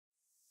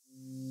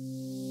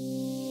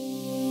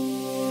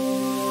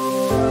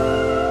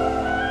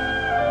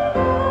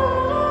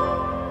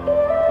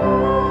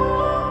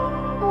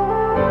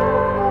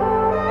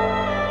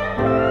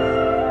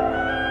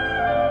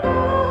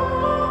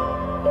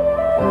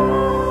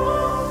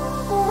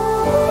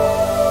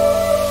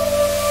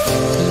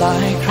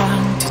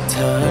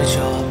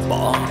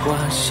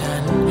ฉั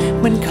นเ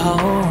หมือนเขา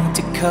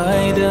ที่เค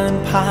ยเดิน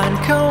ผ่าน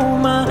เข้า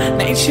มา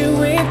ในชี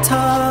วิตเธ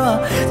อ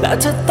และ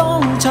เธอต้อ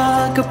งเจอ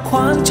กับคว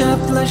ามเจ็บ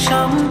และ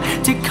ช้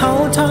ำที่เขา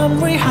ทำ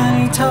ไว้ให้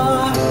เธอ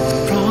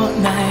เพราะ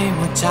ใน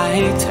หัวใจ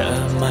เธอ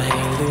ไม่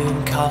ลืม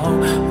เขา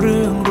เ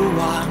รื่องระห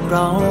ว่างเร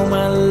า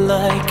มันเล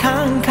ยค้า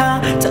งคา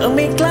เธอไ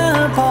ม่กล้า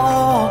บอ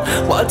ก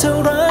ว่าเธอ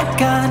รัก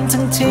กัน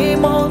ทั้งที่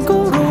มองก็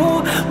รู้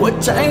ว่า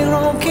ใจเร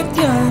าคิด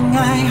ยังไง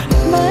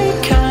ไม่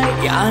เคย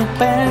อยากเ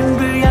ป็นห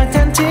รืออยากแท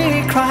นที่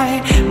ใคร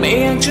ไม่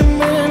อยากจะเห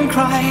มือนใค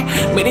ร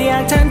ไม่ได้อยา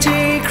กแทน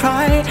ที่ใคร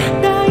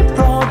ได้โป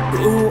รด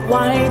รู้ไ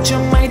ว้จะ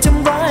ไม่ท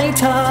ำร้าย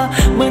เธอ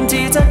เหมือน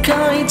ที่เธอเค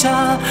ยเจอ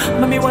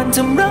มันไม่วันท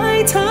ำร้าย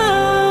เธอ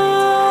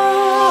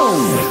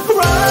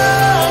รั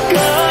ก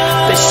กั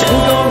นแต่ฉัน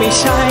ก็ไม่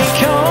ใช่เ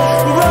ขา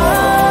รั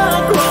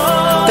ก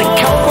แต่เ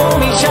ขาก็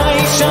ไม่ใช่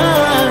ฉั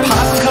นภ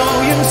าพเขา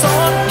ยังส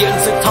ดยัง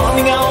สะท้อนใน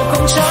เงาขอ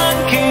งฉัน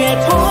คือเห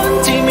ตุผล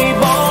ที่ไม่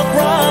บอก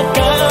รัก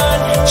กัน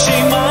ใช่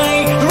ไหม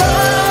รั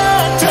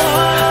กเธอ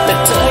แต่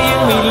เธอยั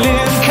งไม่ลื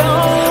มเขา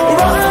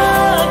รั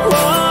ก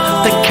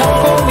แต่เขา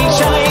ก็ไม่ใ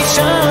ช่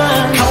ฉั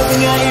นเขาเป็น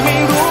ไงไม่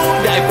รู้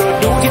ได้โปรด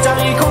ดูที่ใจ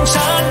ของ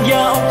ฉันอย่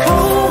าเอาเขา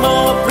มา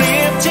เปรี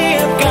ยบเทีย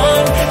บกั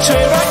นช่ว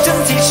ยรักฉัน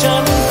ที่ฉั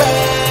นเป็น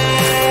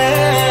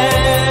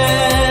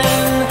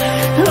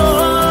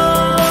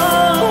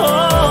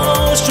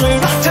ช่วย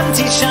รักฉัน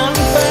ที่ฉัน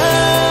เป็น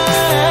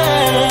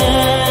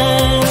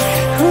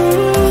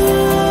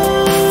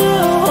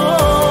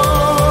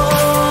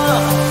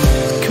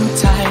เข้า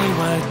ใจ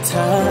ว่าเธ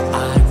ออ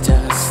าจจะ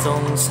ส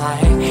งสั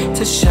ย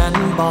ถ้าฉัน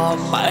บอก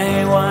ไป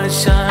ว่า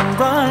ฉัน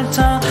รักเธ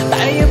อแ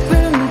ต่อย่าเ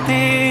พิ่ง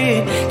ตี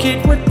คิด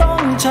ว่าต้อ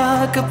งเจอ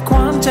กับคว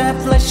ามเจ็บ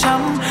และช้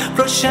ำเพ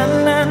ราะฉัน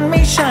นั้นไ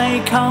ม่ใช่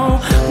เขา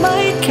ไม่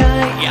เค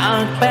ยอยา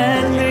กเป็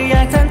นหรืออย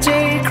ากแทน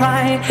ที่ใคร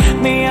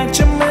ไม่อยากจ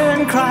ะเหมือน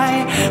ใคร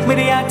ไม่ไ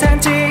ด้อยากแทน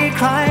ที่ใ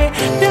คร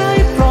ได้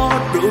โปร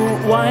ดรู้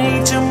ไว้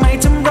จะไม่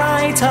ทำร้า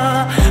ยเธอ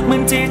เหมือ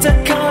นที่เธอ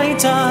เคย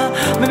เจอ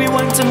ไม่มี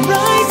วันทำ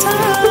ร้ายเธอ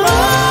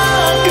รั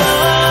กกั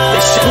นแต่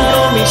ฉัน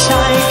ก็ไม่ใ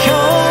ช่เขา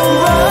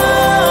รั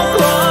ก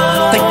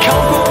แต่เขา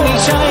ก็ไม่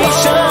ใช่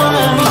ฉัน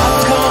ภาพ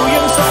เขา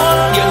ยังสด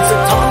ยังสะ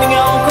ท้อนในเง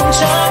าของ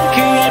ฉัน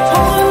คือเหตุผ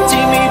ล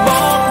ที่ไม่บ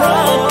อก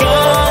รักกั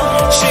น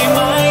ใช่ไหม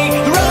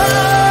รั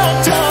ก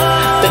เธอ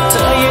แต่เธ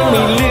อยังไ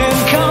ม่ลืม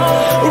เขา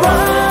รั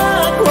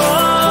ก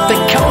แต่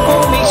เขาก็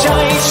ไม่ใช่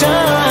ฉั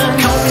น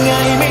เขาเป็นไง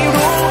ไม่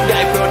รู้ได้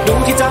โปรดดู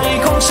ที่ใจ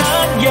ของฉั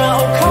นอย่าเอ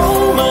าเขา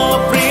มา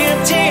เปรียบ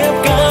เทียบ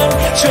กัน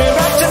ช่วย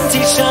รักฉัน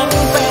ที่ฉัน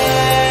เป็น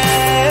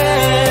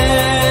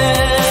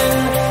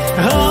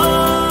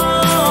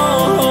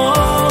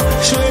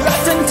ช่วยรัก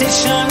ฉันที่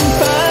ฉันเ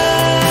ป็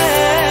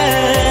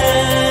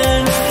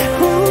น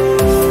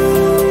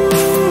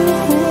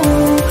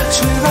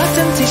ช่วยรัก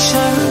ฉันที่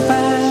ฉันเป็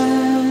น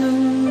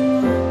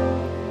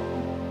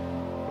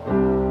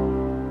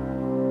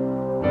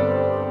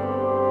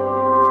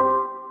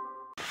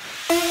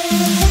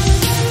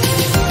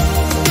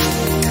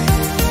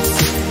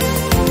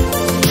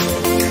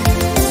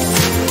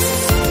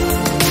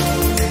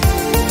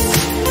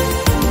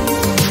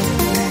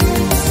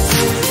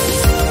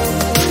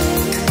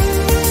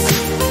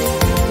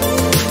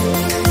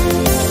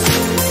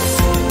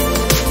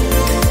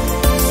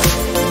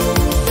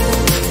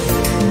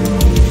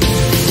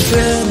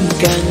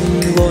กัง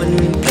วล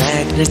แปล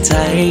กในใจ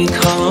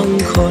ของ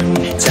คน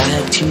จา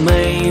กที่ไ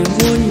ม่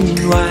วุ่น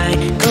วาย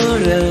ก็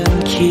เริ่ม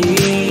คิ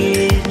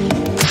ด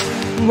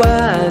ว่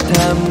าท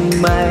ำ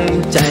ไม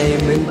ใจ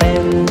มันเป็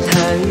น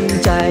ทั้ง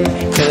ใจ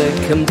เกิด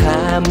คำถ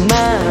ามม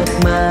าก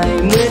มาย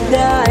เมื่อไ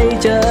ด้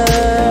เจอ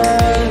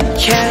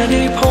แค่ไ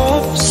ด้พ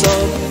บส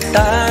บต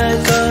า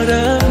ก็เ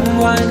ริ่ม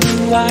หวั่น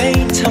ไหว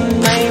ทำ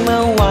ไมเมื่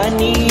อวาน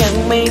นี้ยัง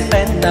ไม่เ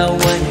ป็นแต่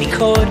วันนี้โค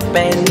ตรเ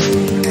ป็น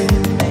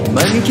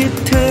มันคิด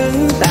ถึง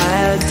แต่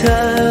เธอ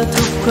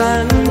ทุกค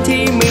รั้ง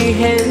ที่ไม่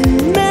เห็น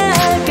หน้า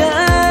กั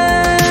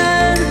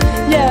น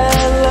อย่า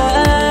แล้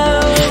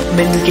ว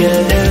มันเกิ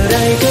ดอะไร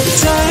กับ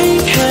ใจ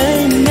ข้า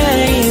งใน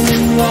มั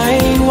นไหว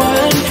หวา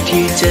น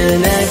ที่เจอ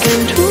หน้ากัน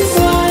ทุก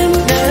วัน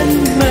นั้น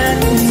มัน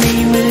ไม่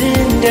เหมือ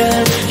นเดิ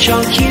มชอ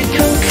บคิดเ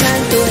ข้าข้าง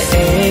ตัวเอ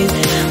ง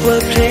ว่า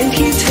เพลง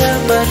ที่เธอ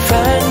เปิด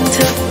ฟังเธ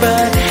อเปิ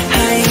ดใ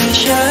ห้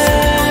ฉั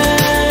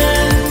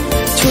น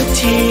ทุก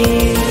ที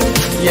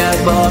อยาก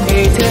บอกใ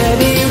ห้เธอ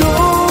ได้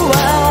รู้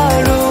ว่า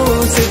รู้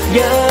สึก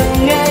ยัง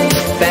ไง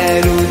แต่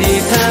รู้ดี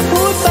ถ้า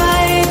พูดไป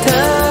เธ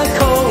อค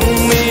ง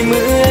ไม่เห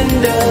มือน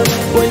เดิม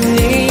วัน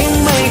นี้ยัง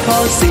ไม่ขอ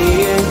เสี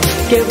ยง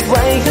เก็บไ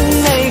ว้ข้าง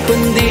ในค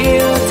นเดีย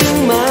วถึง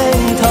มัน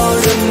ท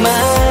รม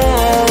า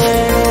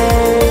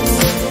น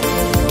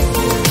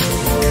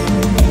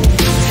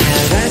ถ้า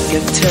รักกั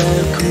บเธอ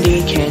คงดี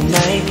แค่ไหน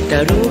แต่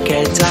รู้แ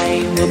ก่ใจ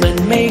ว่ามัน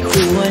ไม่ค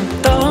วร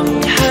ต้อง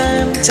ห้า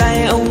มใจ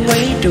เอาไว้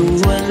ดู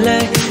เ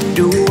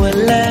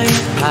ลย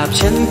ภาพ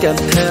ฉันกับ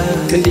เธอ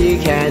มันดี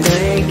แค่ไหน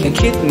แค่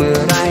คิดเมื่อ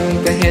ไร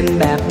ก็เห็น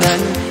แบบนั้น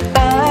แ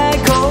ต่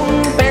คง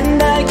เป็น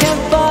ได้แค่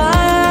ฝั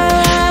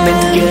นมัน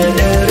เกิด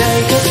อะไร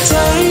กับใจ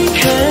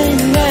ข้าง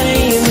ใน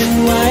มัน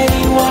ไหว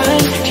หวา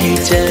นที่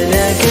เจอห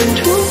น้ากัน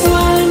ทุก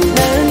วัน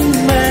นั้น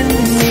มัน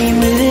ไม่เห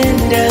มือน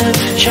เดิม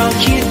ชอบ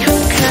คิดเข้า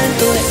ข้าง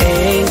ตัวเอ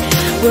ง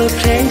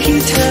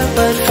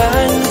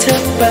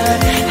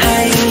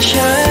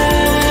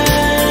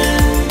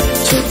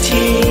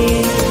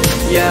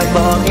ากบ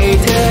อกให้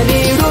เธอไ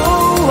ด้รู้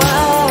ว่า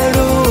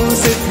รู้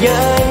สึก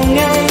ยังไ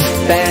ง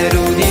แต่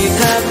รู้ดี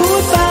ถ้าพู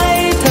ดไป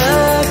เธอ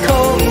ค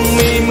งไ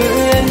ม่เหมื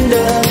อนเ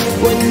ดิม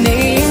วัน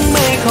นี้ยังไ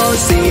ม่ขอ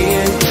เสีย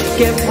งเ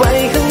ก็บไว้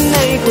ข้างใน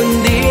คน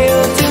เดียว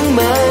ถึง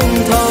มัน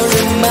ทร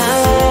มาน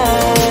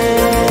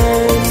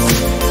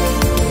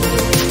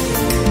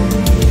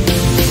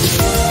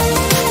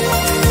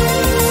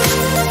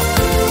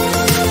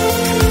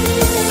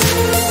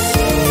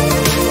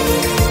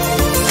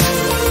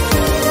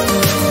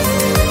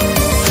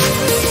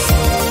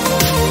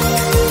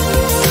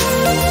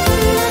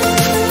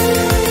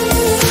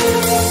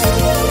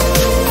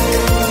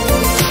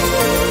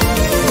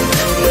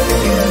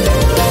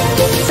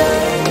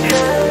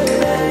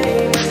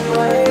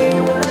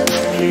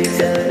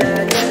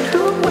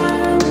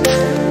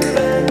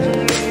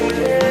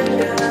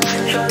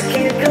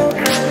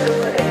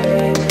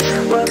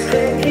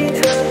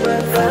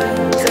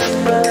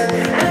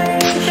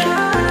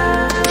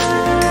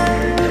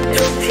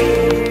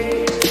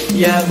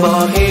อยากบอ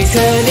กให้เธ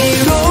อได้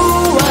รู้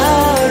ว่า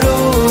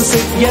รู้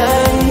สึกยั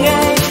งไง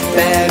แ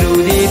ต่รู้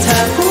ดีถ้า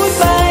พูด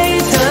ไป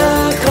เธอ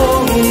ค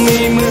งไม่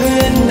เหมื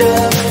อนเดิ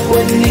ม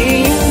วันนี้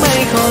ยังไม่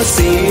ขอเ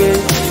สียง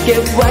เก็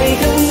บไว้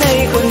ข้างใน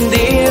คนเ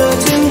ดียว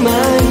ถึง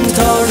มันท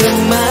ร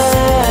มาน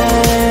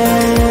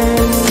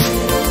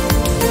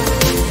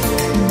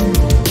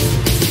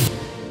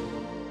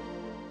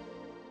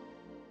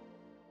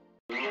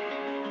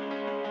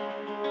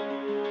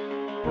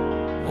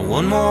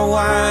One more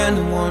wine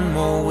and one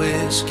more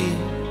whiskey,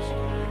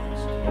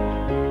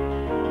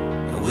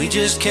 and we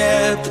just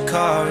kept the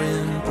car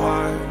in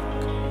park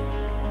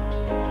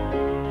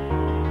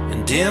and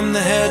dim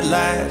the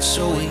headlights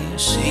so we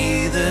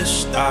see the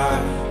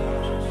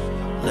stars.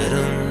 Let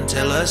them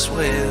tell us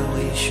where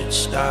we should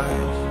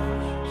start.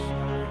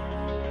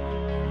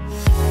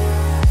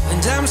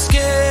 And I'm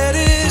scared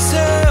as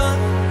hell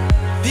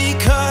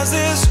because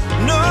there's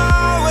no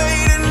way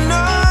to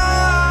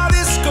know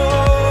this goes.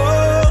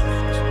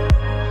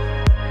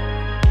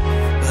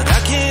 But I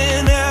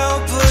can't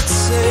help but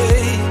say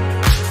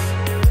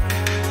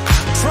I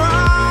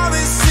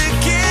promise to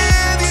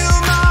give you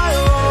my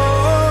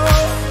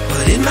all.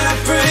 But it might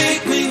break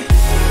me.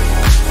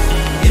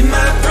 It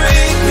might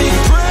break me.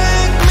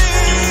 Break me.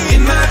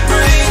 It might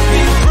break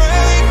me.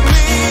 Break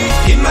me.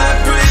 It might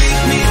break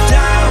me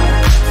down.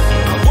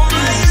 I won't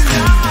let you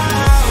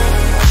down.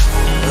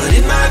 But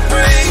it might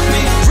break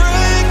me.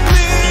 Break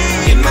me.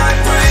 It might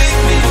break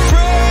me.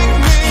 Break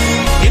me.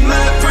 It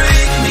might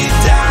break me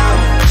down.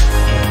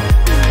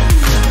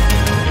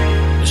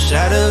 The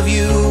sight of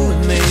you,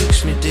 it makes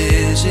me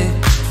dizzy.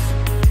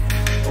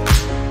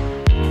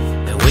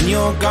 And when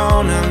you're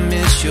gone, I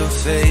miss your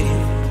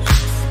face.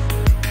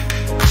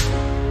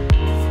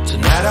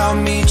 Tonight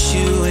I'll meet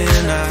you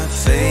in our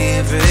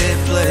favorite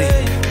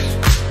place.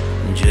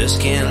 And just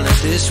can't let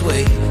this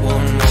wait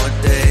one more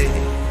day.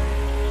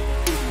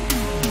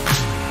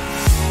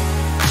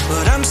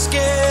 But I'm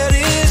scared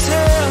as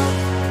hell,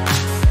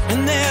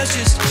 and there's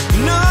just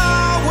no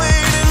way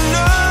to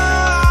know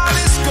how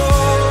this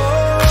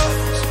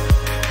goes.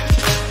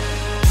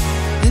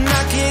 And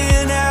I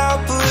can't help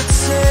but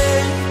say,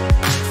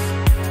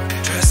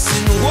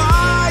 dressing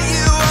why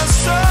you are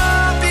so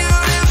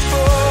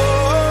beautiful.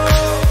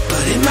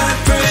 But it might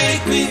break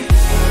me.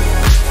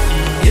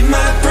 It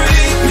might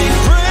break me.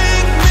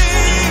 Break me.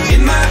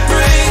 It might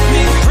break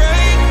me.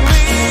 Break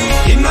me.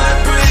 It might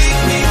break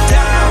me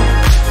down.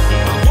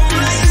 I won't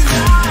let you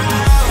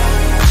down.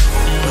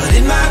 But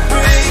it might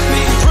break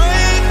me.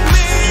 Break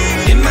me.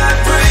 It might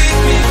break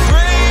me.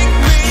 Break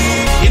me.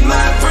 It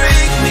might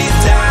break me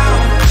down.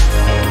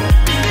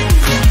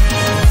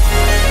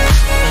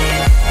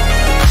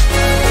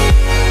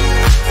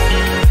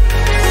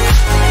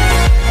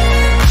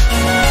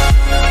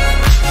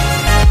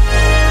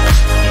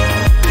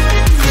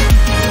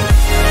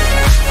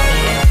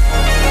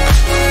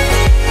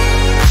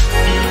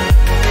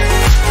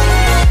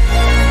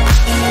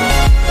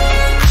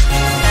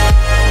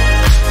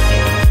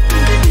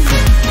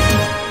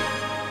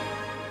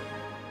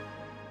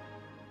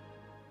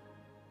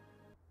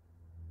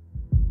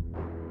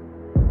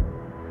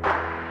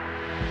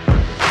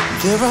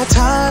 There are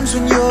times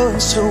when you're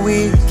so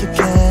weak you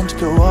can't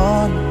go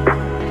on,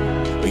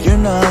 but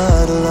you're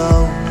not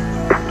alone.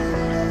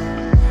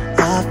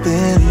 I've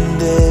been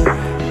there.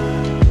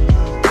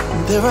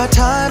 And there are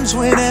times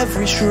when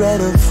every shred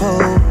of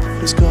hope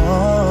is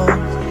gone.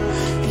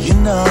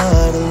 You're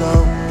not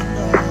alone.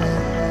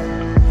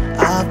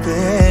 I've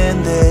been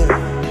there.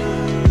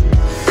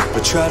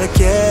 But try to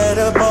get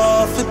up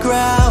off the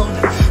ground,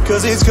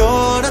 'cause it's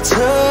gonna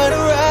turn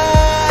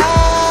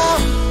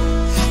around.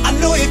 I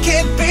know you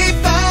can't be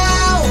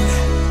found,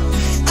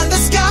 and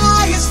the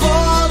sky is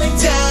falling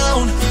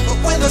down. But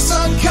when the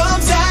sun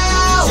comes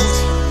out,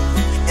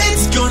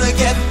 it's gonna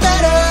get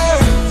better.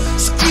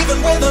 So even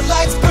when the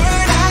lights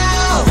burn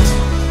out,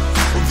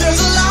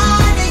 there's a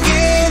lining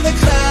in the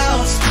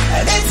clouds,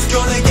 and it's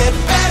gonna get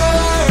better.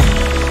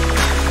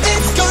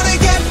 It's gonna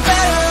get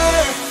better.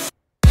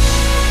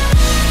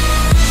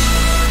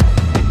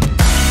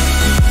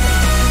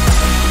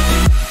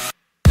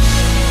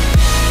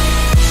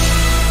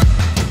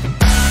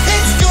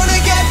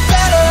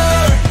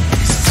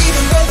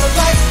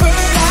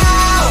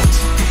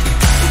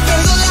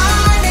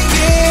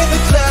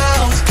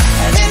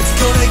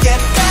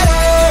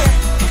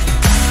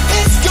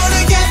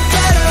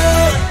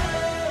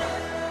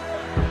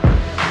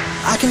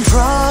 can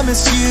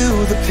promise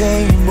you the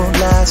pain won't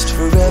last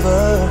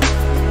forever,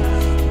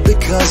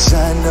 because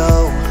I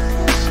know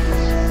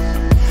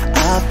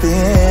I've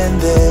been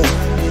there.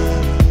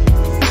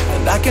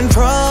 And I can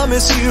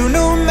promise you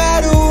no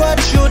matter what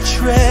you'll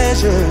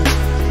treasure,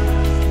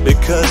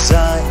 because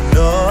I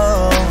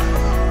know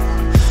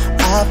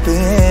I've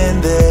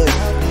been there.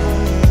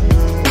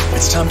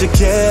 It's time to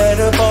get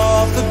up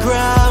off the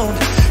ground,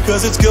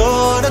 'cause it's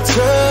gonna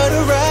turn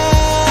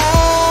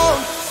around.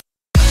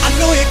 I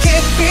know you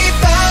can't be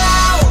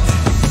found,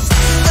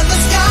 and the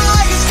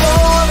sky is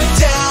falling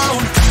down.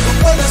 But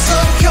when the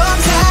sun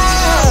comes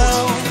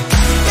out,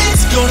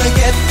 it's gonna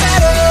get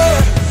better.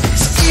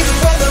 So even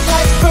when the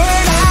lights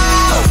burn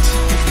out,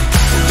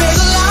 there's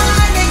a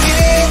lining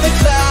in the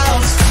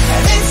clouds,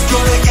 and it's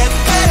gonna get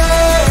better.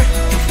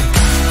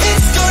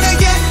 It's gonna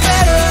get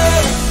better.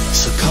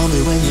 So call me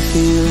when you're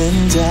feeling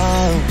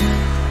down,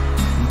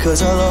 'cause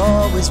I'll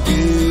always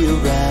be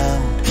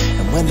around.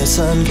 And when the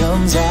sun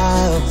comes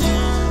out,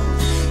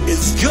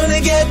 it's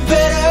gonna get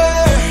better.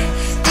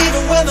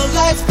 Even when the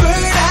lights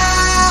burn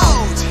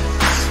out,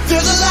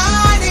 there's a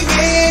lining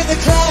in the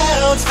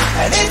clouds,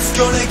 and it's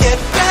gonna get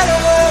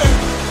better.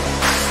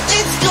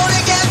 It's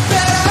gonna get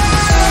better.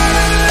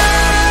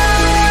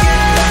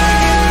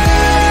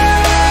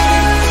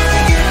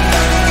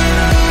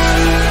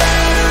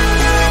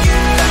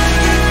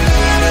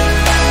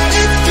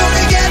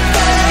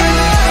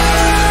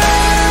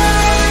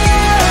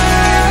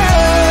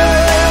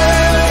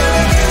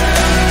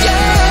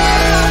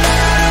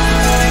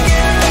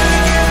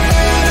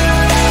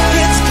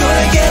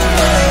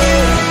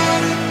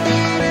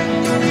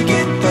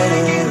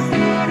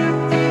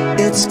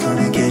 It's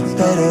gonna get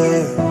better,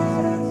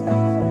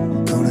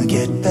 gonna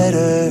get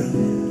better.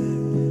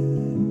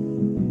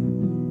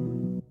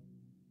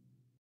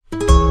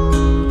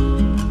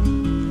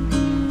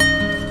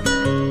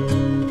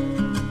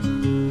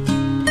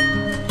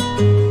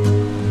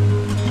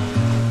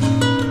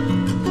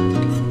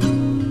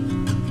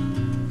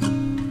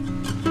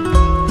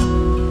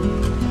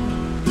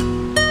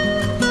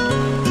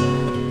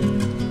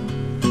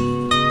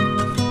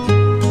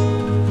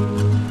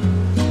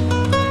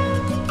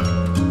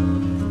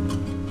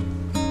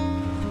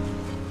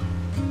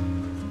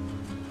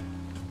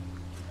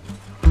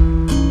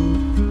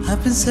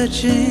 I've been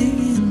searching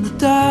in the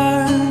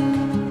dark,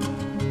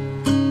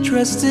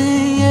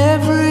 trusting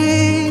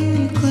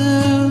every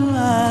clue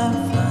I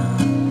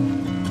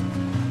found,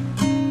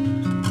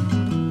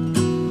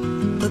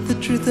 but the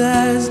truth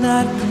has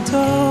not been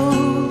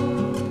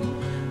told,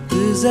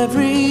 'cause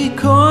every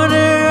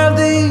corner of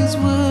these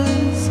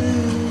woods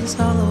is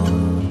hollow.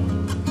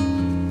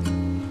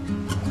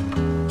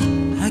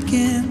 I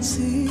can't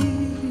see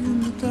in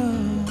the dark.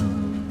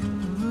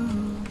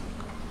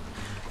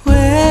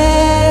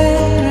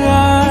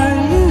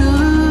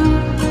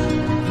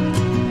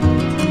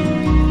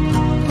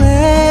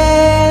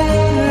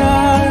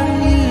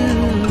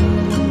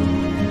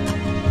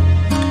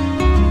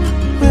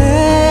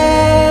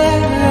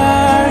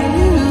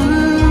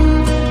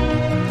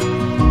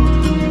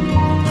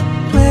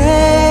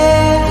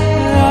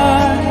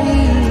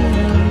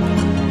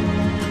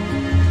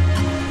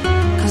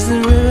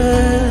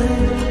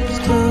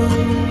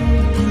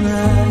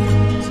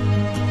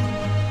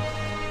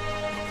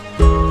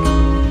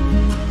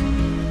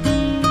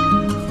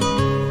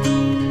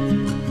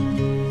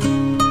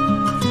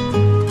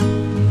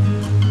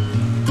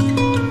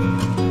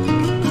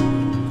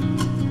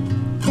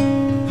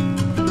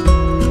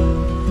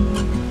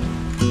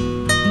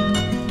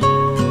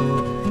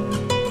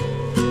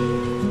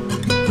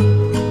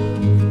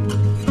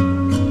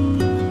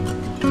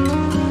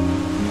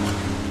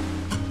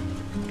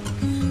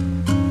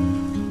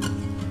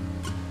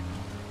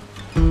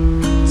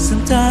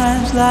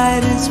 Sometimes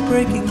light is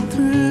breaking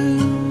through,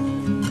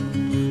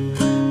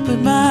 but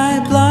my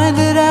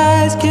blinded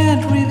eyes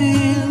can't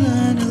reveal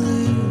an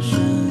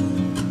illusion.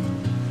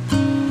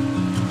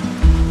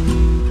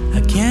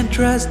 I can't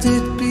trust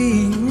it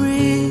being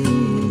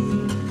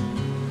real,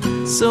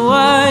 so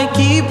I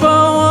keep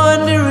on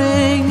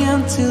wondering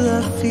until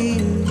I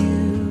feel you,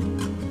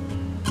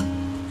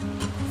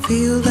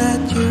 feel that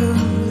you're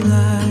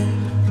alive.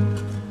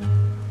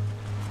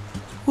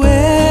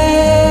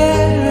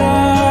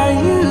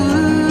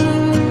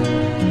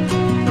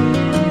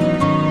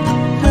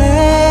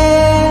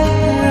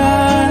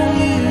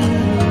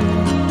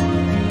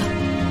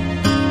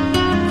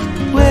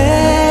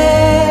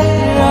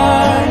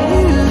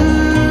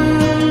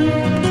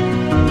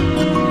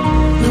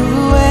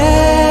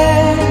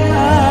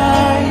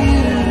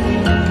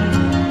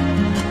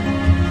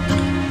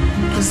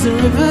 The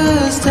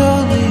rivers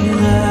told me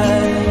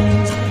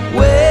lies.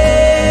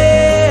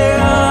 Where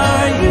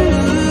are you?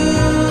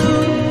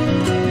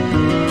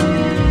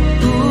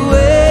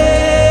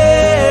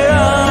 Where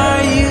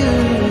are you?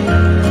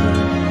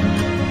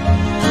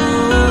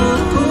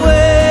 Oh,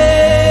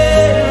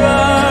 where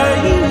are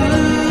you?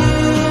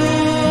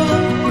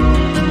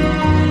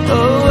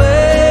 Oh,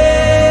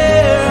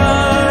 where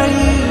are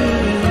you?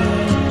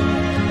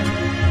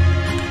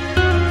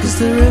 'Cause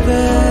the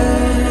rivers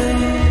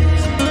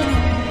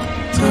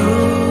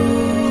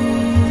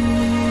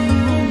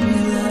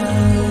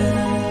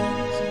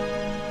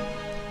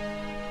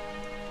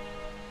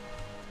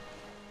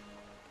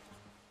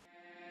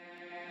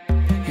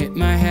Hit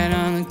my head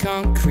on the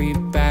concrete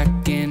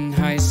back in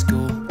high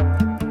school.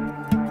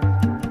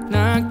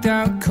 Knocked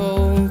out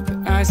cold,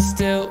 but I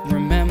still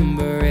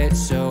remember it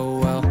so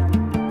well.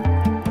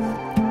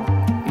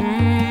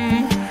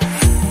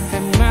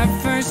 Had my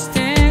first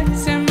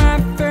dance and my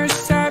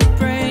first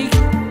heartbreak.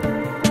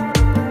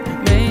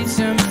 Made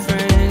some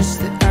friends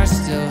that I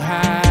still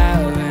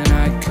have, and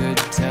I could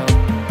tell.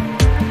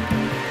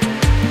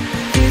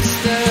 It's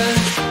the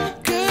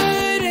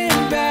good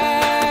and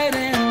bad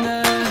and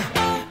the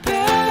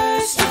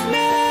best of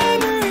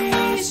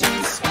memories.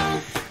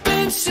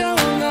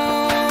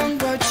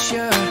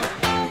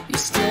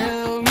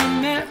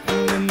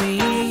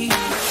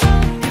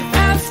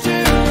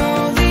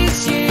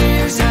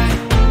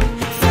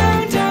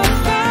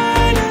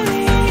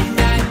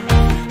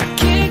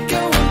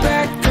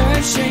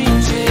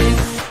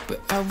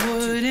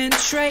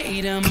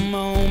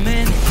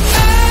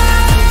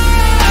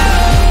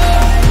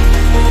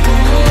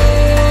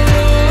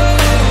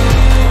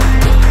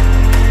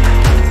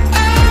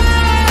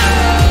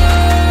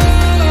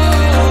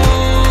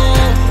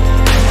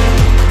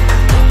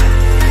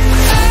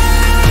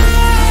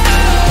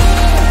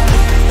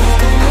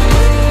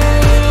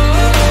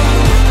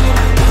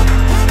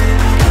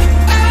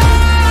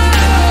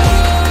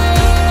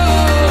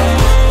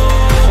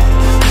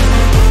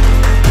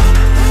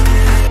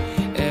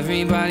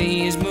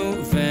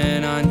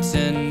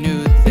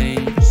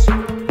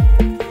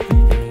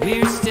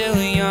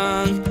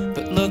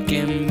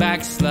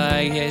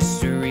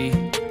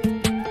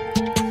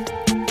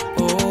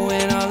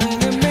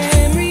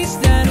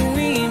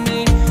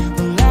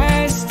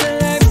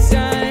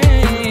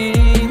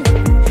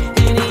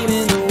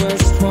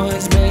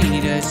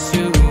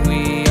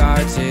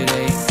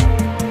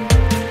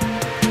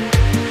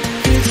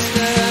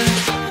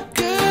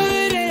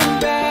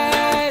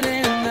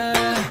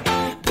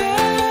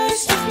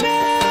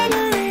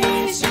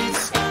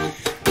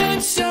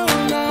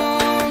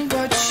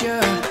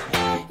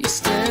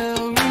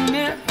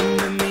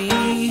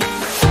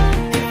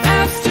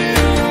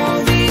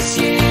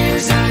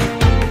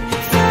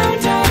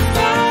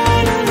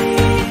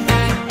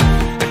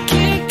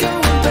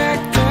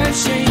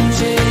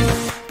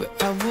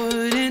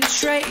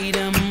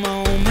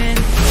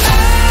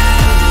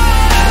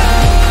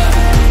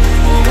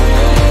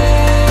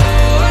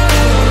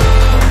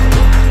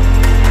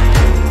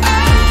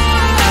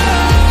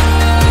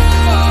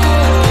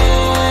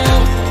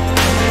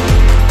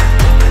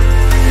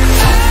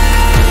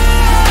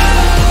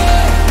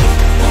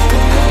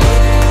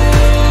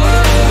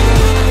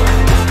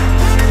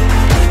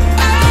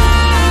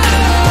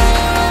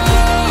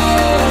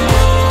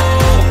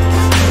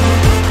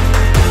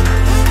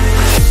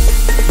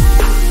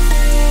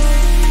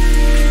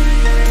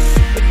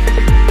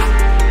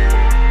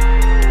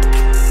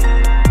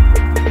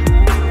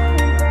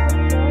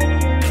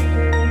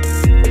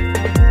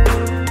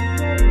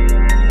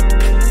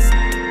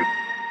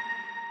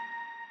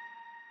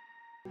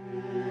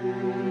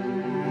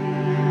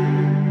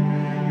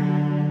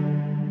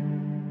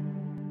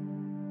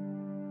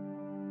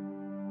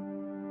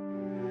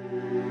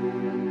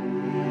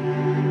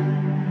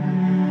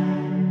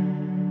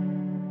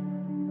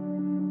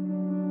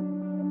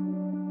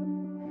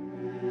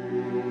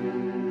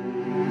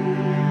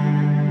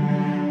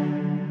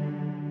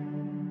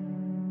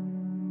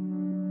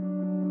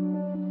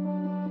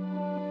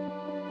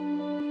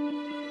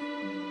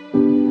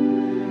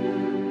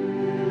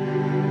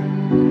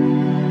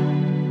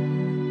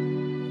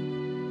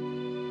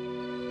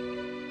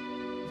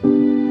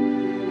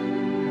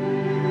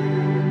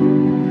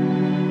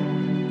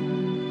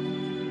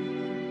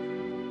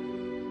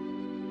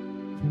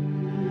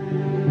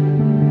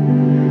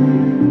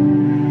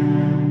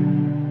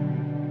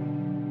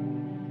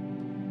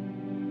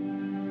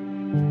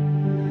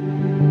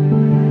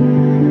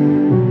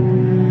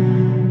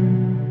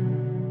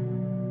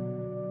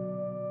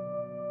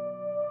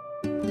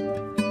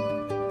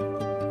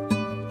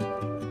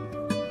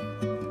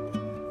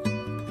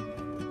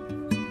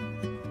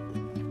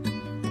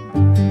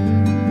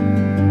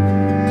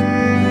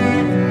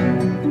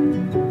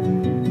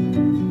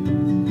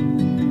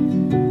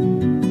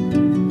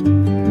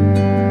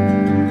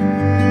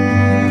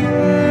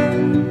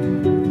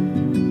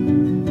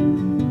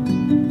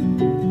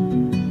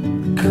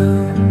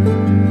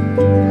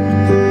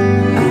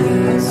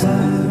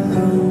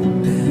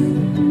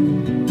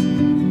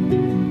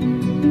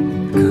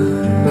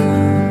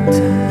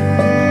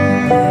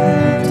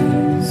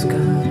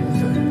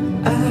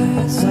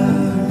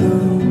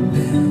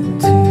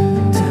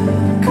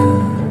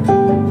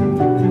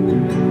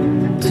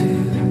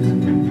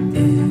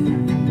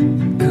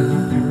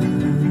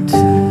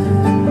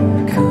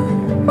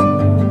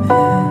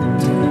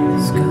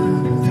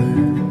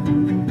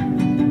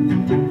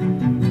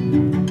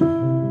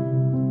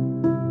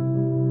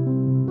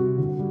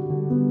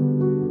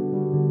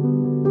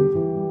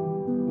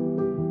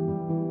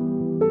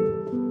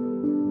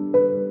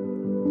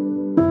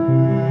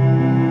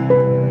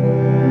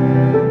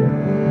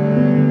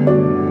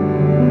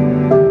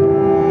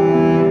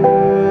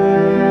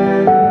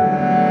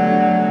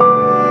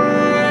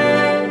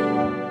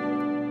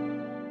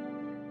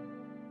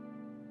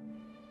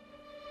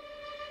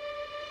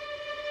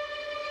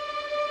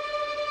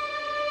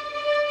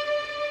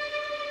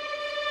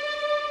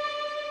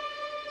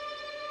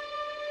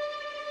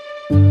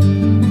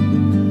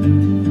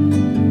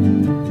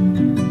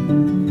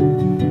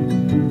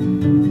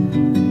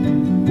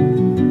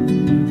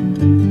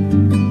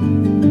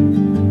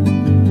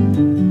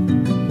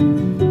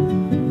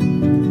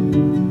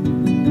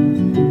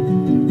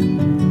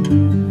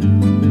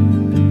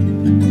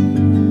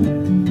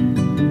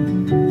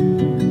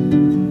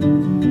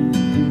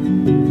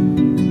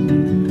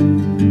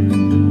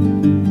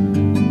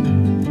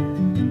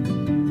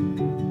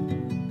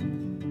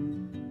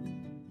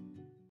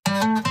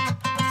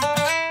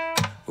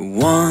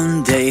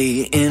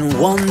 day in,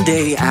 one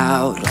day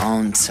out.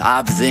 On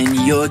top, then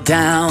you're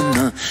down.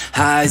 The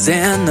highs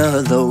and the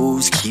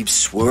lows keep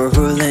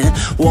swirling.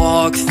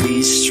 Walk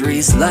these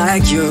streets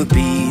like you're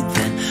beat,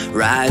 then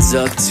rise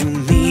up to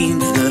meet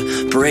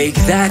the break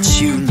that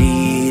you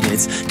need.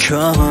 It's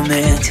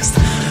coming, just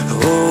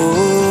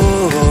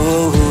hold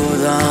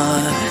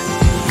on.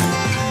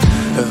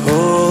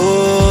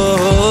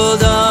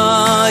 Hold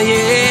on,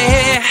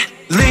 yeah.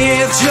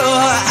 Lift your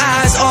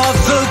eyes off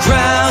the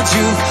ground,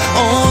 you've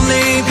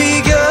only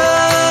begun.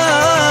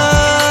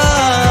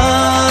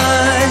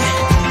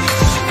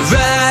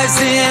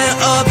 Rising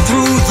up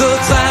through the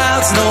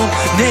clouds, no,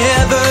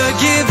 never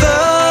give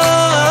up.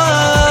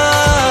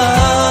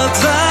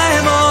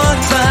 Climb on,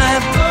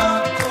 climb.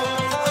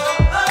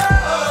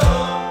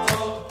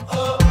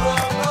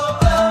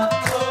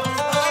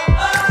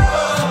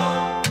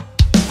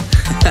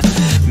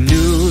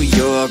 New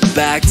York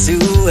back to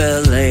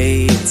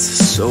LA, it's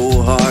so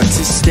hard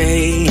to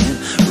stay and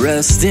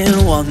rest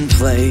in one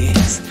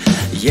place.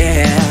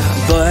 Yeah,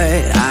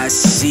 but I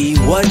see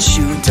what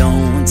you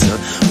don't,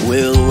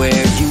 will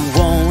where you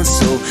won't.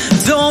 So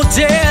don't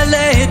dare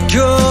let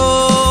go.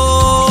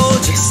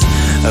 Just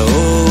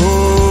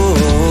hold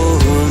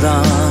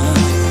on.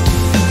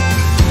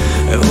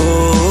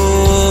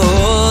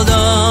 Hold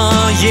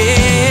on,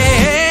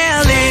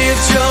 yeah.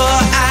 Lift your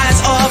eyes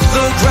off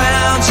the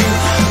ground, you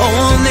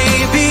only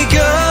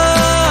begun.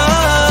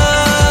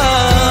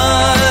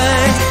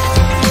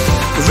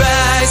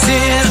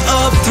 Rising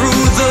up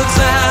through the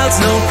clouds,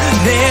 no,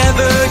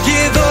 never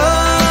give up.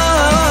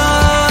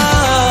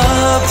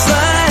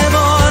 Climb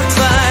on,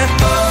 climb.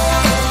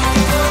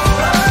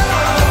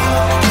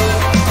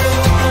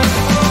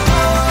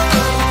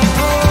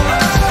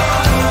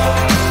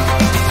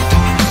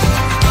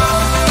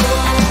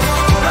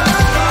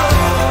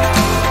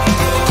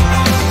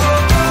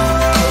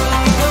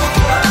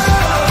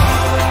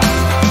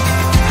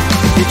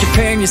 You're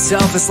comparing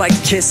yourself, it's like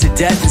the kiss of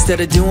death. Instead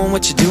of doing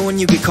what you're doing,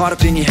 you get caught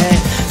up in your head.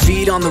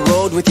 Feet on the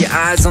road with your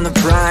eyes on the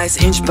prize,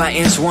 inch by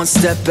inch, one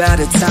step at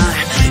a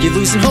time. You're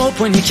losing hope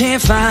when you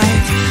can't find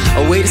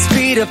a way to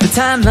speed up the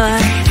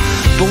timeline.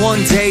 But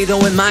one day,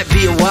 though it might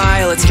be a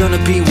while, it's gonna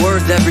be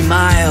worth every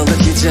mile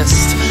if you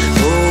just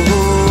hold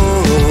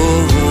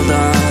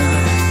on.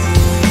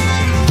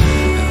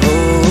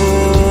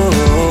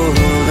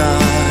 Hold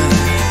on.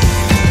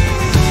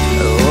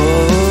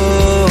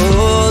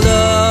 Hold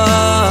on.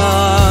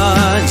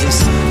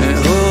 Just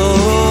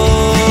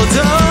hold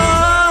on.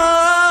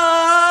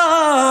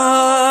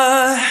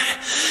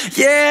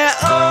 Yeah.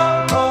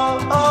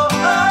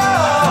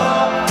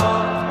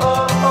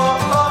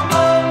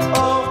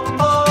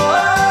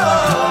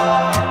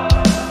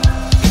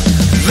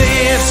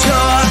 Lift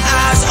your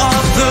eyes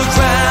off the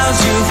ground,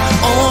 you've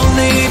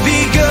only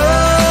begun.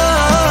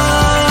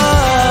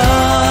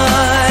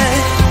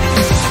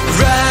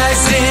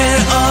 Rising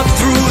up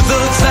through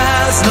the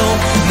clouds, no,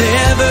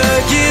 never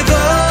give up.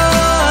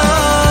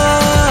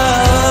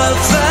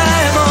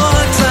 Climb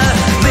on, climb.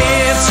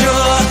 Lift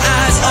your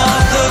eyes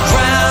off the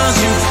ground,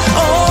 you've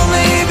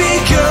only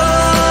begun.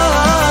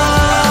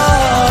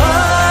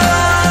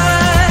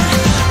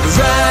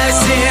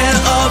 Rising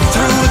up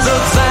through the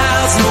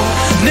clouds, no,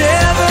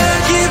 never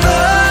give up.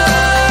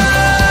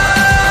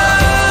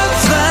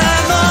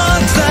 Climb on,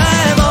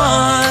 climb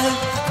on.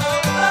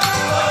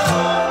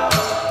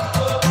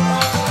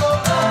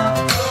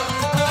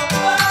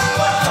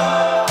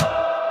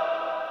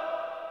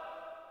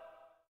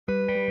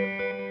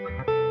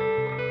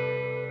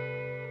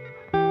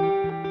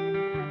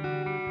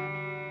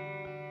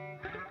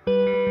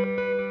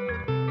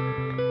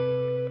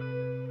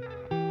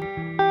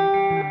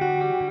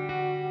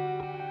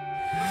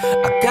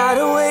 I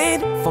gotta wait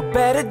for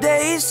better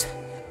days.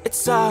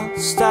 It's all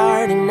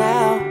starting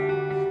now.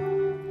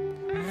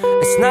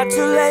 It's not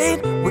too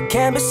late, we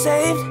can be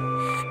saved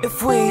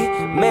if we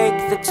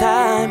make the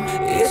time.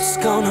 It's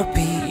gonna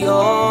be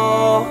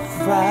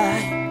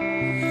alright.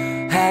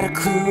 Had a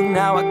clue,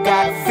 now I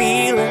got a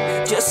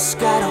feeling. Just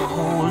gotta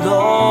hold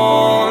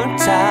on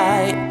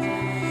tight.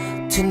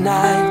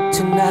 Tonight,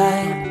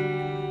 tonight,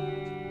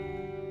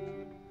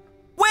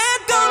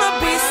 we're gonna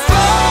be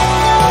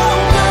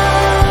stronger.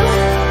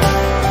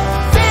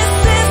 This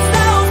is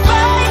our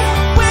fight.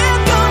 We're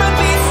gonna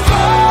be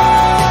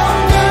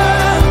stronger.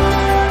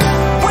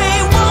 We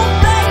won't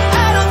back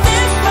out of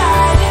this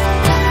fight.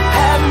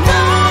 Have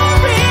no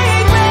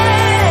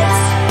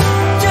regrets.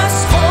 Just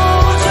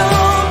hold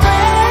your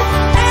breath,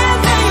 and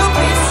then you'll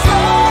be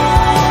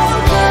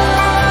stronger.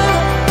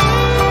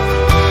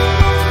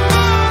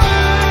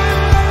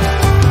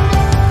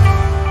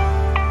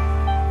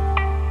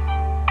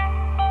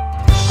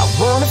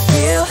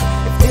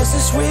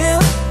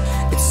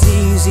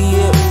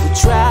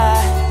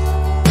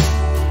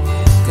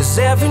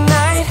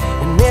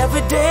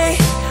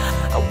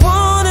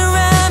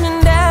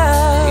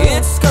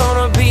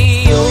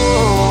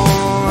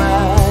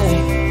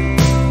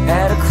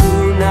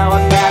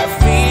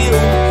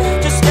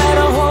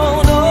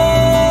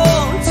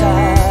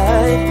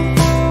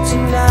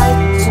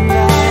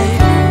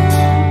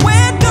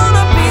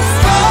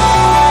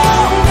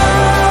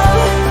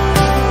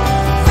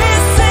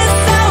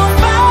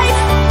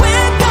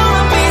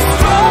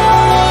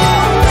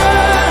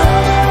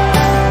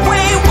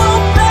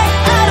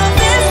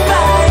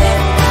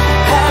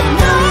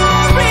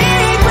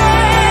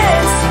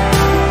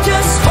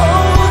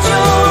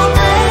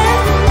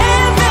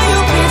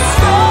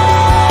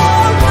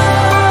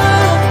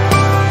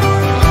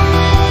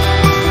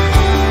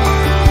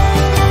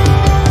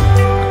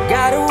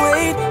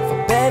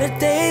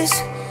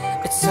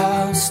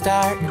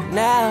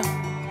 now.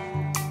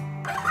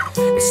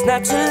 It's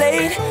not too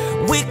late,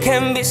 we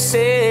can be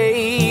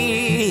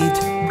saved.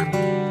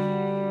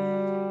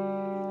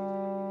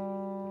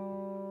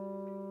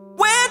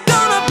 We're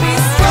gonna be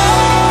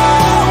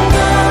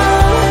stronger.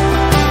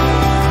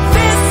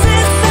 This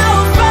is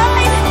our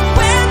fight.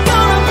 We're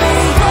gonna be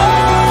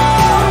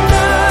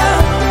stronger.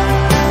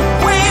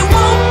 We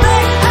won't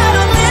back out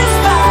of this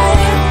fight.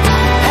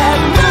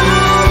 Have no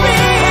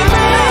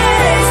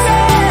regrets.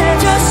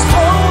 Just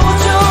hold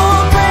your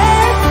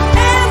breath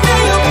and then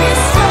you'll be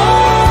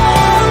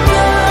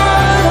stronger.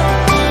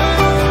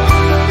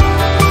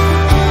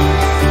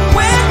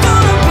 We're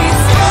gonna be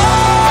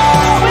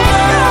strong.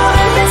 We're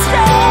gonna be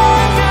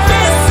strong.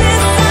 This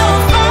is our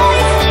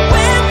fight.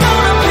 We're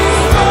gonna be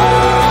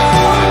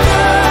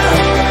stronger.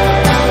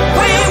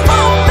 We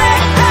won't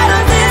back out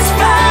of this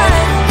fight.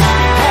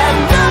 Have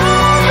no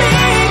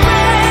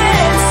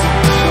regrets.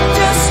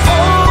 Just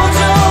hold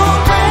your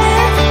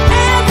breath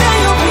and then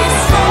you'll be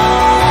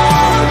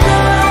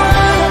stronger.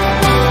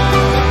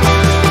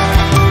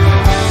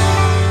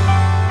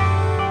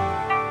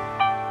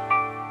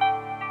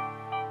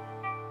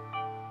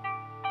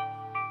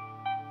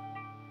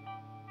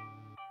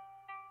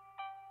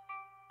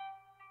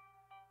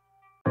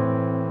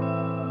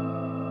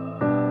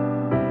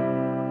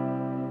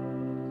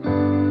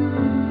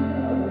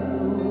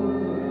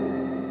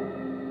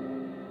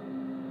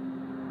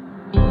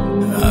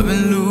 I've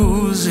been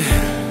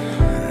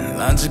losing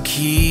lots of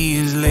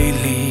keys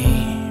lately.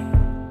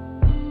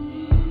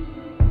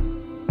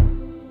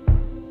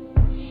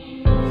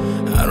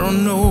 I don't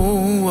know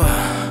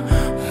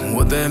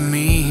what that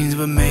means,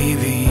 but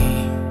maybe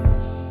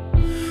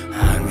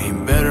I'd be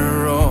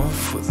better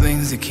off with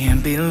things that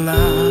can't be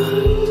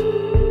locked.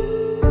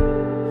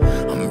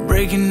 I'm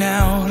breaking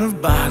out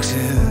of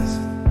boxes,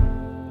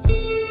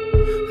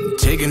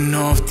 taking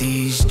off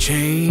these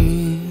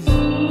chains.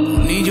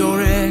 Don't need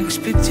your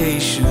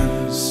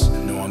expectations.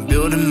 No, I'm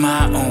building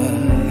my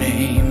own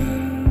name.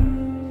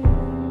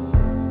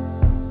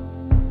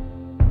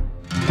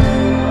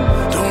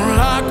 Don't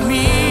lock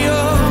me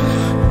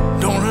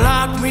up. Don't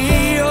lock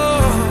me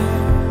up.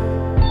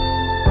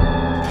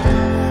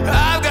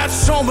 I've got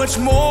so much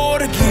more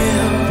to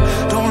give.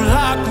 Don't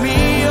lock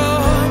me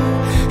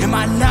up. Am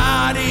I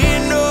not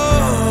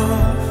enough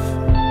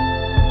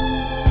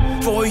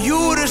for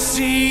you to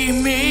see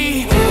me?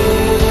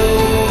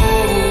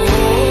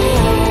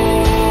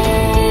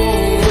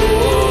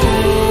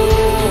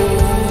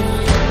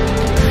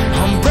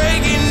 I'm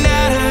breaking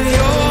out of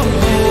your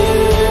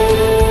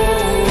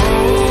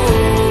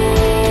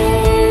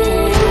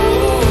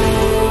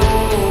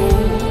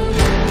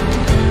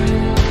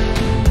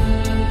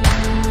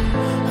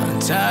I'm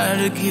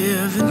tired of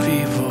giving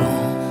people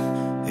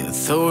the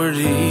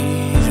authority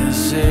to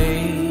say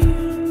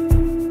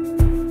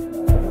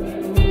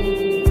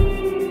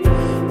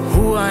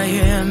who I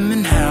am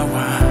and how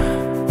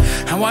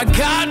I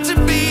got to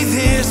be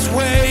this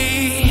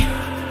way.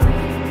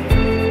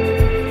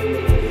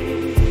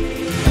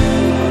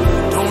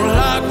 Don't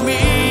lock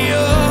me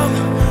up,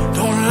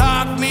 don't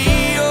lock me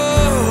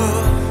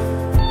up.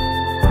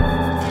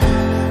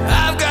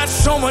 I've got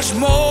so much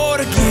more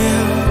to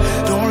give.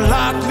 Don't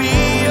lock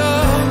me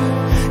up.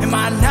 Am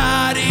I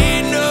not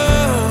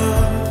enough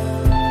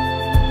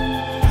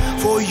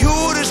for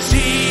you to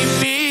see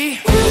me?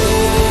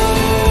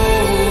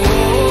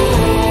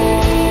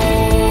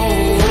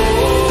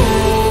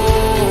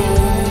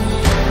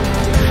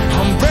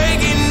 I'm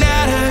breaking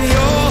out of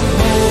your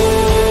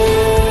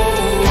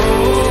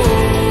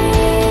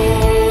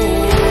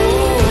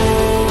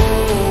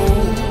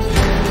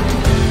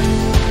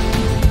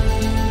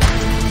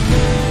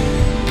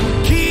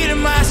key to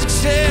my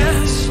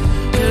success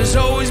has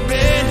always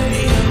been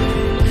me.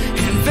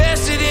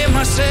 Invested in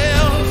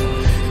myself,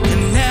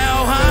 and now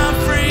I'm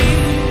free.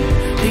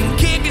 Been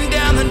kicking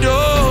down the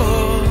door.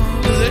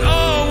 They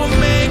all will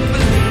make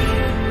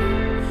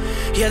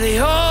believe. Yeah, they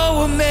all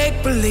will make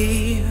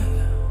believe.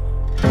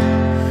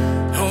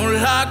 Don't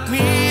lock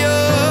me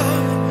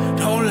up.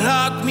 Don't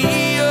lock me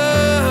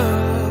up.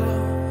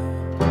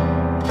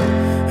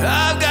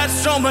 I've got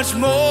so much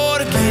more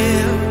to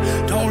give.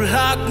 Don't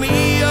lock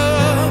me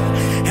up.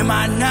 Am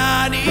I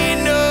not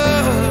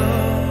enough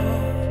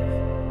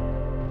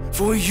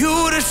for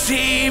you to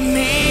see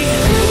me?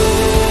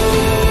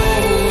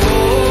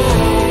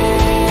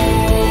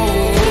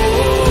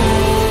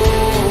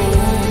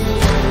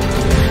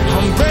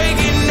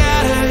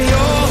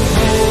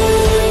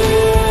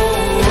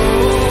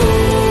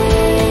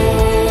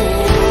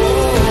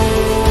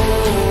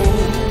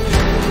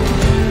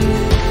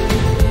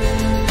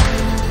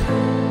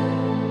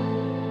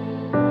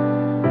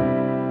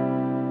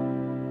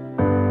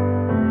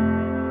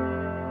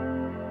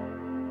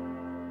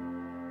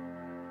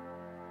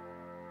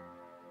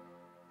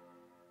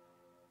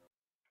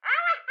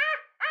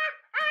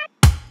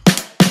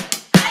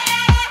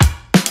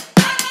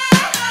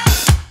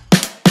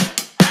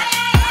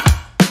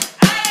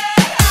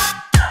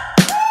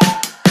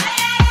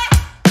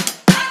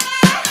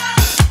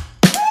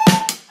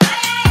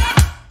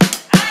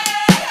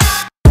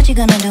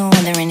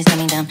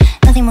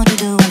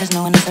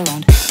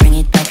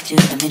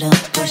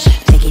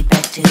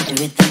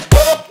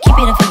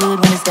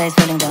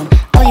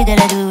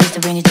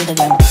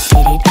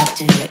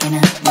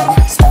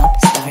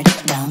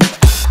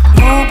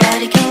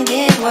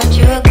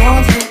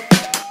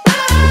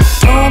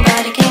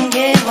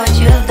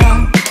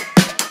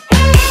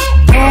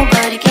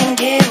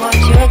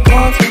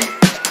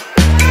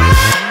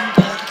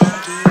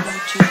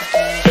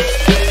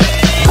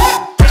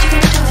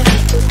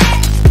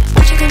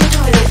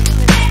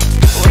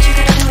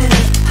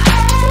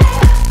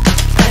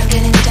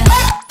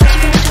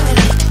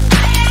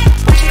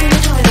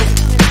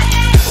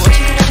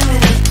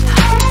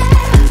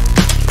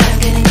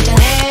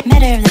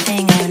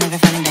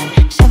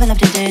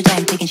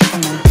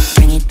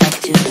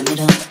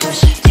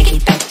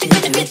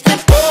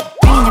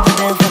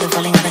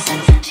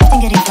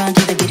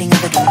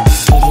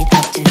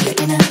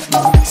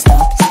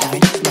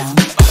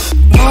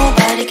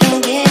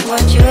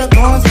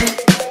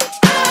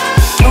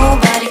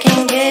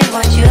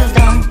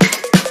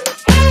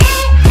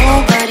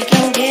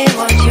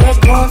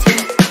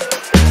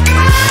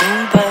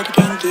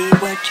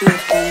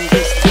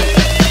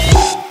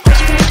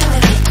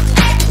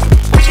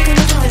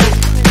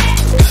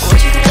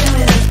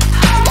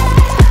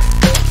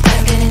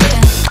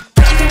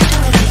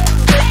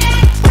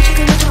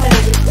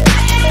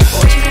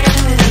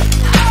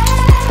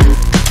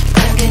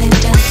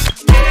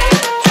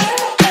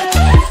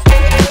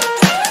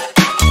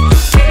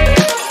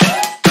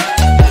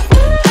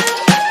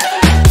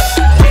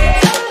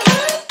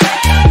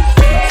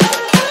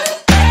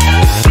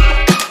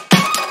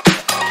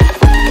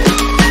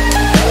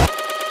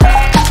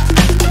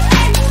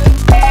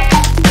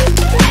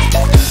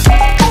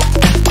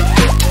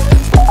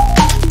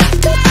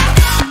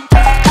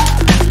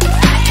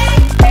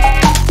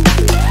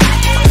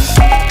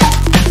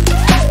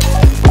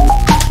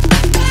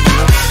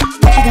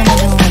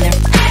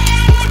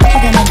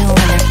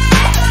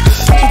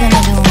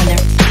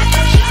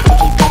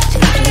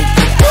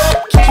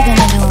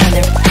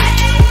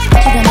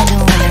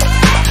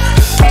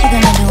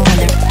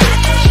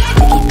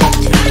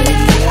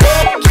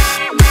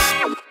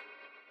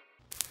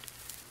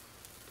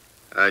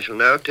 shall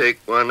now take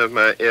one of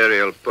my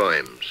aerial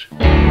poems.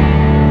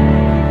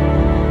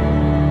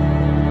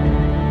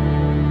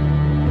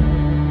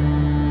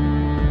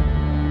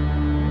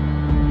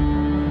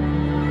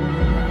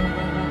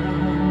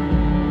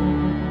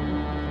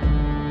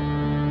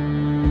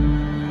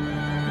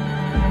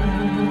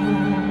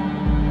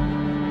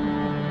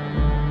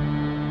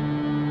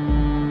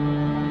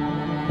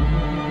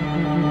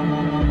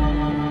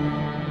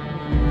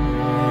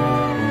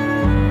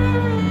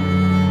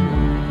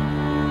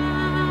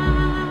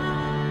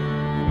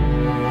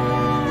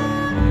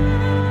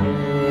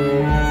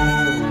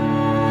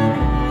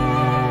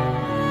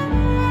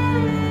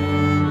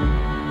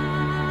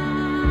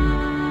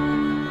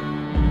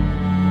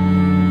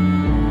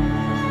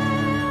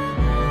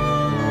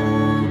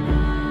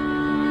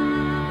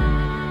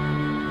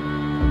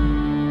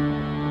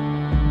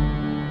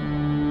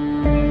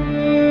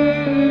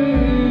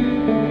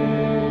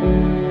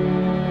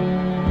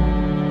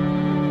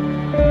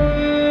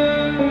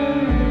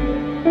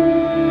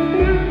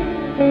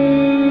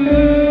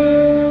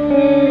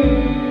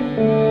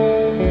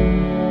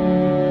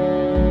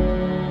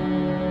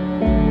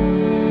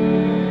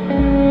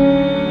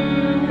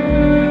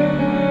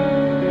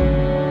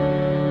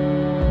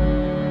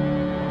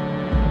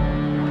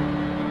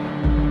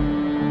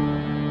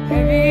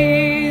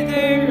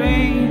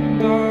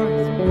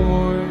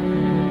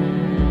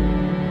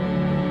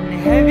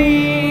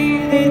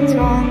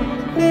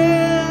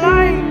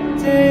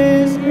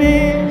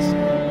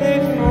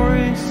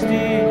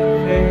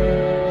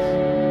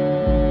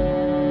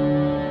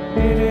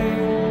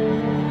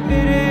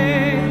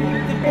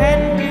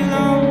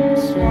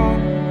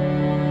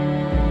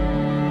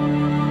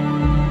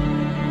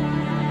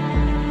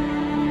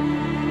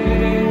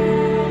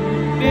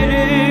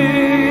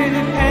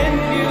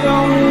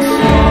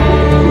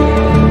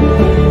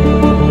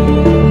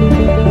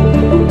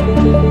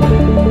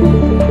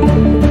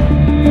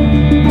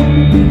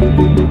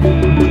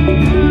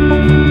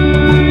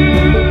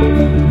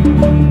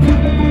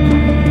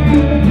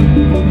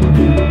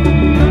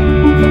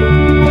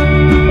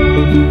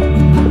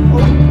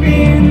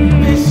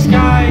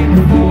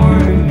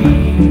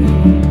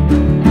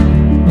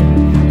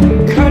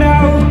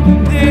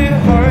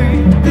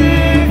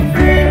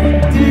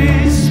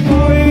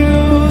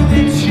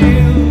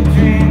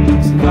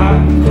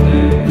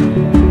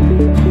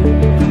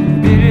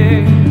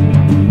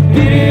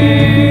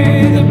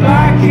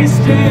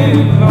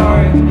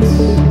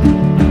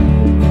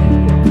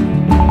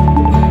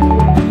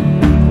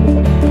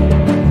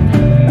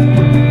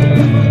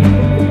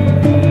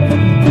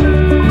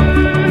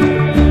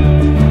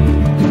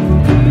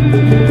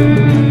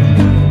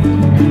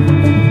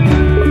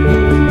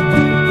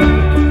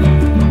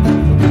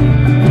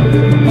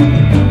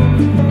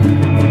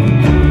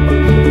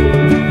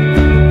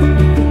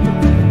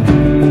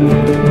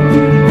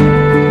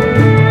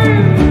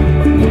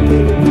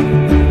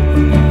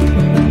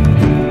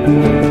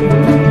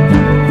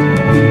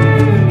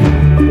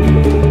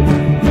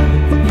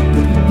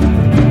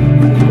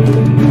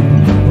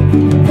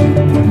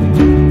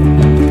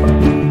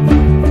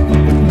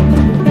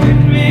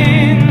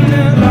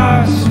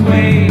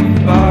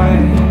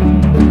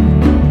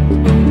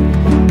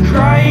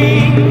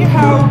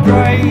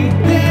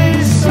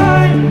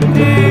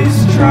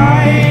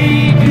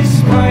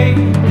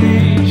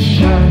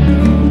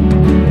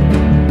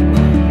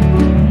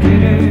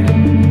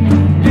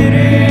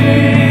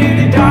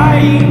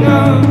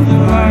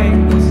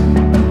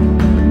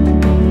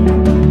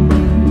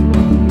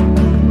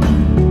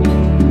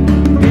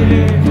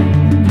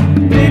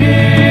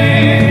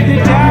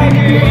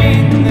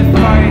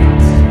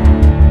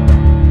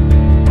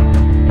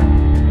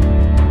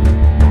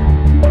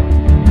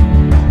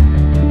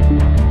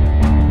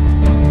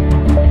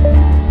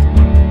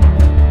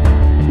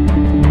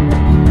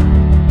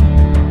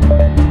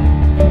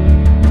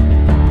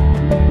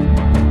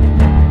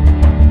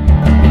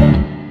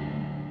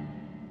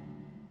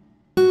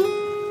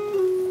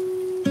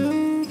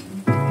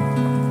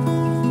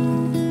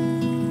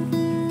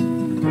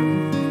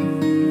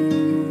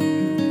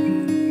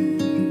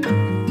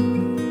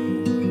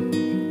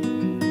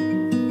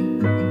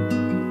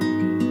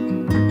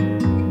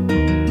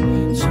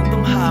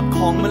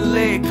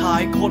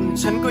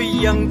ฉันก็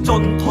ยังจ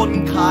นทน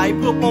ขายเ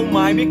พื่อเป้าหม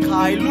ายไม่ข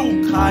ายลูก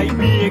ขายเ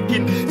มียกิ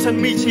นฉัน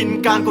ไม่ชิน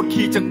การกด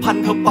ขี่จากพัน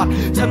ธบัตร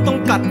ฉันต้อง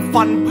กัด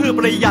ฟันเพื่อป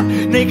ระหยัด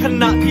ในข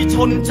ณะที่ช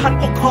นชั้น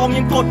ปกครอง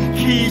ยังกด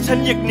ขี่ฉัน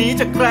อยากหนี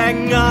จากแรง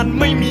งาน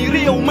ไม่มีเ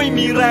รี่ยวไม่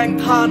มีแรง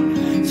ทาน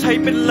ใช้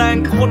เป็นแรง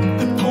คน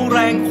อึดเท่าแร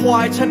งควา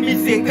ยฉันมี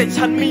เสียงแต่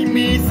ฉันไม่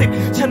มีสิทธิ์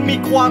ฉันมี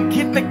ความ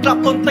คิดแต่กลับ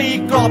โดนตี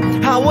กรอบ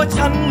หาว่า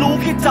ฉันรู้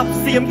แค่จับ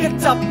เสียมแค่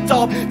จับจ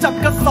อบจับ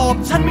กระสอบ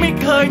ฉันไม่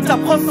เคยจับ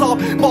ข้อสอบ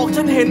บอก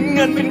ฉันเห็นเ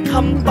งินเป็นค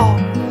ำตอบ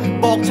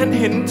บอกฉัน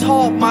เห็นชอ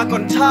บมาก่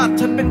อนชาติ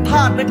ฉันเป็นท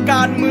าสในก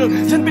ารเมือง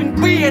ฉันเป็น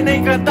เบี้ยใน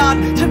กระดาน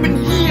ฉันเป็น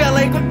เหี้ยอะไร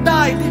ก็ไ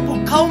ด้ที่พว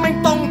กเขาไม่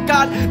ต้องก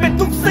ารเป็น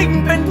ทุกสิ่ง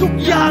เป็นทุก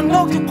อย่างน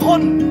อกจากค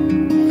น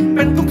เ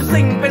ป็นทุก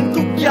สิ่งเป็น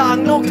ทุกอย่าง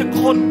นอกจาก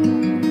คน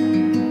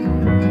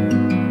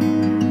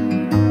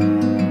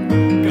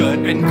เกิด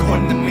เป็นคน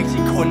แต่ไม่ใช่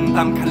คนต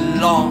ามคัน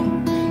ลอง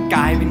ก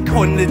ลายเป็นค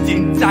นและจิ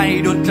ตใจ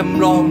โดนจ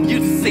ำลองยึ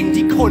ดสิ่ง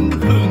ที่คน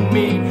พึง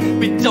มีไ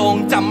ปจอง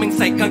จำมันใ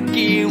ส่กะ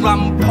กีร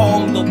ำพอง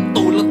ตบ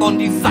ตูดแล้วตอน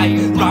ที่ใส่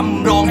ร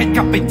ำร้องให้ก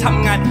ลับไปท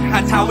ำงานหา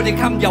เช้าวันใน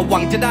ค่ำอย่าหวั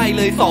งจะได้เ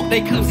ลยศอกได้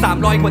คืบ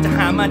300กว่าจะห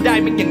ามาได้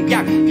มันอย่างย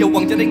ากอย่าห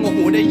วังจะได้งอ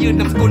หูได้ยืน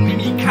นามสกุลไม่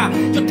มีค่า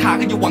จดทาง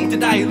ก็อย่าหวังจะ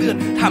ได้เลื่อน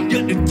ทำเยอ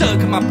ะเดี๋ยวเจอ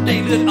ขมับได้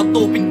เลื่อนเอา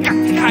ตัวเป็นกัก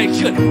ที่ใครเ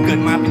ชื่อเกิด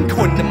มาเป็นค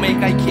นแต่ไม่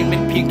ใกล้เคียงเป็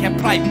นเพียงแค่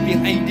ไพร่เพียง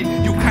ไอดิน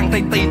อยู่ข้างใต้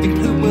ตีนจะ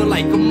คือเมื่อไหร่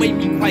ก็ไม่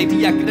มีใครที่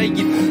อยากจะได้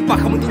ยินปาก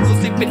เขามึงต้องรู้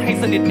สิเป็นให้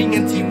สนิทไม่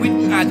งั้นชีวิต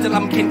อาจจะล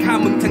ำเค็ญฆ่า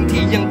มึงทั้ง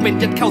ที่ยังเป็น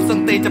ยัดเข้าสัง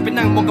เตจะไป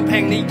นั่งมองกระแพ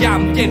งในยา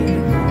มเย็น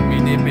ไม่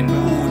ได้เป็น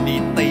ผู้ดี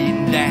ตีน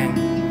แดง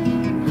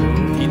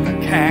ที่ตะ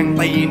แคง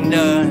ตีนเ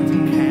ดิน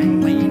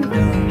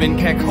เป็น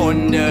แค่คน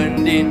เดิน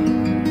ดิน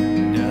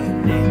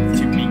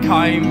ที่ไม่ค่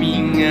อยมี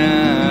เงิ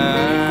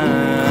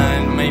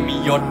นไม่มี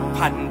ยศ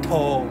พันโท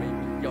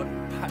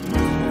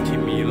ที่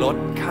มีรถ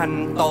คัน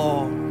โต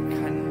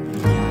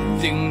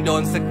จึงโด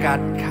นสกั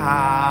ดข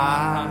า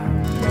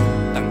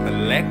ตั้งแต่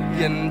เล็ก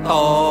ยันโต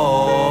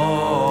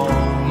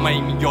ไม่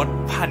มียศ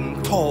พัน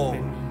โท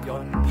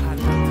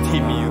ที่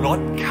มีร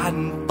ถคัน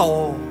โต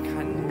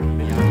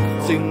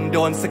จึงโด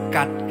นส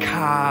กัดข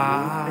า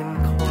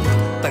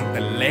ตั้งแ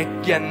ต่เล็ก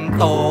ยัน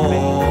โต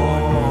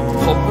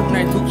พบกันใน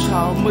ทุกเช้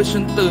าเมื่อฉั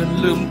นตื่น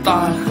ลืมต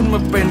าขึ้นม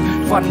าเป็น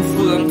ฟันเ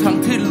ฟืองทั้ง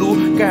ที่รู้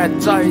แก่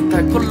ใจแต่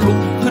ก็ลุก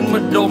ขึ้นมา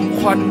ดม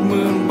ควันเ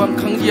มืองบาง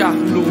ครั้งอยาก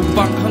หลูบ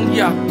างครั้งอ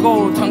ยากโก้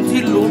ทั้ง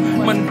ที่รู้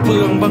มันเปลื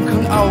องบางค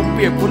รั้งเอาเป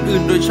รียบคนอื่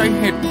นโดยใช้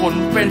เหตุผล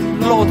เป็น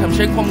โล่แถมใ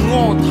ช้ความโ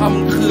ง่ท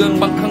ำเคือง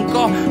บางครั้ง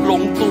ก็หล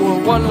งตัว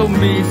ว่าเรา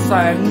มีแส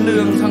งเรื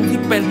องทั้งที่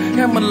เป็นแ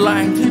ค่แมล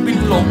งที่บิน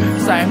หลง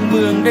แสงเ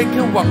มืองได้แ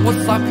ค่หวังว่า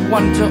สักวั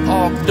นจะอ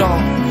อกดอ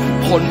ก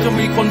ผลจะ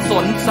มีคนส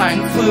นแสง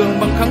เฟือง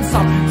บางครั้ง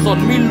สับสน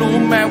ไม่รู้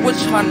แม้ว่า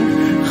ฉัน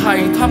ใคร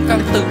ท่ามกลา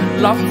งตึก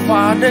รับฟ้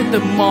าได้แต่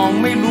มอง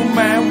ไม่รู้แ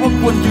ม้ว่า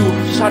ควรอยู่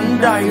ชั้น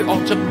ใดออ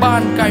กจากบ้า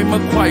นไกลมา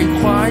ไขว่ค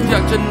ว้าอยา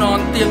กจะนอน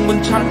เตียงบน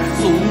ชั้น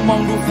สูงมอ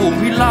งดูฝูง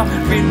พิราบ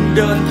บินเ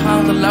ดินทาง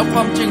แต่แล้วคว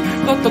ามจริง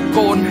ก็ตะโก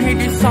นให้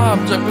ได้ทราบ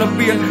จากระเ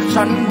บียง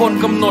ชั้นบน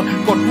กำหนด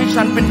กฎให้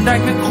ฉันเป็นได้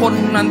แค่คน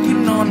นั้นที่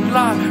นอน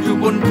ล่าอยู่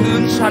บนพื้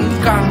นชั้น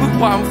กลางเพื่อ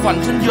ความฝัน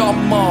ฉันยอม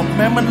หมอบแ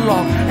ม้มันหล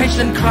อกให้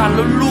ฉันคลานแ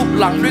ล้วลูบ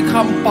หลังด้วยค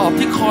ำปลอบ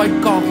ที่คอย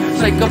กอกใ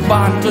ส่กระบ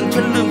าลจน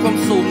ฉันลืมความ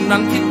สูงนั้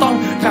นที่ต้อง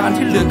การ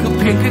ที่เหลือคือ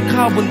เพียงแค่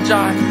ข้าวบนจ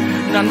าน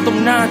นั้นตรง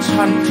หน้า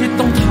ฉันที่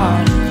ต้องทา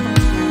น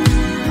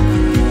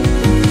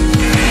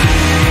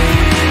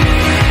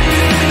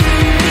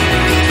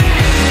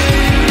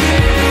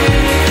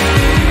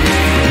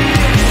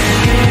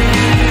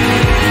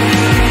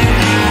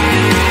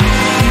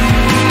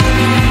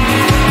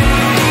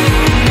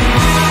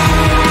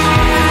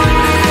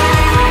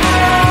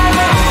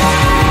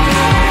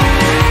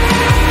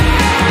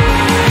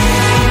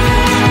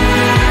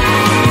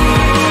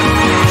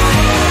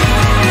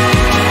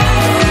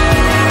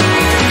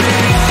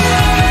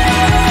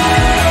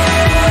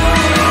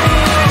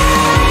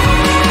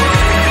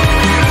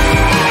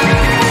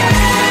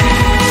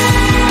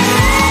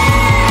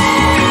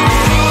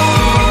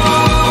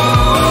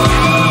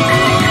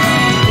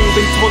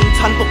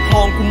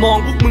มอง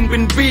พวกมึงเป็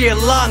นเบี้ย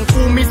ล่าง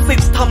กูมีสิ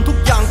ทธิ์ทำทุก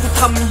อย่างกู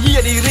ทำเหี้ย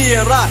ได้เรีย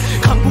ราด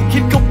คำกูคิ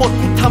ดก็บท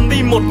กูทำได้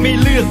หมดไม่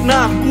เลือกหน้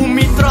ากู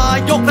มีตรา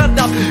ยกระ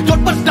ดับยศ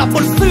ประดับบ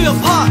นเสื้อ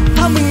ผ้า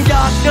ถ้ามึงอย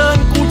ากเดิน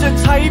กูจะ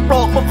ใช้ปล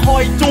อกมาคอ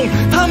ยจุง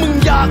ถ้ามึง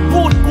อยาก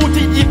พูดกูจ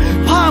ะหยิบ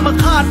ผ้ามา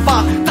คาดปา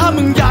กถ้า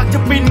มึงอยากจะ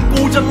บิน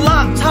กูจะลา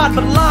กชาติ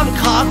มันล่าม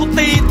ขากู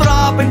ตีตร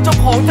าเป็นเจ้า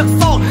ของจาก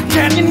ซอกแข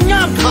นยันง่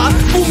ามขา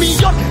กูมี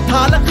ยศฐ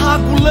านราคา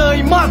กูเลย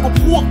มากกว่า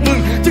พวกมึง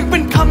จึงเป็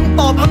นคำ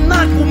ตอบอำน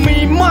าจกูมี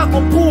มากกว่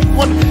าผู้ค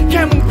นแ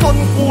ค่มึงจน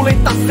กูเลย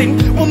ตัดสิน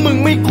ว่ามึง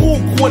ไม่คู่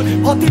ควร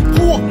เพราะที่พ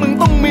วกมึง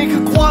ต้องมีคื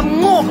อความ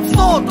โง่กับโ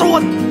ซ่ตรว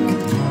น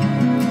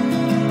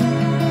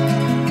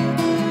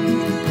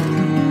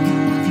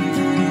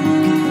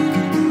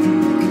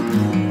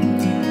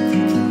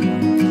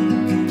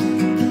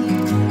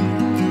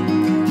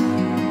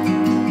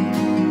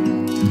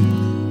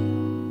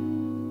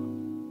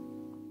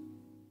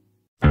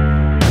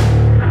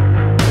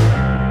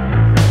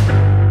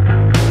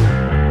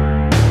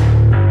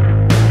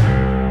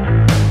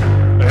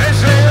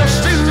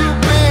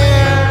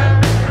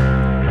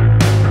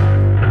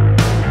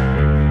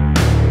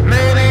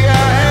Maybe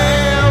I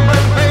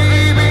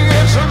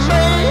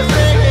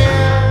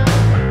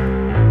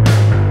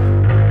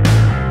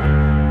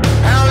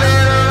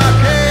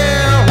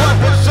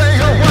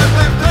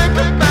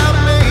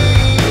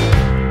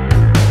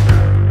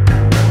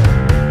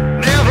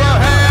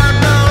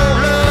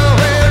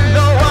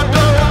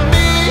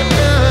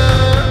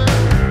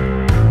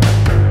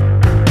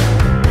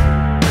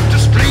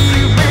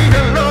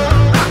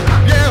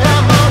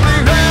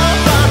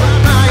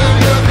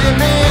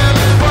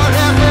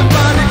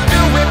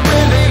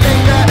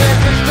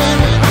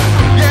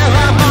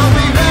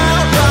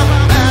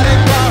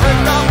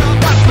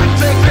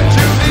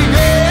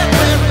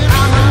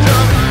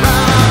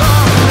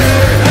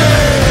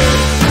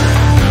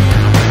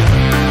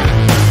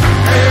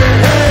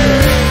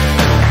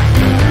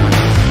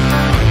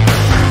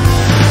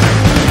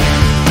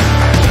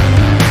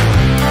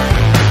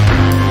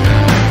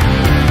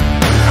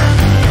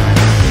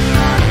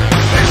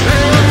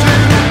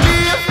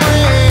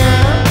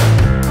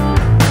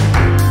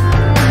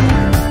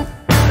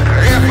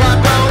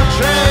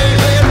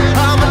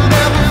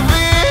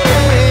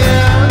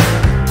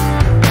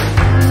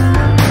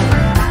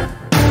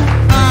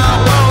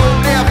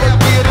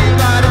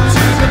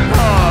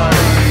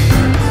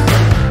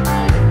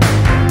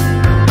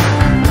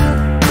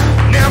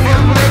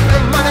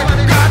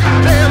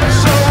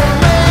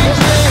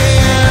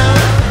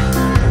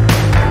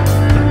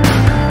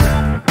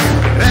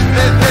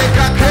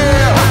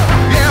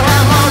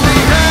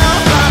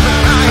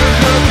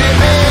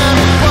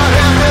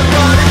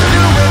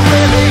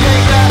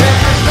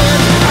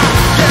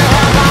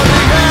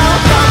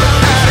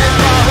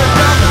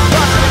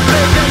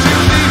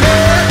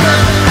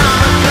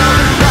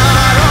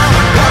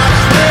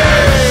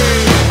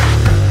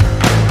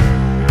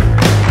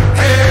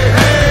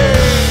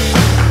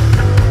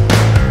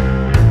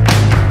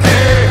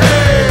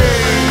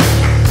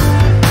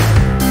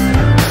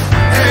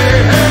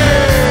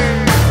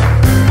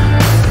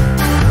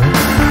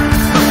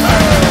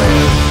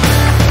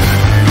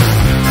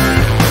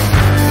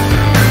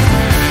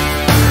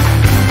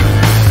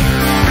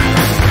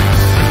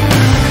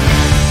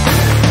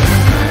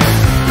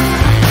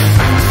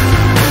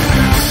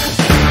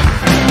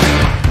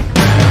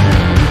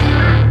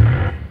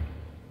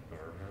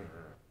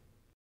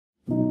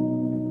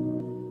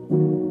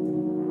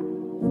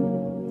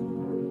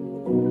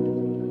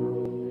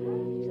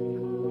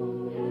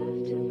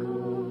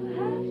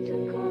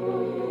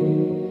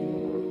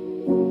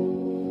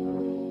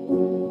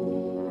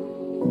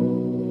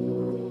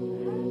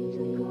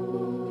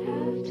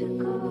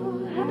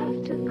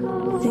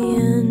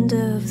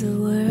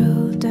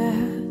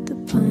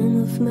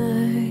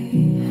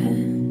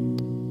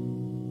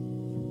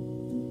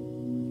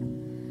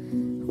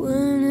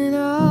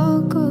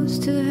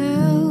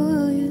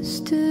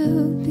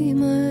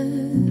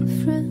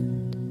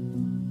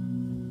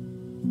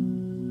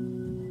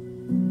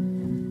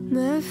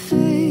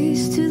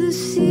face to the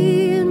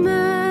sea and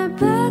my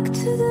back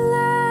to the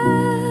land.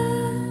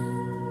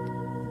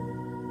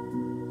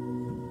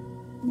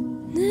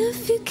 And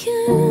if you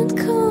can't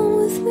come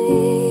with me,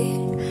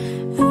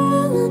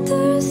 I'll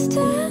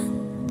understand.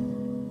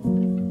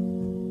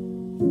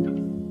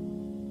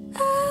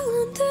 I'll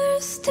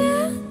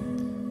understand.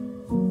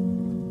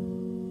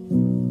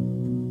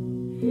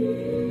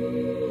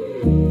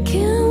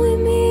 Can we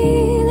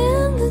meet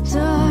in the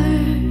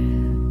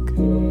dark?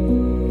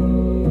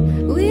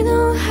 We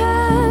don't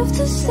have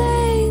to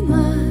say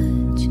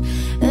much.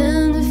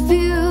 And if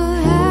you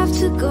have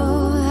to go,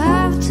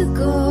 have to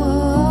go.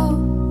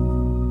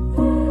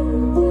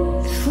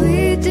 If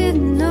we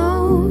didn't know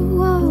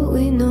what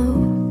we know,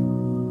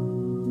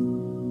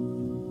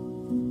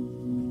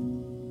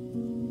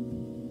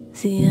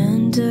 the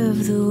end of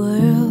the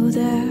world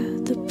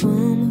at the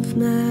palm of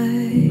my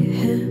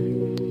hand.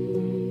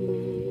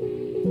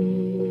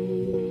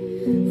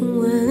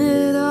 When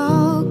it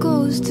all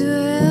goes to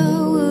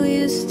hell, will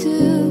you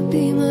still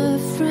be my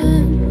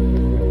friend?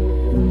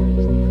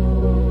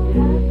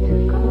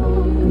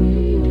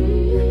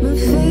 My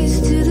face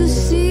to the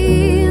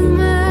sea and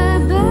my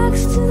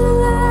back's to the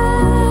land.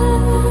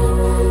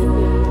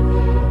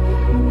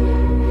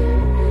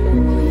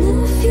 And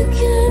if you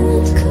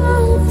can't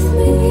come with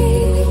me,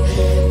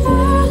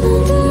 I'll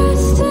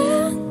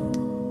understand.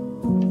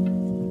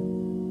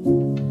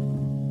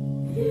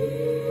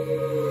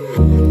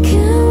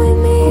 Can we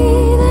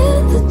meet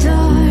in the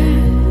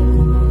dark?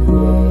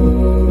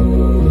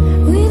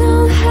 We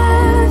don't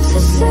have to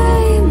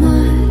say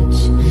much.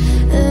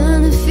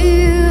 And if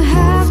you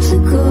have to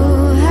go,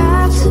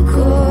 have to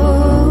go.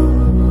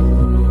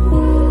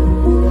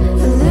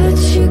 I'll let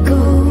you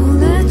go,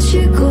 let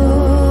you go.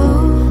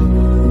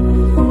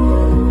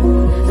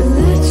 I'll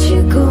let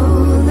you go,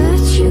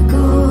 let you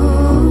go.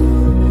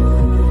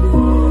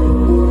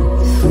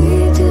 If we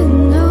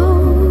didn't know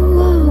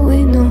what we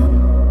know.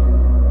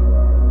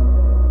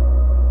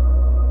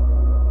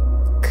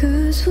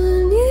 'Cause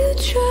when you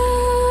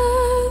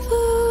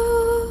travel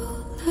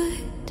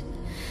light,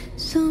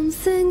 some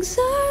things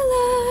are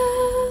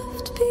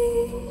left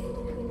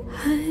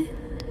behind.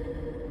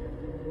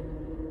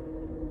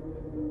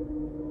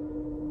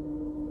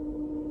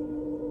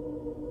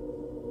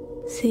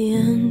 The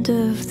end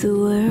of the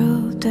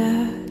world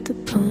at the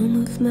palm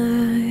of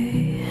my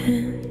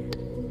hand.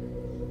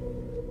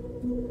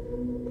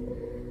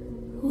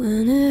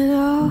 When it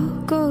all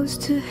goes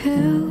to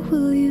hell,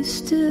 will you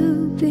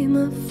still be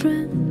my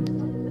friend?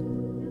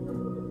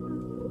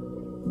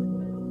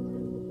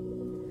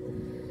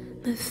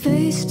 My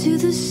face to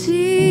the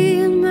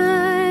sea and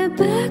my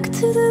back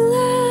to the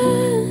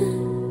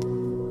land.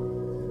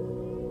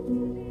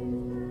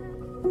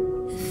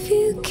 If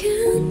you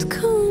can't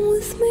come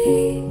with me,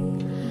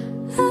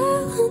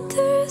 I'll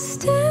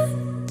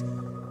understand.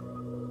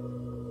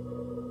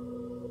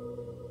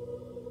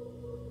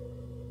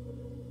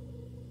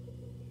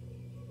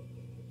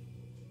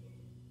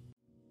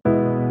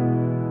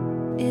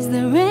 Is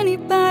there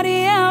anybody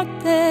out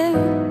there?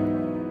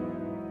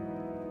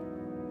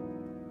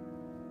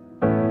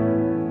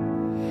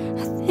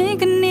 I think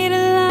I need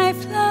a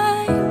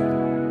lifeline.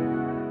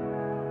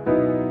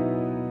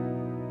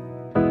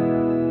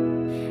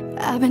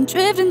 I've been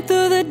drifting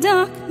through the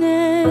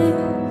darkness,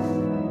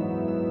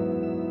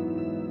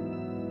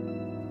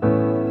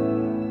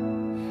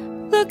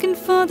 looking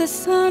for the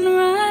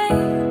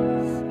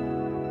sunrise.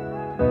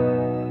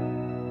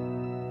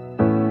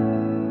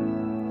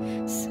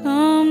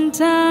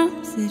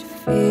 Sometimes it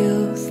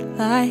feels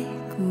like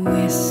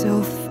we're so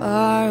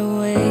far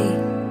away,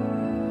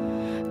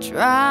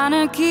 trying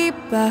to keep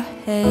our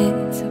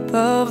heads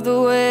above the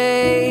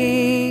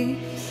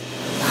waves.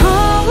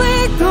 Are we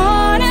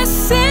gonna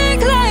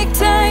sink like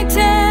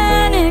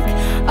Titanic?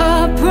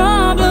 Our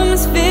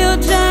problems feel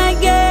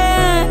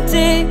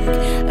gigantic,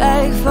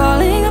 like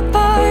falling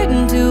apart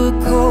into a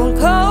cold,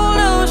 cold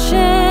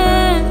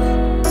ocean.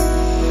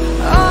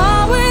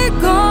 Are we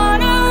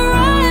gonna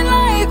run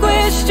like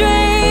we're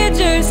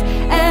strangers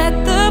at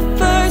the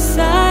first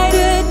sight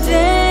of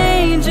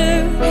danger?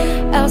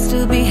 I'll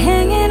still be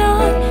hanging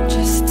on,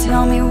 just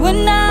tell me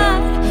we're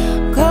not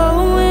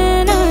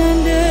going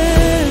under.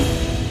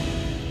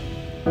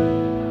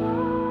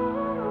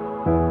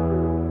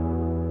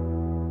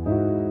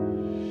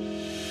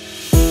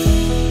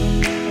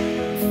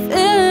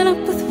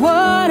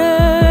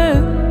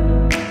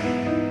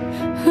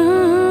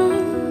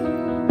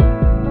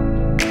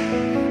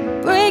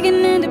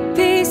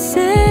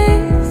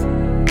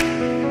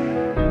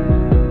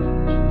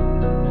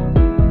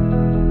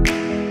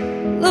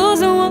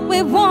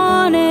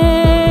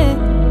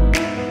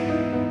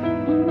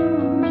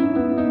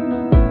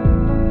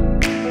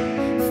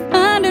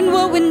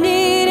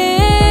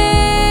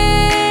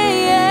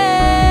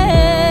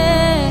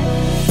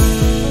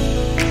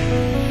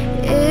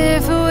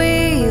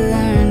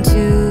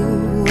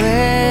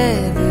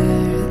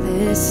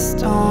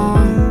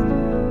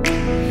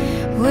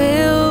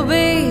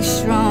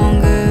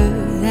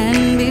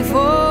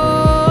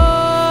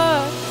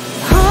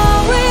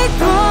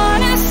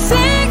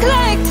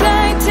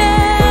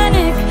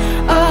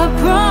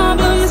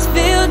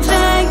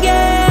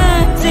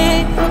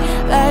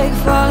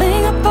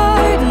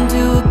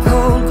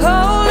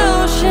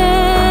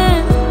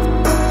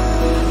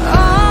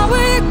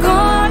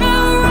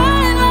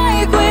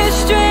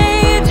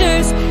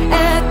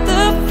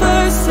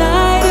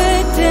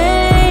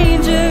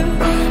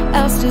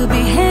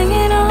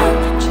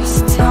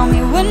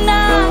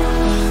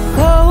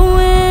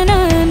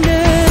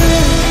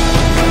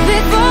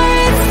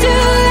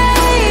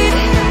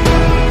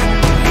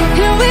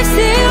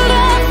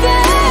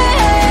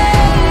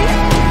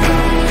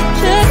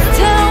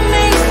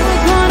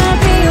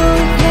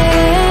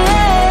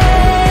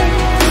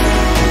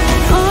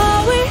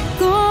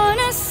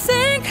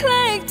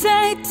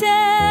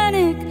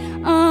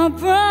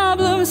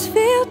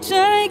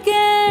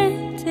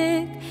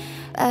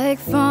 like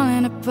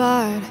falling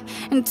apart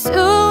into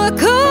a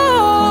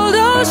cold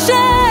ocean.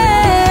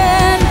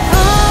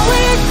 Are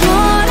we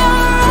gonna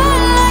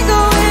run like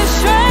we're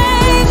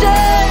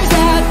strangers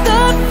at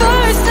the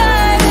first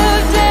sign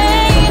of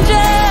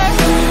danger?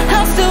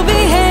 I'll still be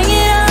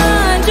hanging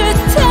on,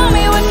 just tell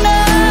me we're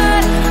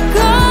not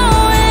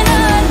going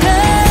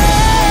under.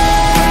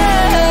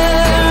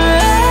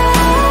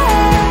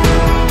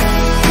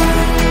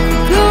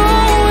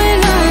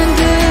 Going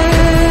under.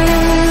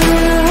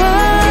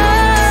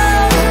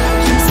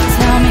 Just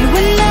tell me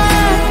we're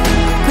not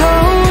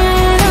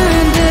going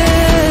under.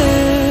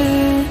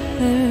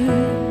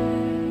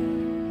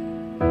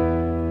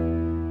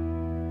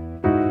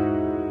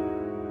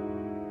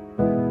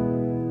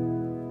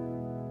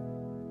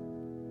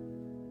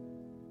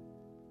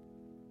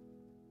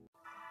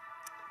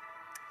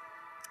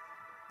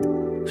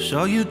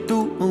 Saw you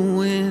through a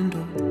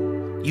window,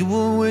 you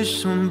were with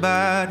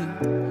somebody,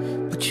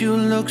 but you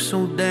look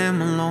so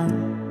damn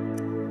alone.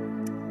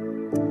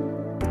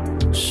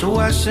 So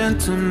I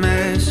sent a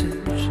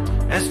message,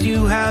 asked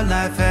you how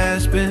life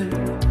has been.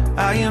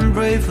 I am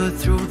braver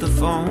through the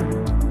phone.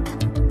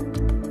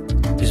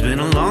 It's been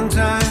a long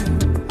time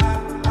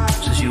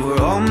since you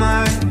were all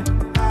mine.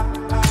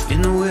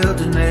 In the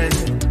wilderness,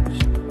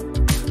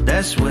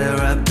 that's where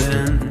I've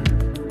been.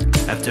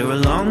 After a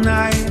long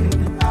night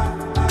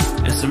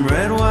and some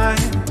red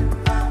wine,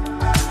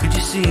 could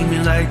you see me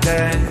like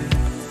that?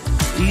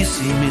 Do you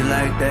see me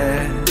like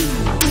that?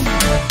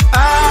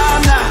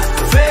 I'm not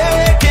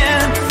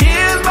faking,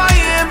 here's my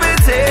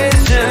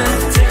invitation.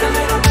 Take a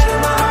little bit of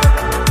my heart,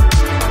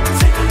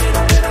 take a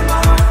little bit of my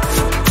heart.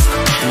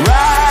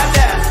 Ride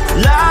that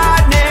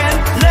lightning,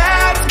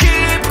 let's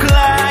keep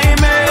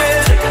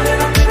climbing. Take a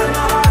little bit of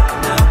my heart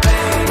now,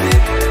 baby.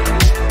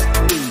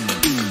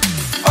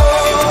 Oh,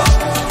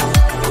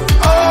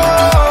 oh,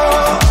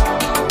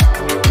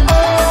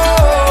 oh.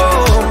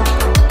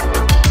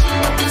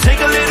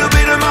 Take a little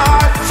bit of my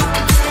heart.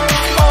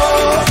 Oh,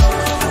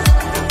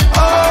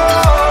 oh,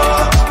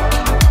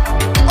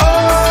 oh.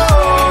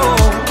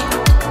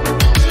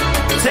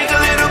 Take a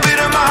little bit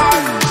of my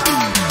heart.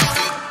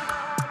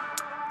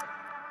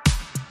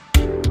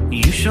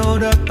 You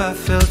showed up, I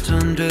felt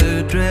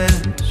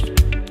underdressed.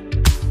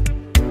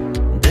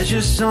 There's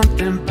just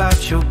something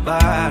about your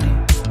body.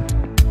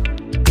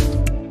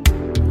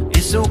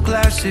 It's so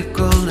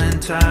classical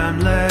and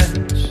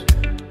timeless.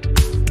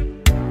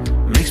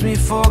 Makes me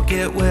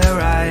forget where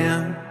I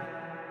am.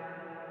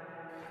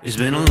 It's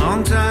been a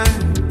long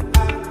time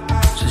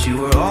since you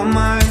were all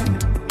mine.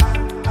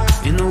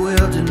 In the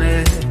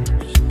wilderness,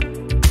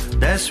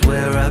 that's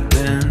where I've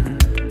been.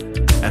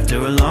 After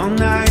a long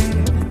night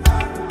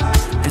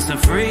and some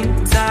free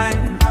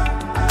time,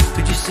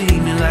 could you see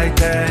me like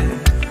that?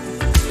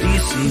 Do you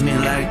see me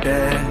like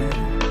that?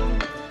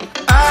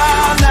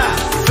 I'm not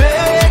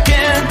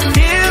faking,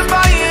 here's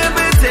my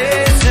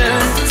invitation.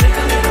 Take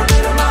a little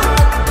bit of my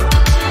heart,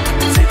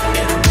 take a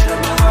little bit of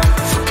my heart.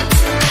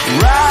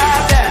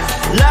 Ride that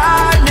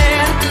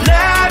lightning,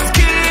 let's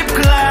keep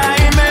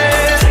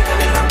climbing. Take a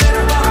little bit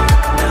of my heart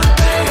now,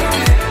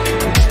 baby.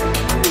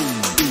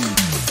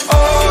 Oh,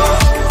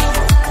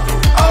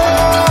 oh,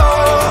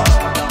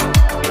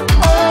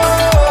 oh.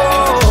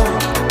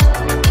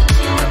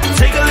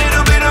 Take a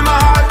little bit of my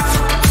heart.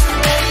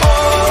 Oh,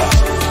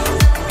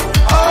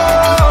 oh,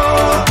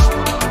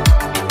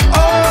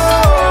 oh.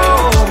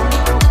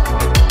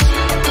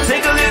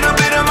 Take a little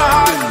bit of my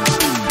heart.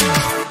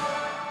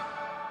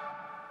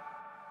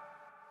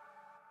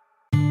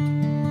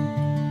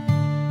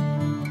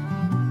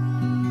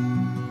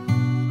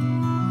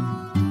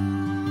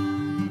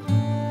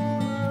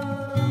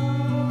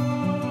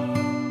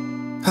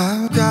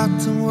 I've got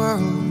the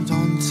world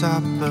on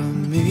top of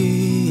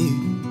me,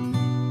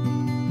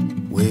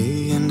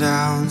 weighing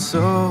down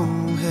so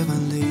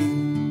heavily.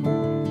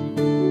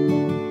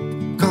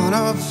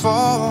 Gonna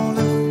fall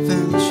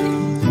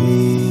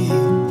eventually.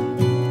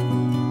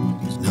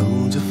 There's no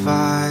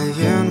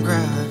defying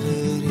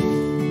gravity.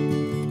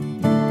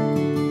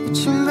 But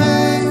you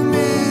make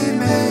me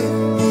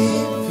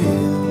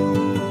feel.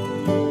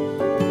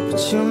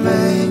 But you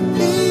make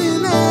me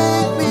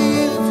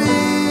feel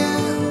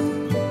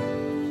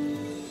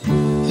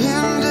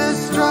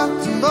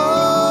indestructible.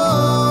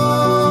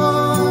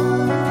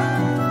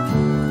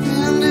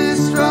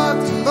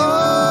 Indestructible.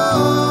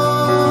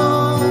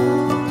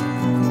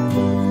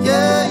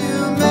 Yeah, you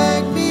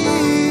make me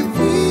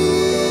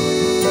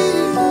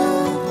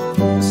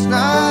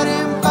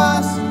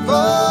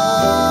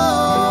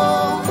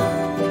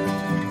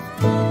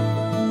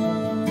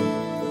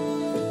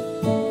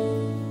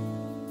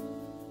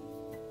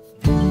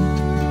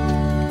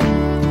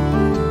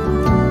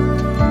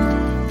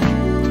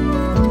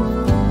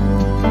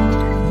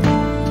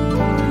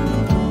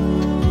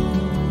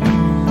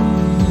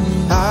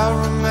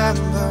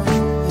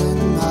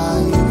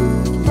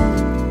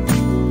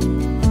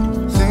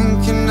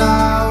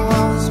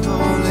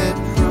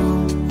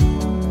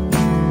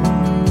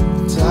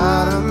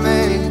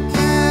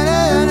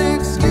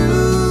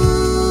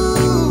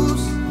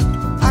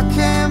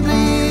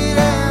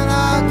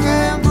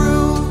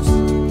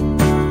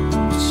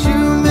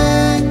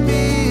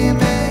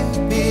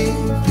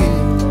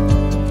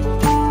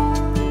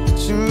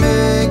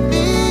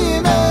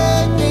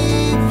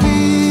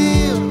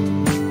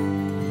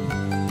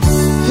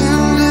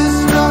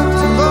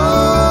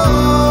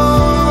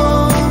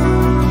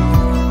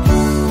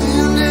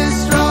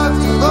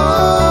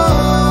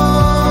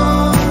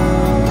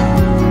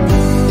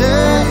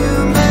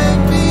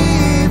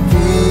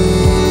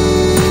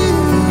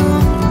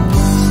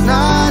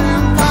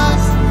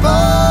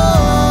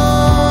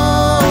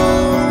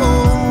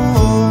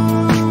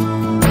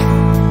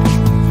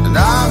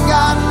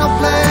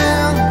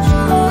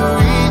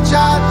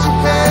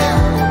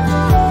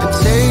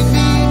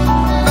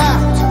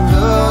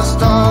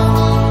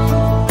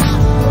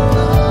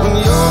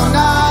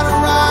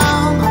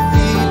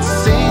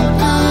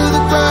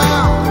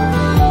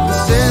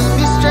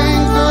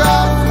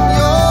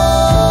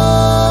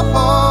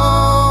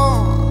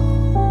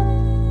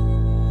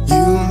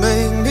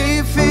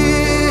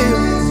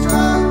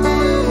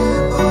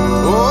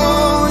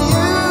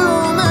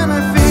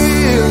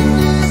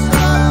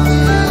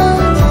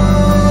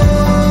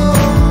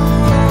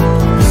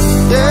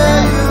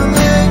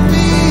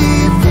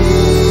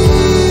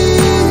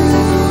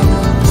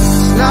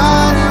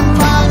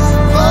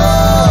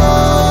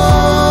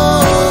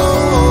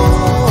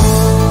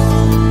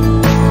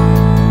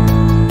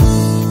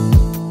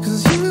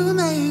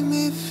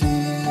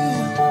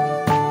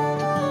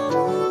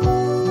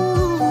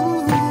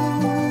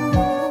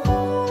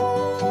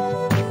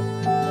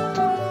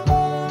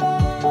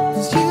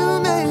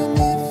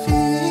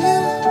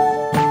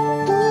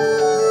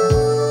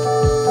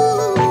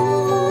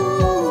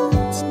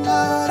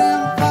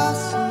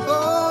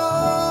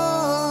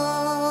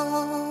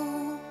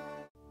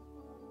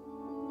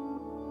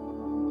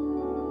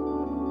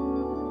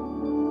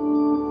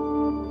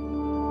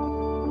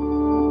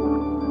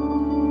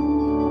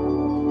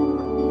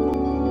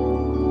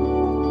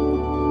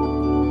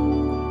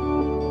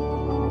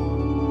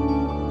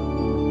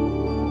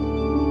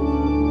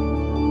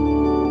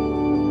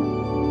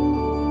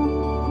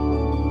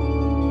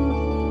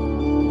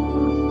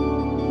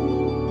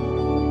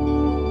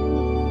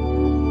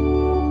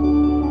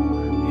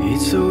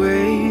It's the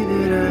way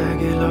that I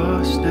get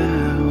lost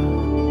now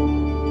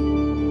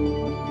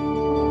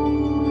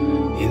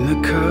in the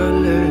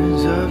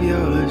colors of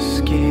your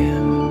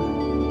skin.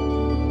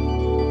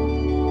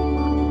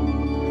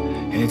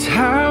 It's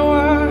how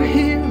I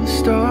hear the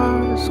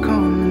stars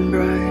coming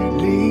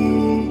brightly,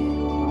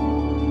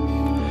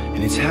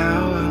 and it's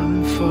how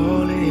I'm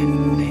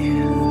falling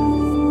in.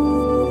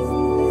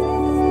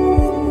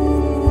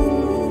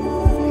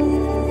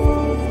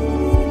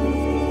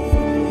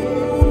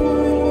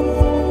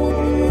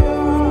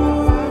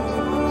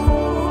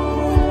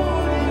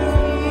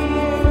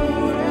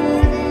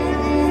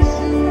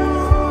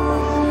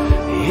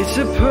 It's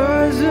a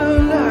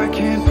puzzle I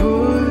can't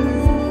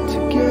put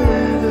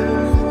together.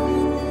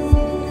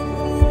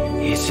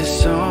 It's a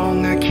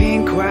song I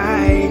can't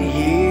quite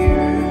hear.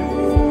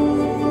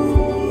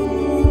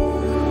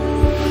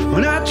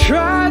 When I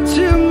try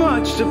too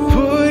much to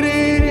put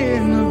it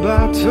in the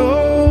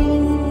bottle,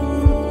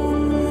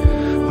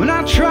 when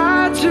I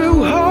try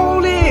to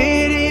hold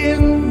it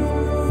in,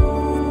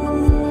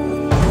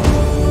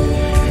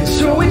 and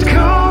so it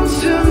comes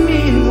to me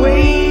in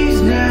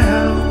ways now.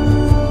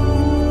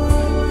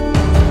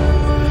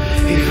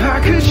 If I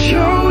could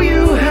show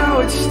you how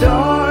it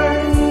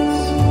starts,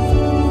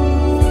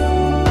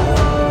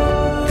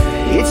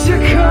 it's the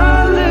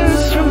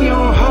colors from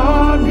your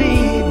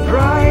heartbeat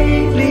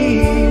brightly.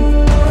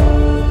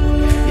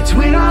 It's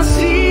when I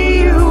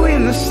see you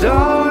in the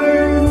stars.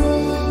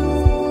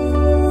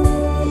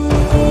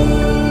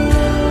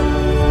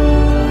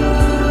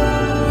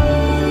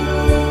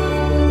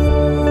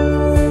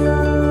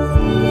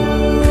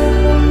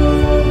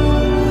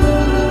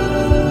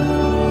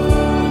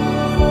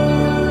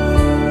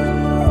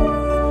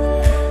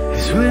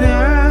 It's when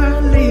I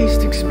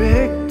least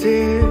expect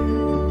it.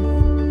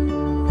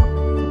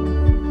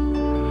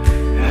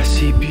 I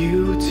see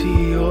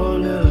beauty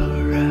all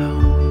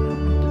around,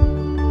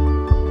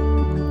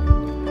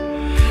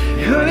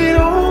 and it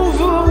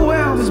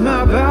overwhelms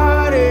my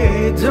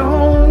body,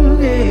 don't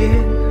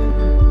it?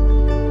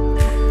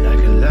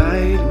 Like a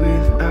light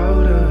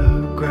without a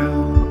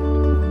ground.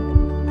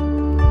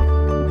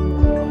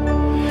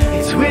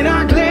 It's when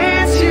I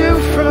glance you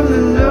from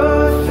the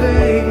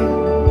nothing.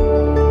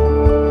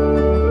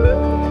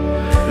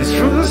 It's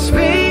from the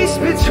space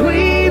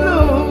between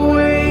the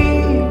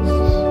waves.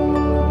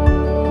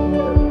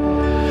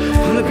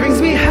 Well, it brings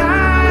me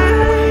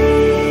high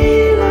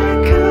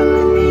like I'm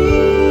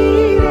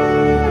needed,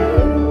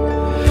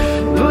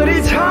 but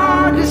it's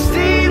hard to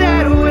stay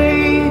that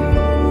way.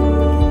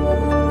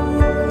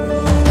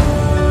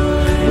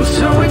 Well,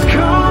 so it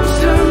comes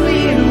to me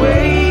in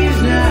waves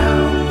now.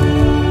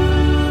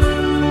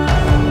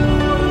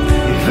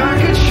 If I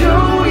could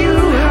show you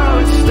how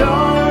it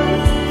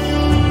starts,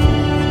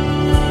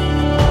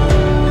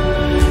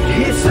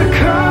 it's the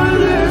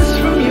colors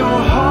from your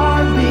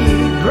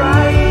heartbeat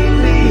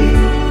brightly.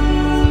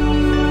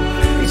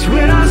 It's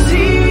when I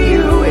see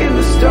you in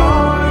the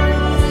stars.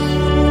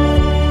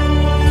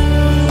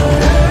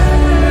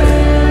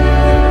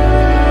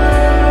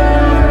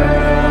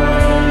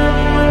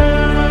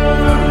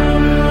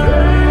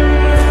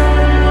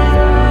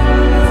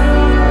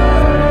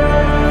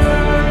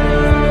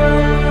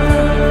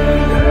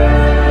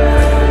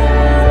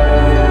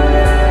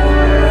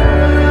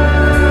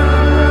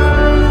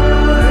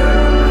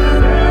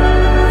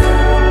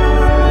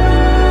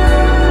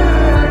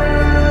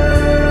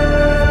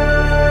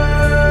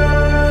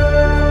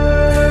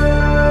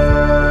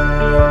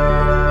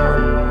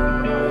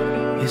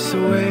 It's the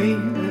way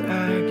that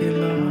I get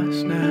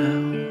lost now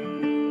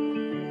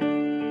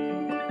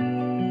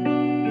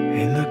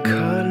in the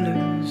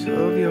colors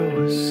of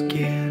your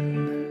skin.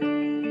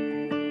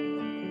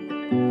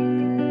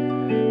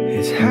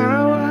 It's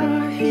how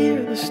I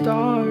hear the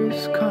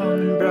stars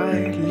come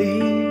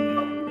brightly.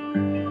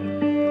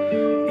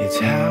 It's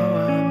how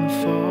I'm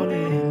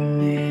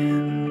falling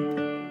in.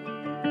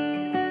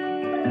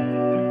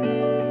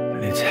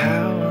 And it's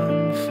how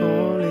I'm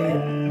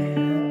falling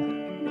in.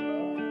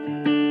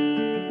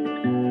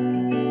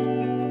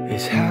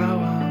 It's how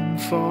I'm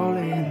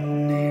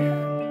falling in.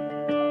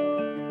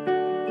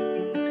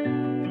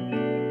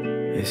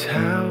 It's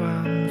how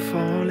I'm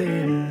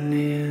falling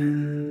in.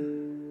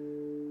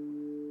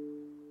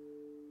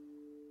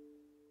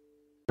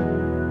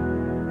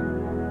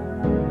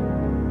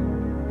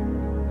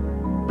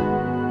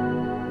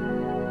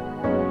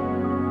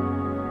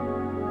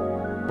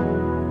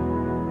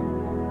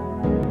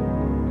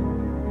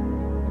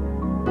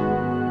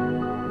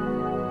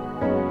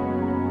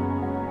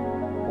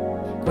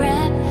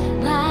 Grab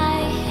my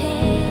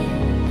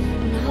hand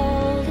and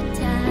hold it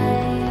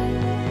tight.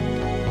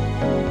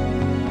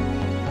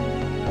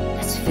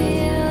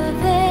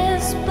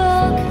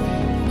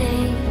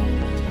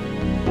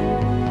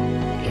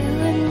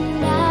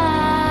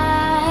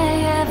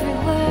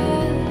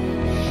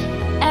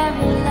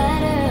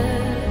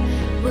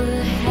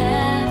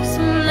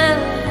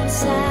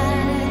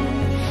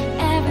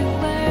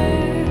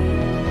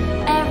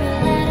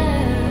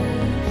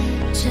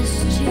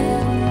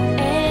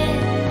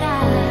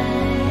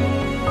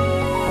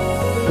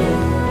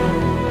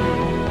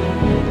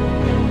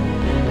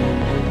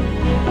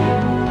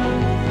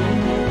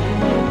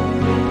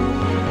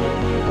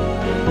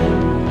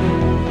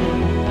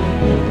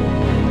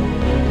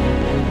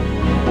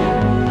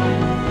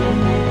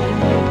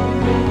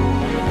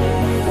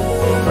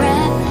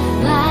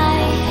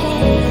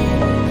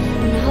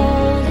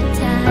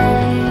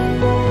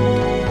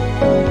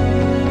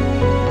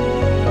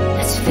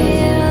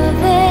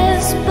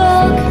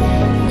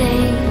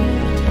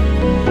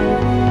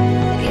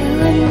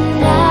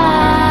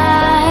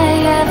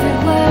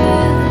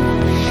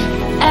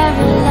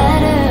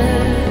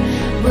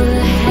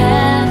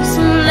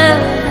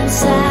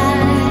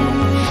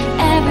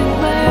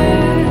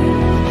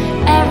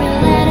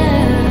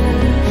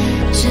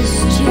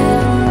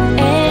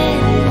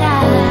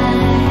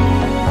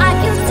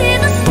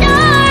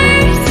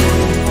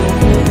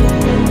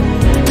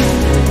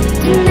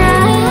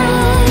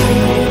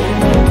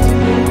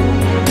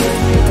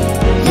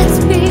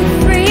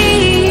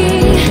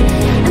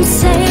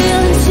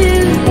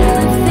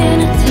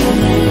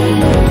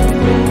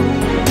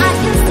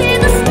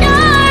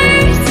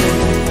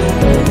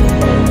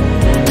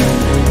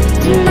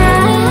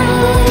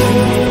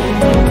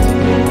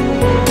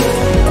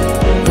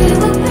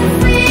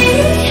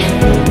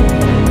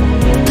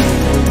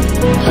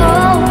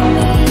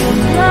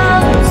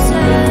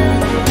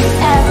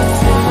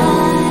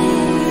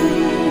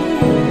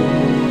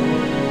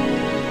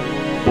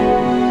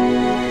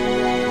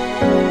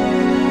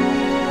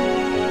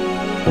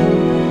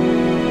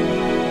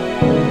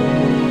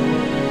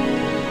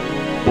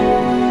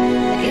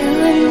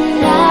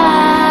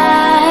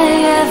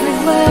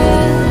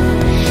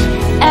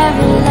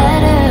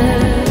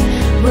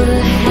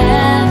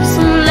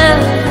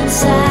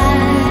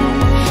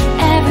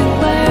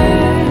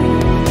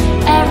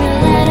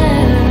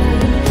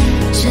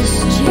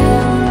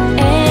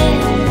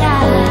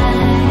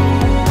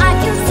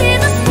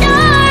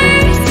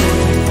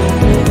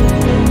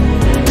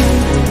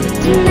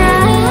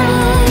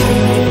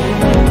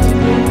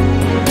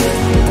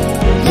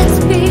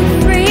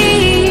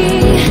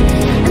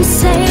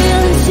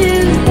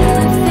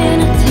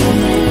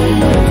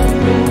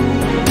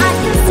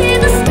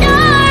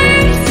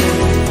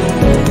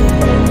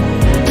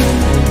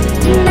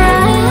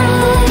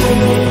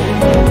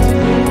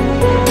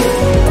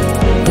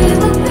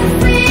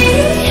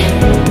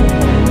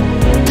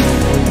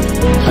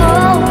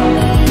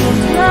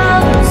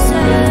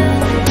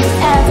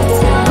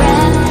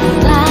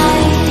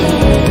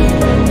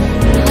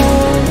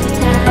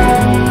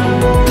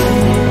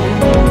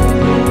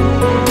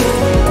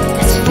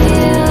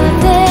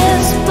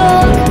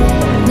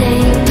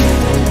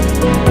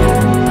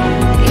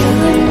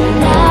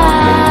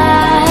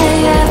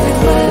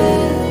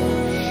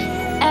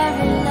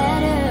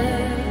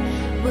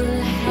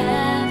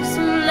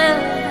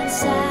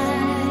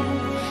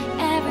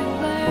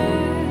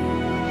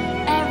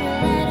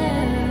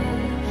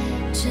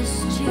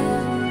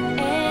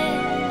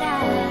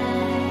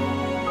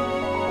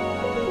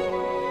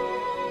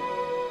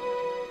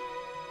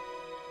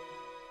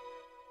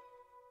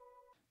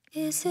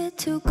 Is it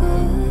too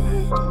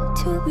good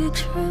to be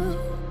true?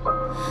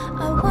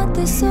 I want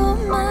this so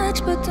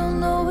much, but don't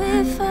know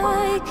if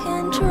I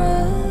can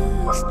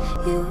trust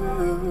you.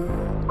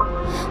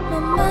 My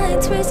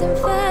mind's racing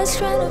fast,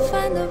 trying to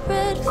find the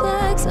red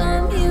flags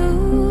I'm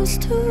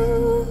used to.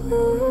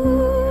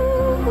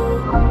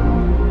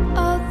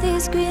 All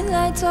these green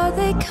lights, are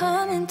they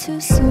coming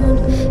too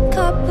soon?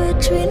 Caught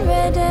between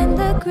red and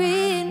the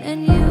green,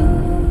 and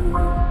you,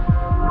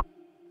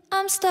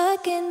 I'm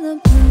stuck in the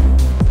blue.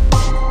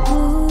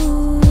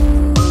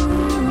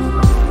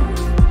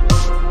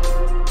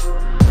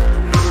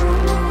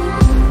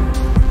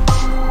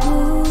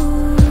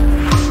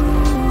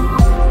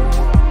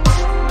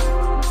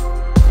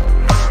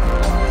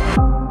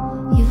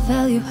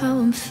 Value how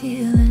I'm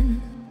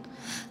feeling.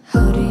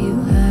 How do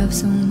you have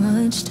so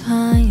much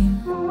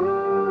time?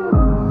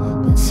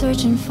 Been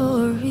searching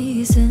for a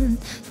reason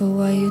for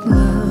why you'd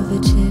love a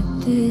chip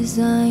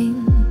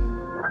design.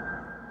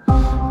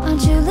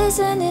 Aren't you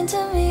listening to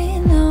me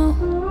now?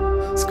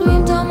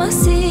 Screamed all my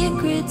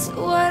secrets,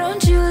 why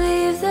don't you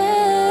leave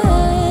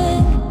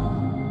them?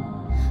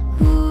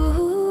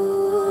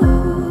 Ooh.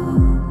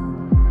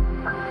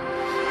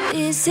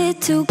 Is it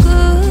too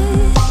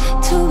good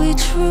to be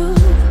true?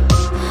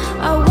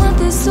 I want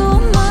this so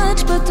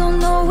much, but don't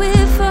know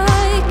if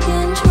I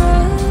can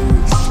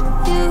trust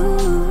you.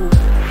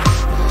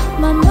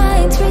 My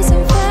mind's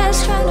racing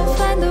fast, trying to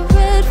find the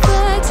red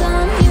flags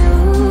I'm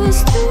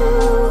used to.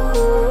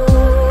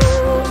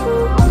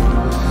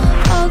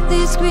 All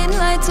these green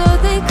lights, are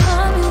they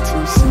coming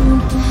too soon?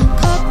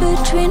 Caught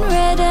between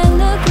red and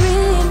the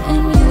green,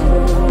 and you,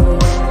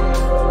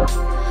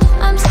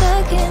 I'm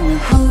stuck in the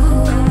blue.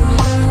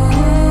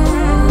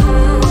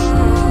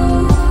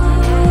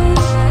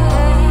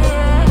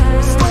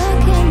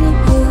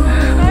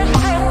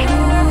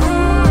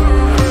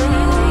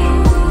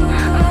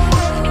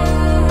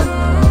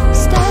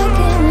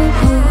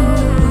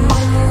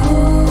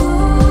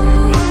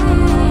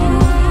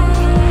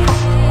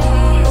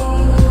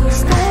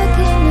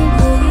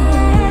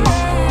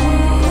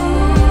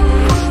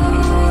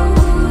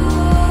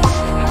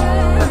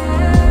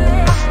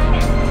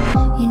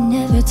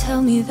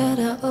 Tell me that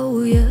I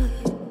owe you.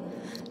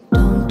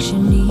 Don't you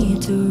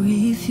need to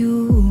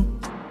refuel?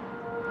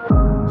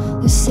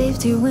 There's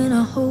safety when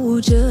I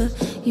hold you.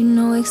 You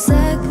know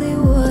exactly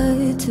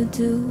what to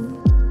do.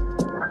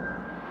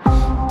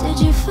 Did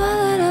you fall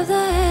out of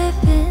the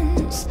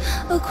heavens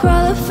or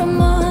crawl up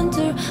from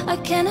under? I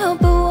can't help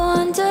but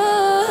wonder.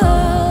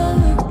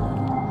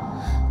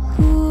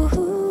 Ooh,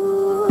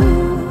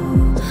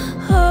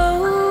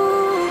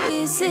 oh,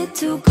 is it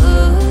too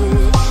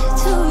good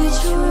to be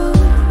true?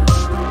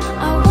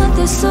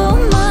 There's so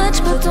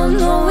much, but don't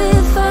know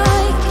if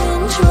I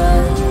can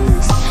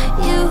trust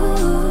you.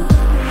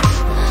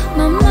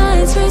 My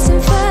mind's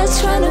racing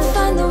fast, trying to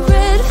find the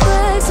red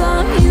flags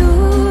I'm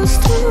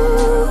used to.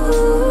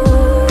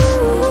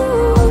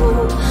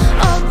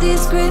 All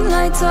these green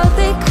lights, are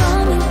they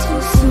coming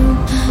too soon?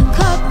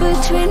 Caught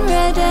between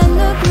red and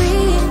the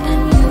green,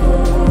 and you,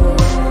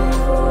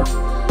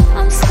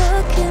 I'm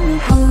stuck in the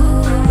blue.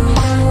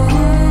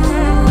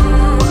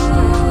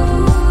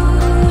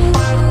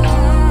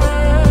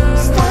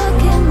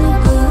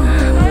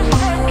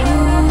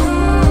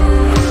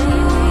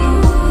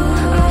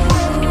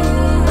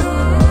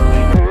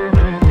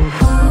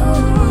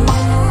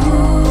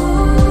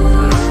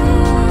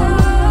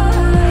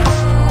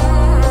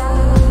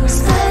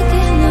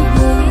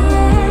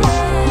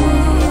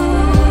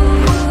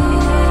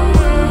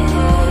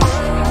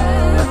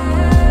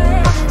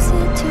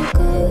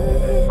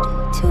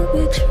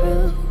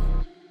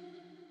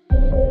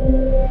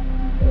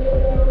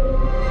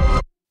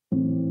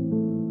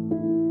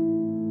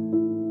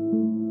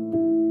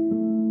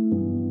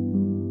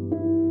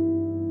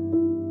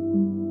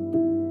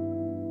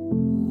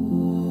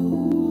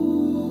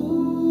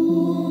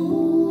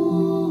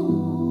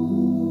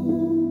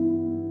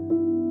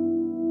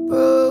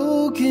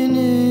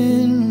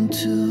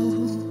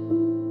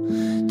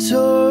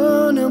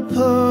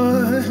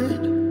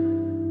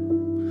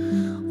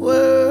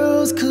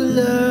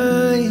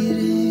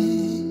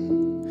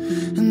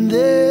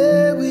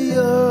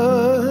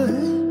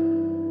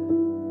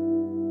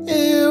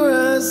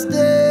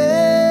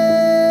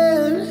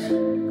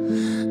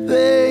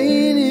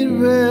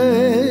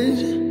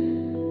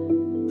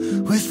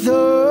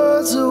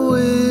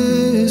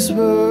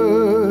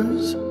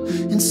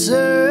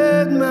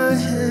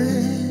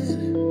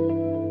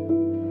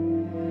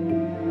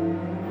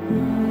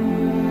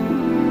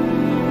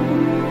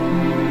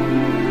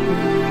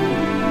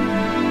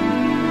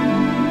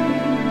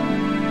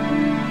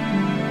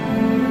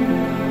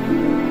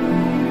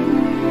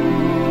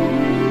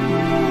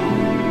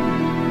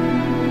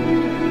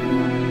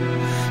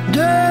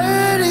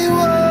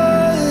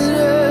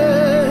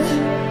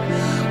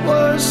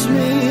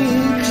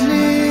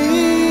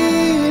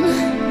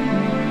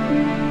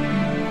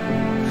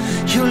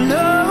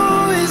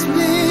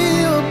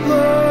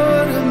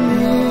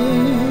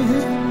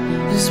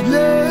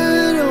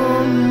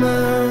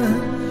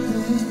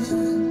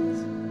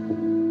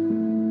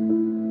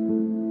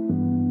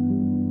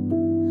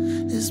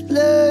 There's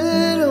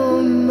blood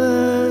on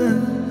my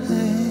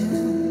hand.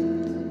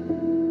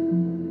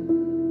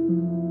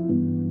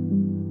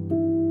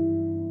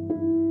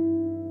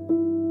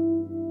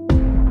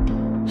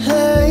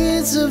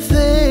 Lights are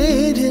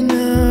fading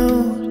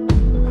out.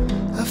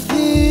 I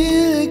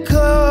feel it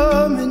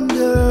coming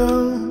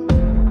down.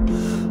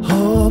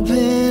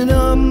 Open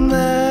up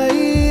my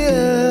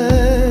eyes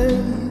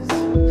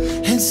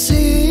and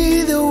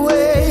see the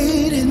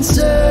weight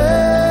inside.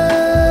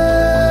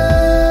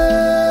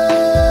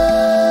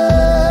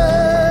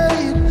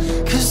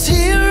 'Cause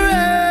here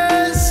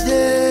I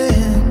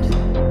stand,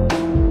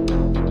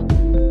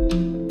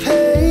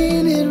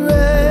 painted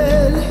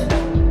red.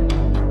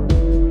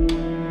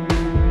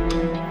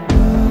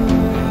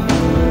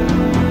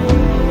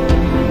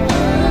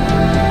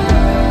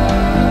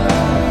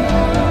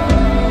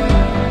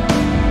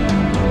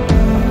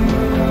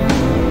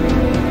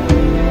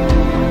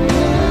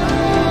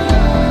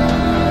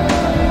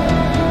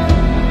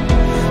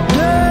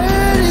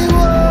 Dirty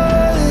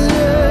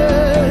water,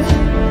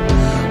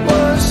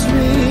 wash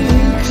me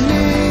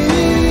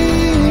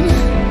clean.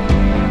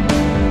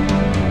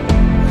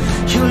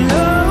 You'll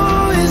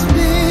always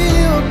be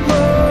a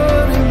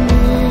part of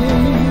me.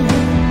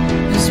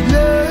 There's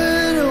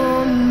blood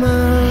on my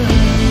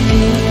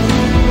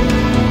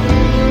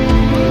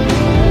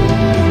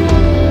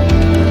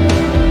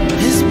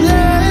There's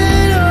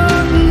blood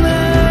on my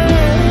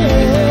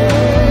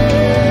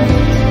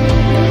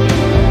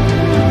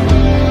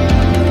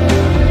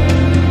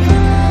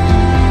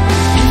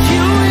If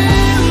you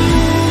hear me,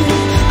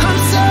 I'm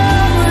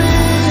sorry,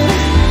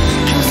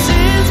 'cause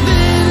it's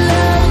been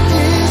like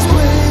this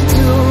way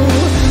too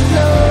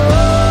long.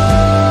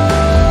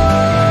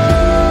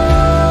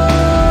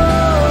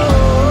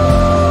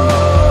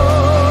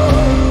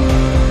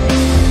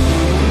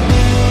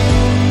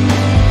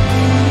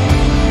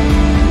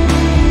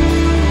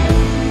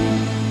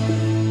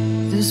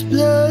 There's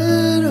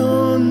blood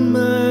on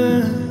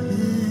my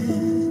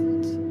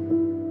hands.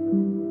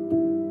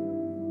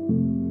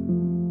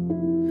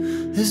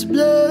 There's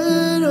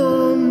blood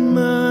on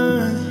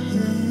my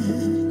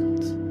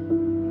hands.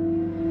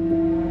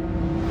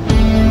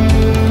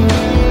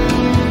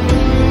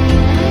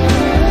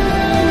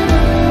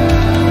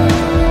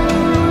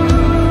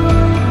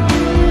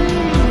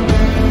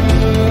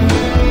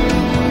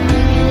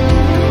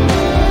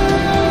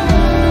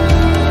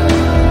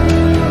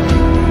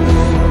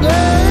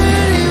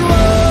 Dirty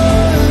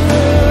water,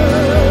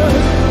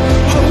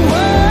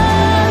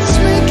 wash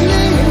me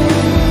clean.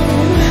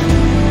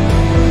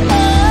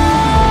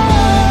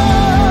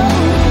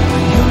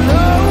 You'll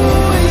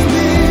always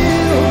be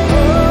a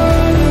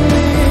part of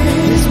me.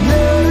 There's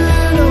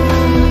blood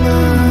on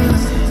my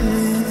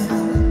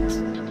hands.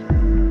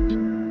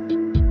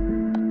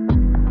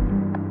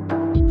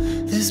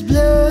 There's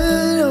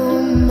blood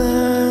on my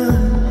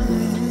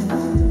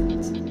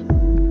hands.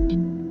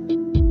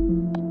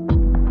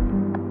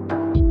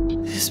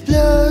 There's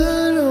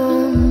blood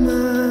on my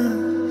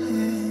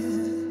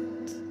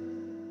hands.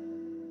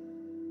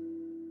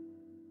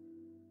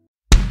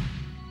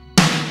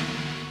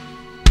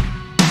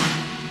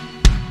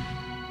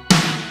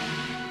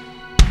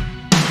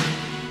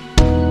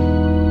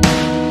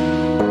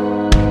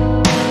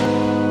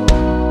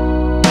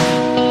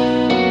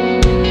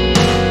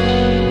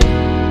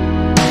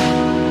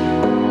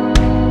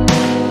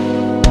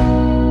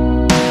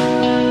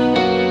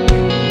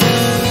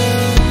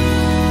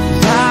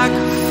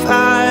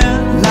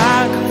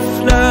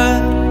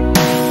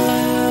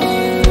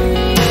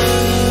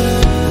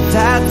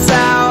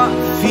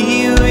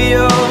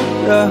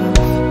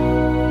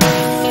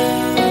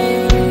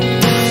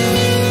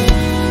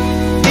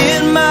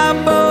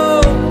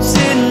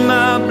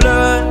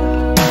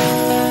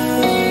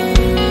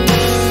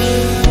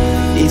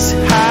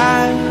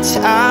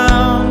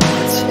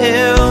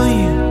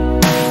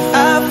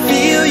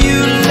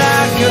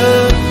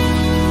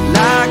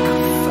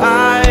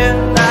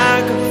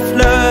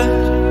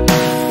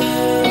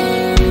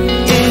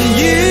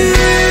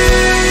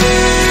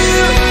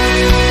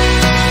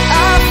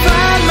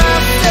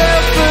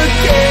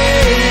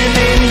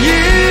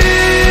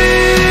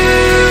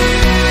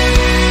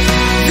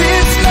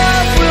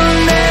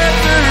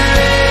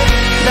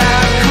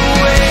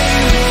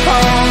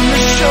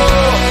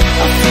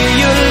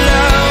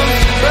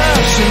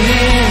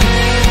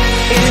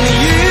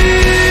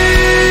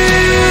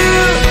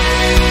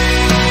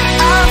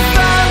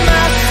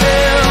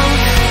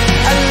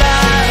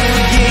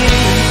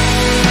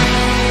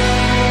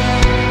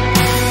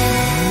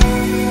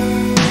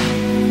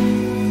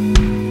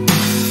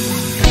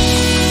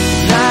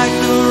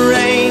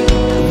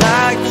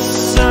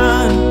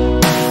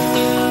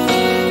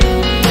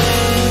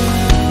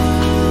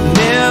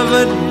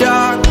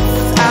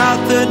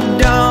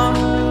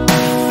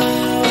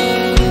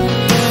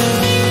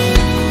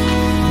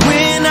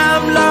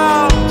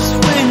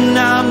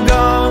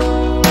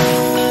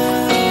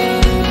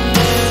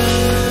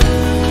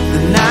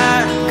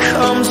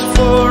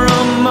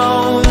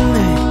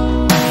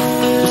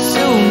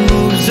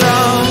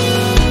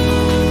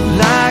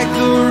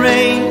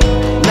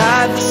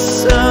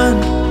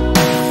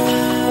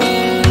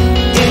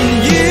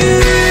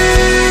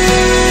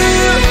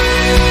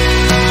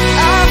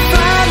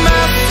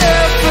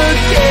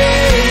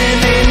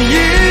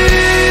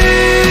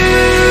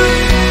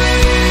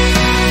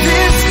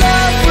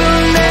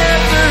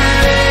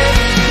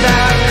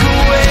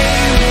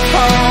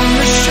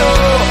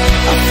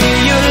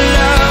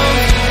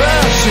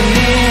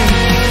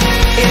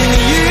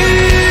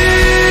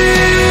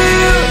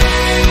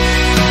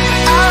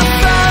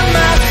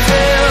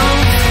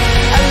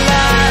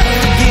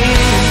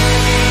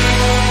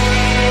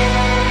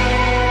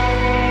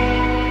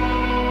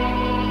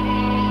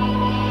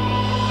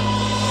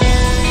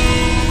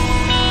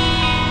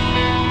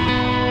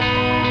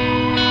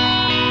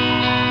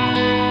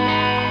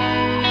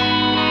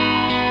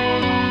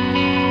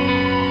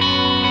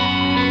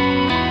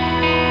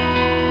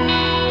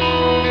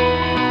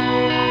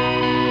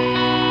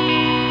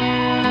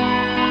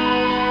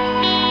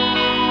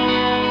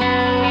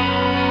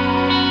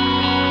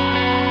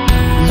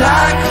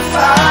 a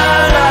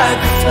fire,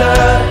 like a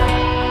flood.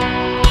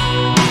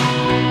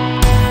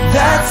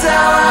 That's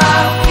how I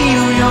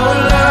feel your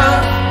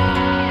love.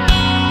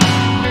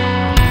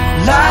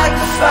 Like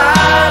a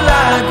fire,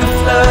 like a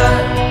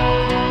flood.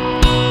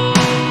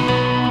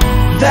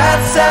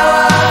 That's how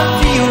I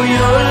feel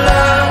your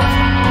love.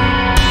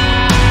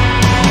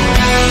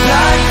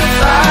 Like a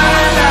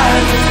fire,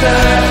 like a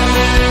flood.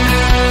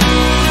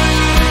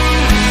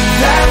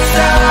 That's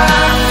how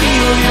I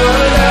feel your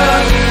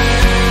love.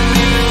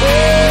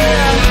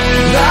 Yeah.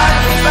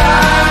 Like a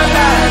fire,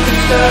 like a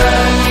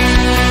flood.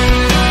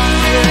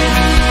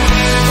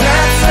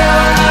 That's how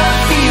I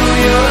feel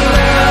your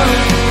love.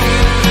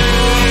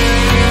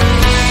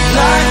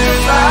 Like a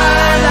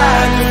fire,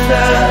 like a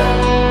flood.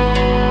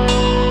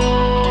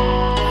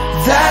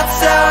 That's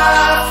how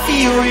I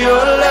feel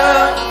your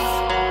love.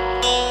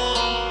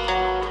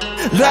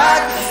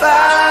 Like a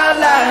fire,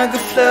 like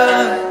a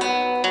flood.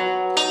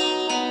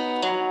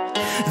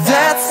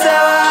 That's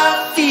how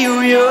I feel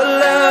your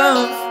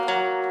love.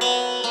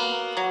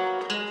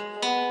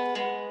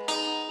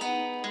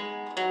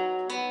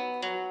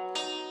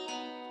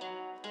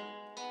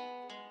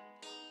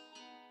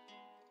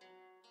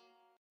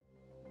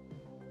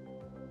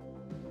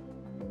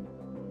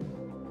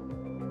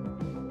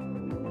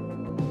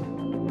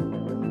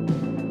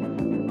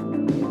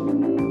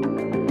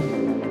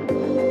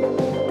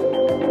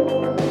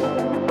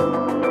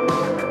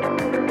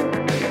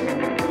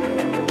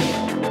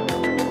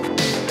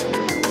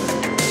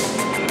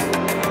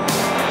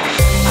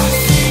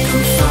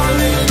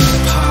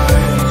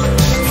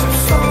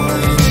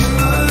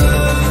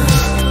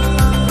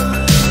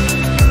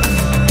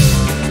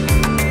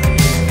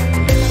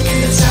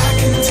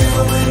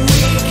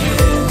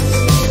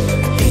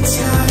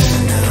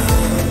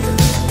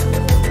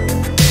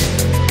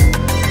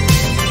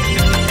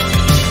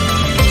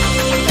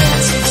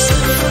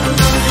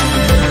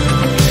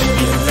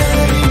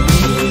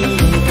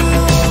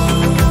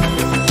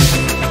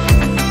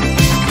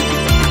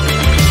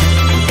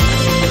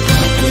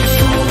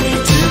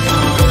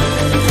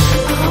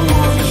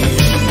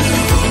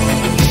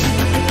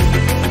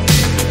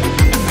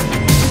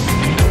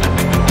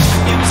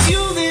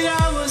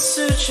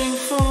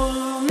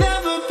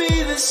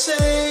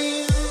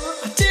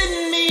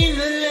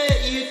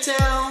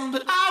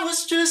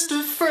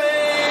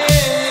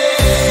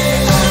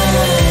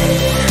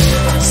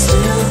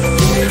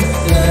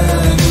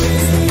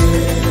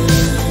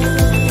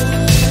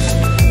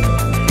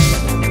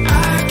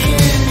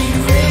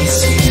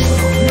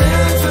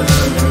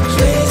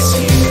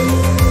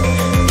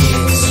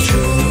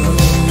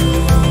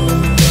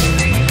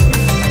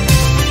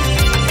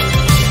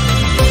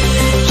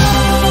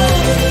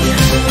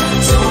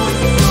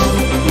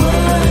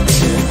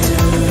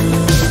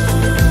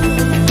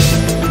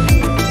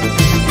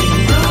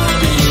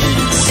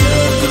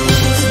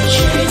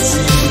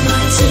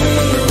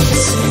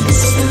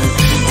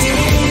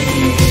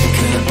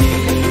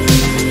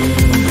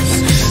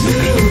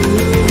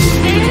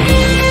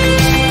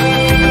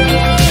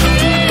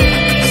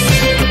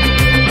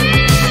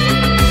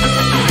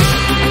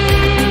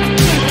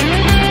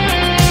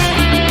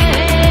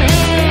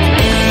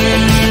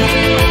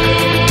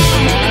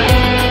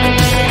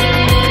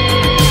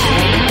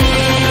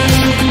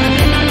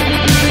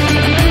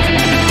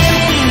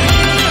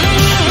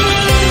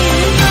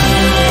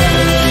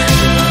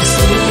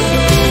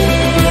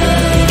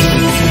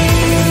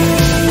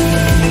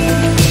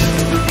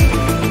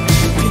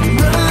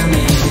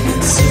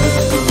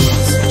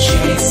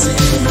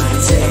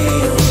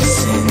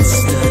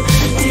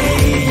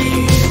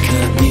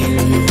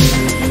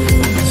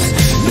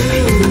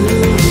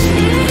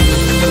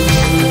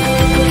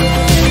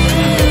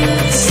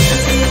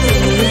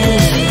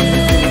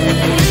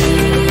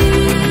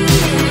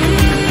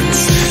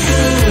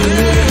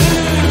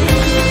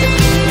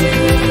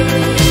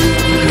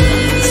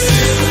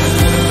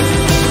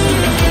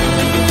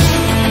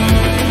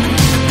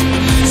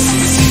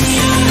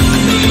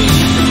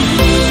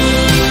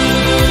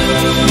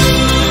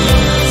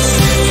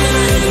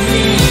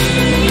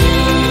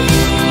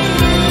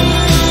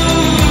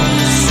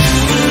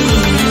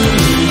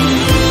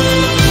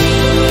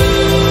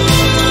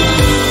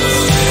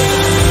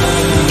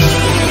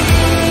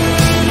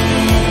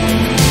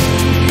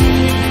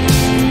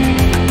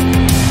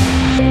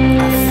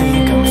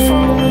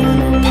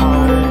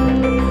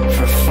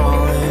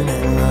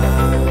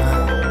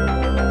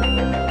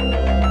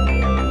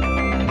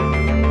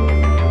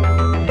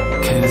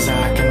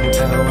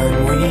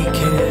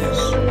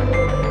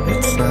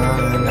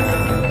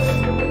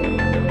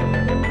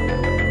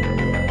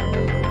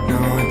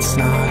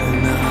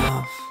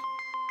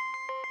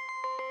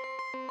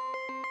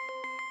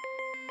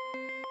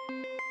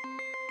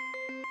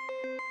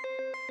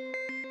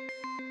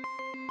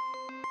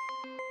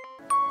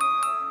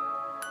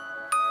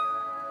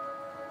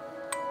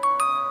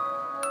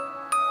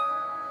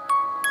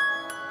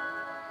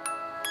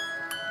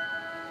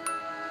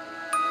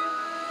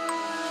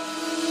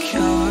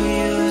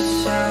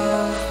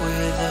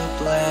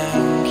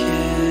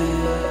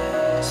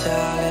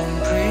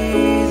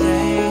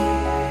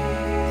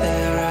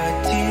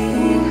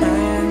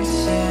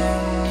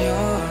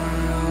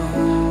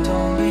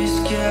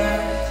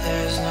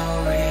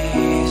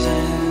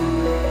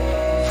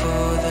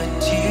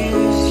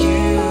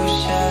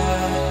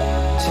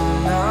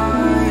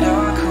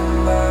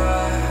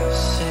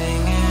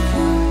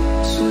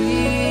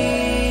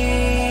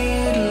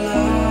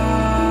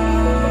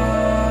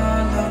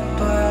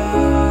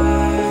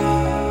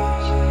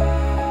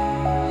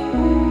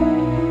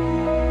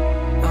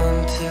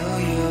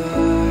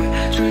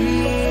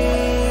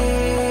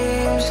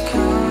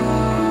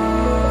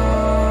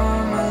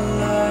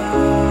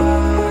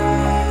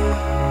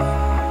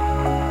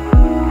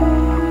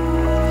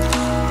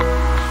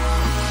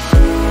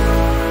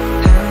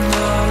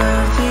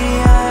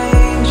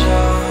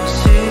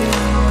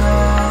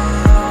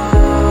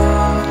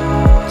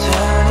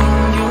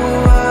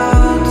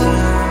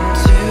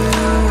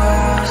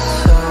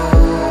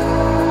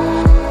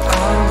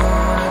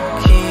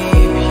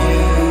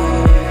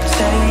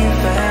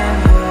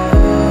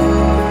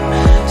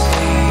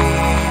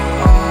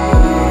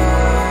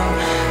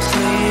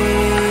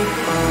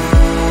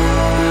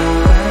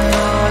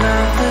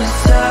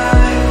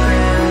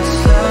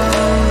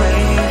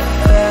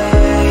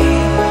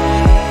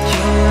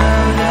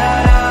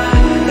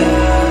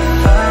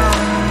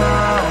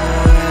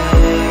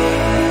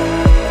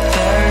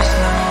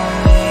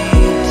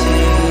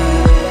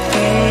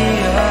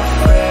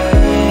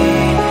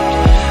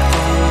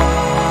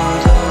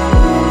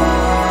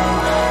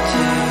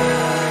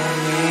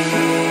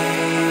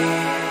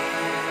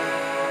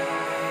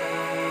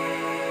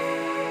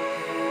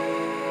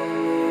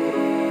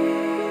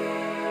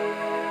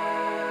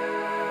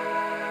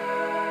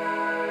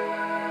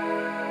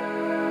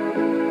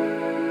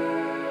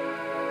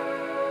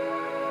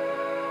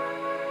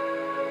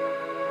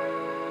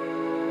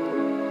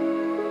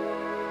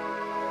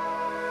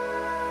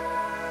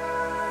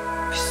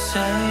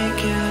 say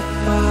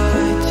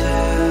goodbye to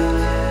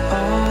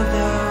all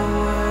that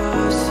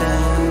was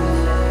and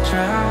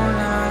drown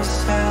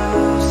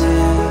ourselves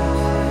in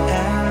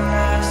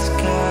endless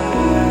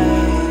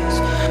skies.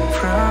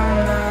 From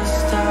the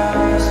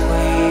stars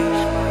we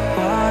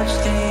watch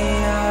the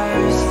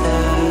earth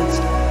that's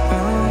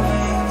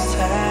moving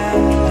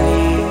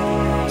sadly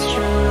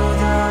through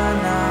the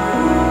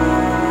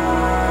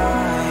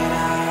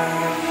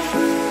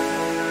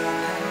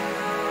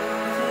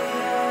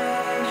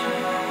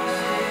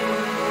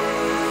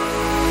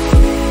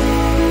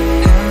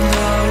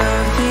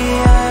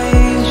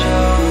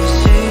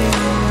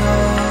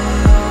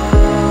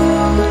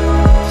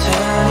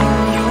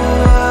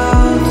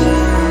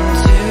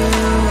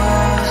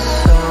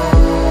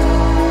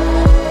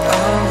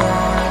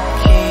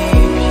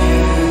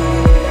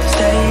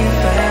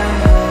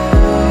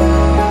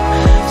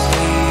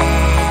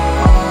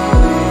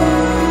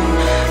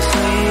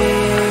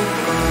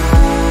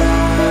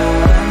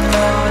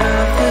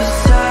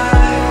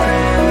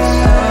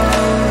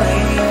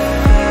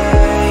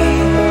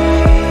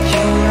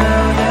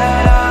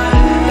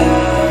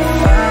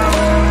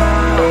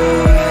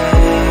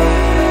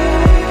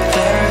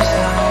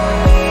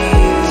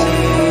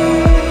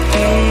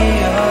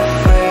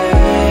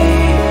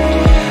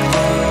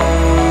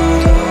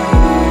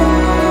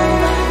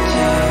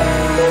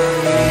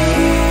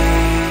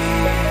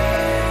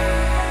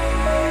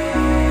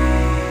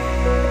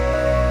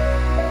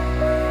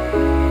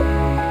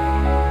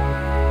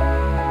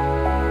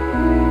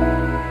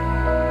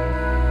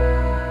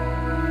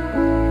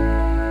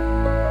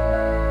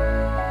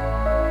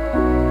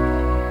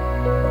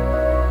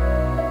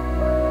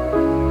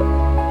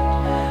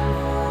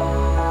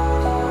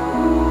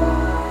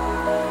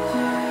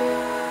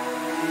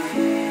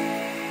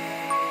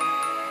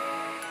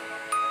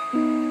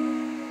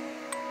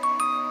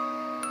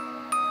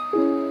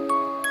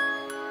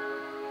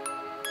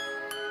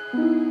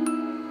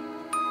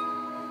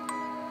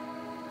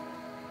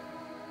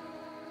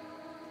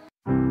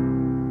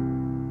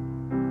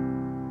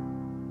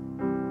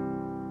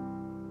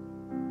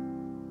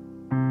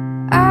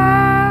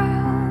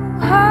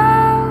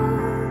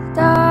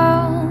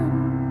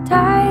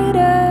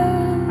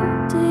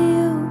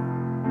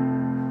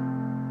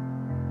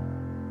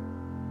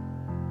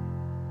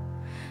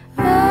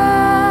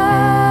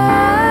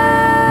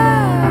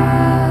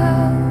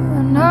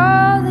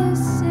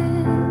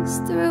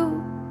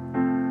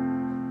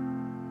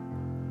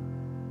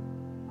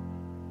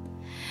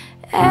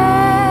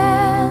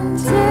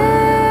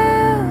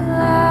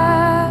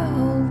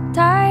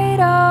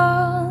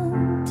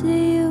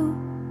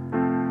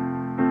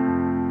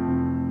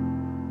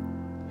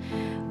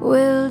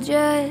We'll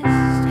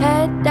just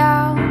head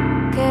down,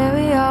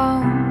 carry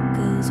on,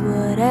 'cause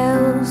what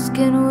else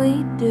can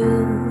we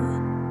do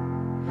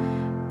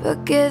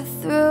but get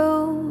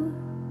through?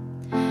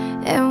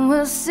 And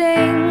we'll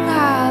sing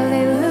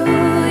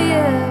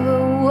hallelujah,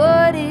 but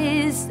what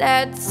is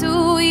that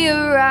to you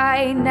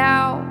right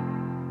now?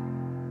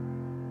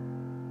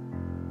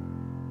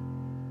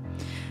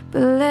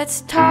 But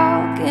let's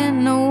talk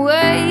in a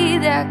way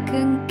that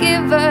can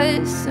give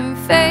us some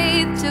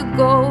faith to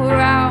go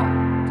round.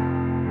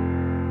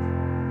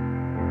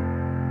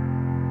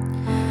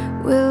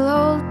 We'll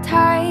hold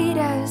tight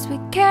as we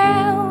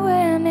can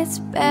when it's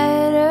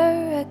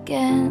better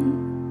again,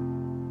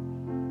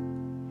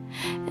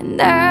 and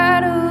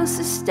that'll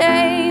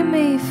sustain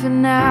me for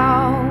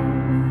now.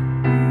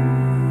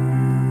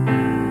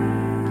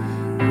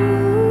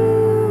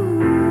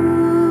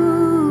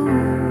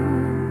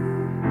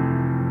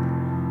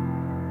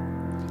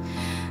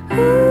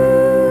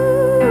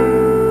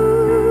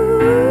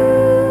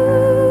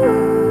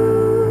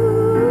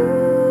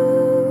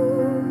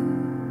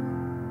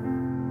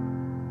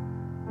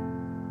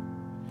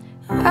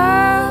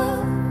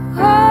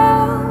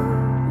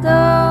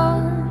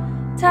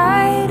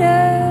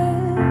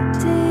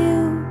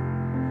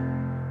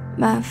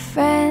 My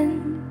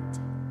friend,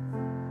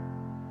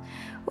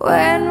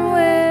 when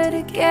we're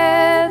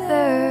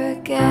together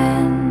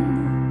again,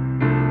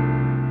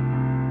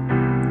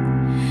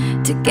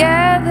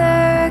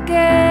 together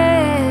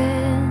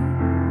again,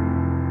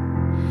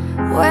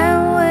 when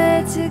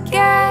we're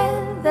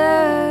together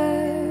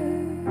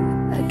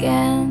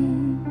again.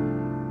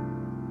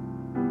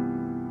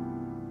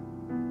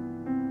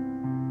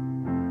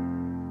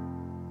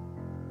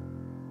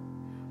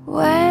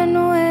 When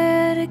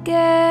we're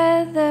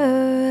together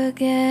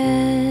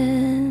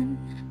again.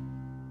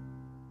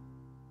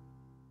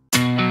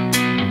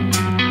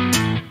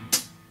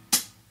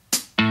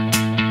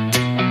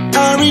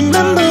 I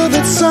remember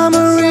that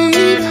summer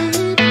eve.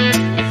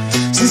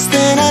 Since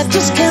then I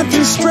just can't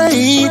think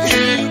straight,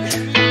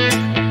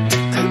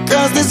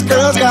 'cause this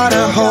girl's got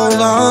a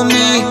hold on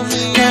me,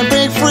 can't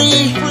break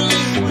free.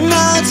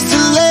 Now it's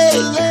too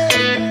late.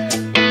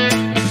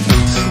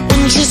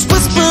 When she's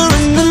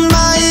whispering in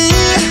my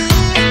ear,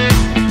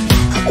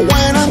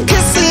 when I'm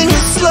kissing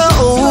her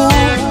slow,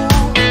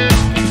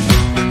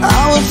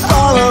 I would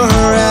follow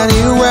her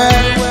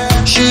anywhere.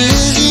 She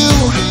is you,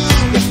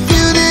 if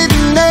you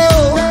didn't know.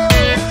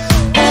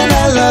 And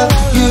I love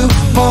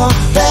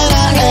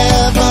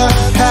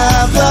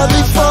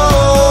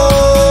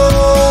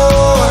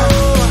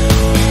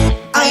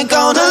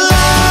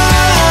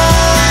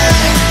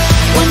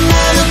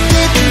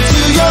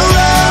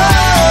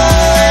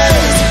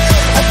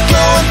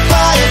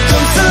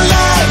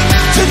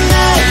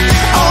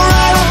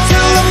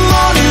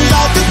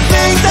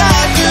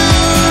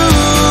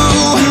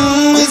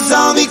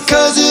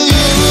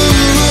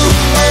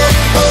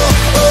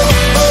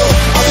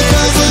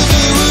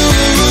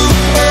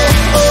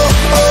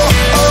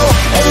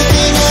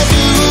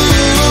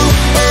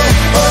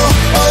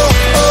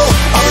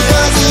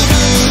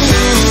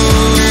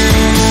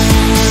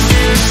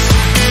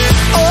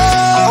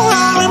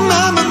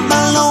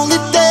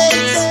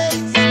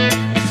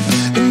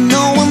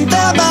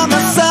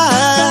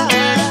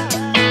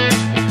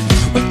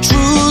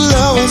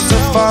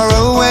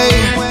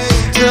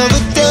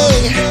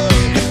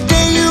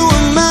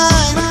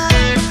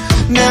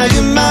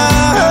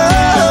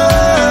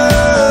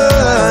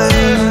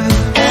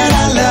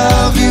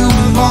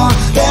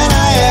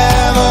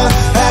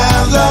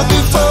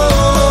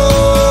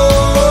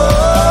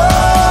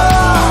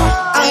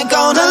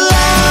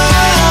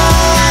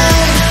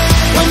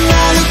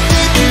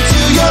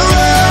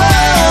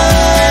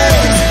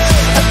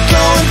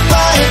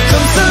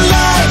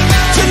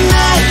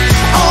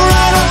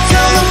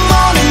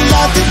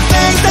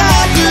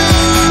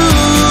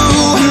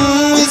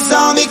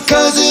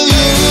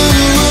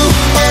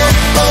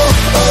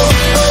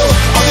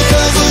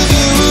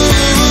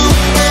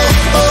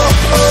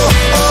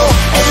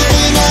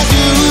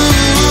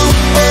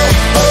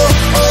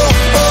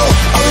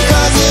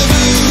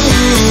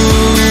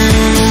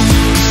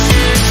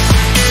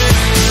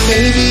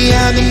Maybe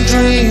I've been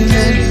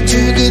dreaming,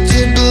 too good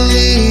to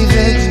believe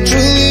it.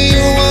 Truly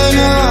you're one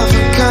of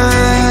a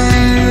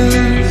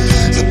kind.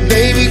 So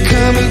baby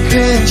come and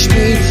pinch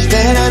me,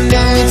 then I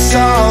know it's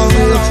all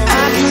real.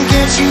 I can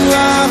get you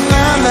off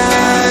my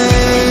mind,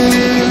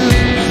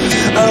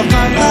 off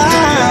my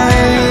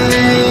mind,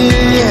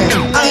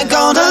 yeah. I ain't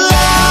gonna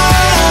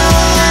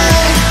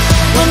lie,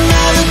 when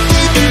I look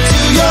deep into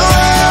your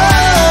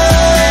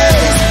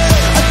eyes,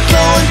 I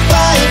go and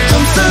fire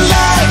comes to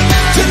life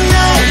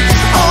tonight.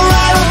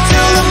 Alright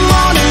until the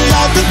morning,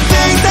 like the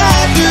things I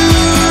do.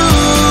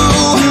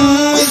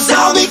 It's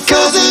all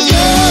because of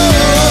you.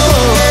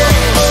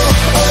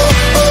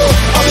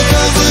 All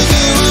because of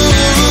you.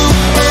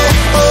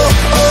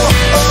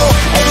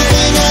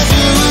 Everything I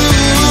do.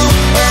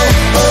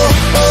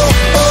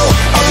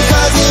 All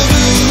because of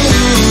you.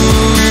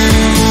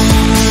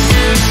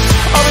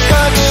 All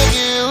because of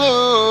you.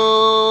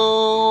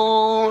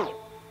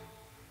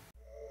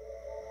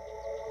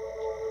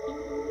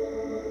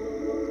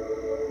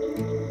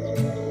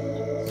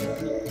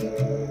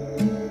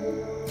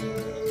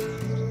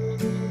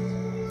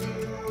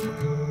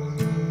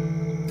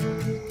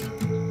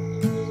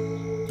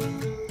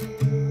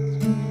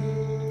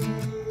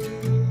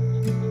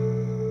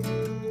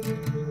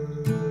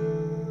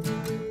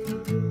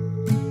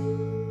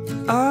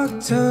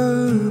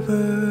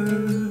 October,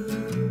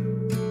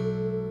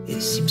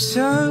 it seems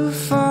so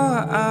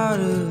far out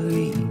of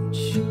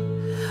reach.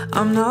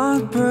 I'm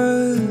not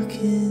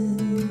broken,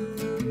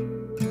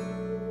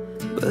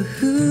 but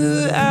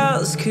who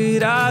else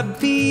could I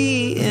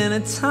be in a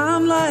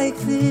time like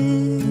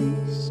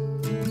this?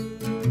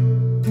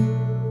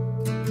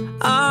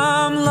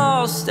 I'm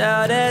lost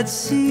out at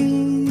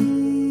sea,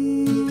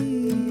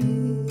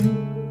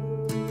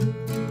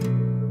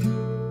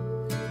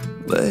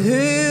 but who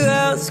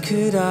else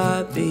could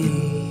I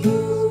be?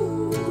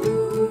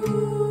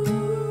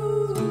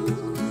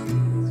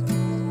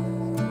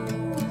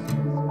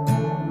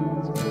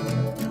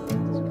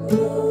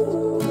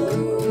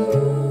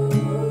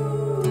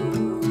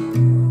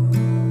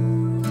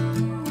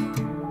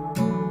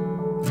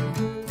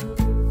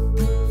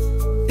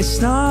 It's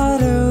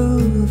not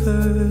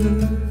over,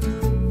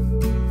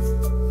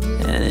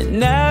 and it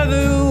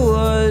never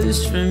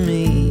was for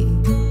me.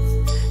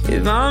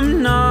 If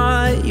I'm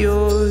not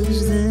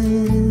yours,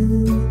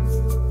 then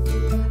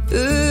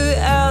who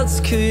else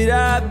could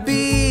I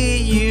be?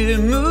 You're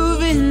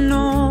moving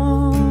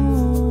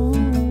on,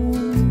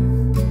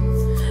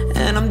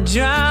 and I'm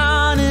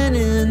drowning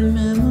in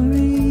memories.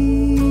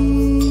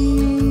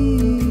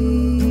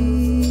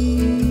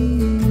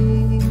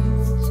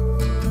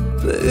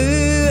 But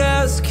who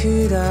else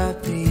could I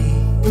be?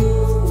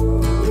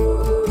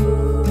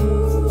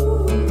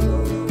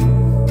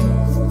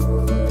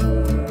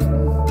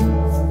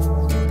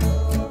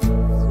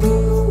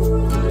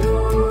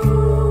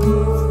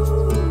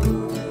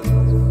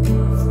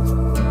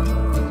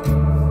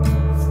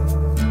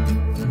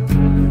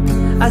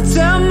 I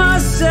tell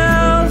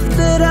myself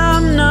that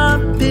I'm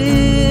not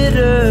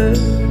bitter.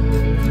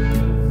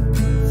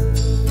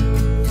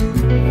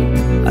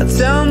 I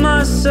tell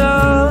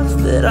myself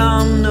that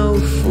I'm no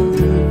fool.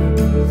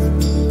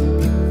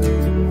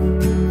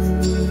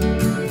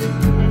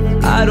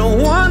 I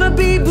don't wanna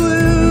be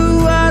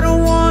blue, I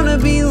don't wanna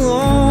be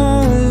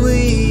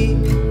lonely.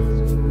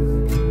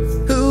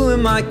 Who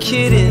am I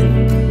kidding?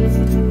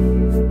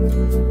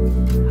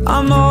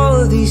 I'm all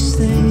of these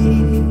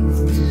things.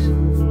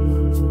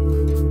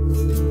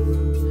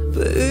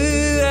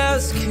 Who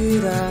else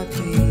could I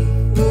be?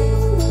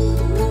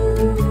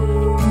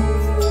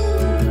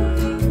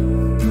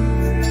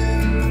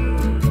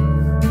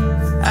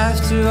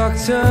 After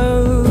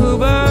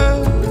October,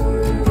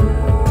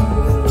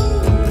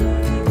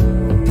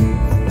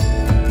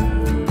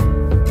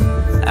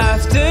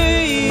 after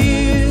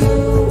you,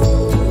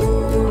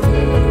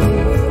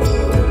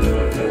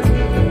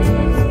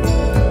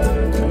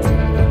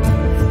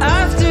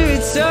 after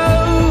it's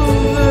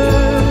over,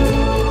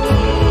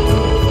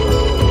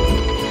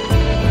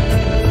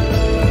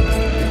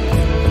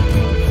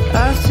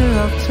 after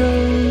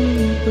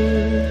October.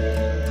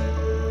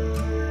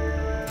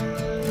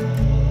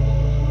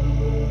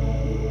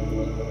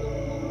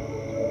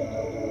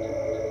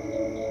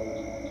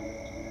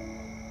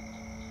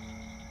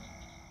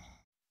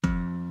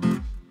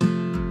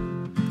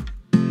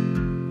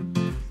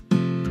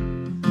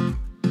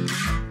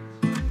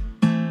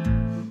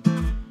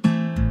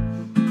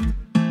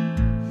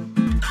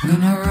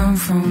 When I run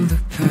from the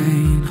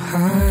pain,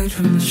 hide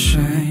from the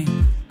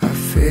shame, I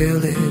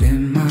feel it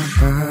in my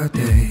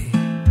body.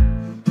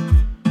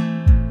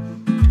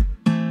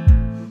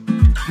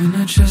 And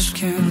I just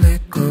can't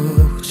let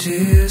go,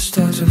 tears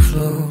start to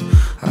flow,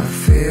 I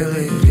feel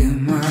it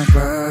in my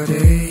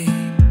body.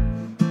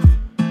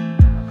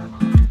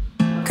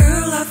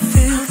 Girl, I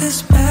feel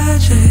this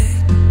magic,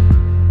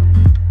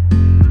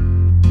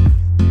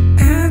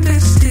 and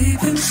it's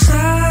deep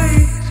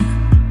inside.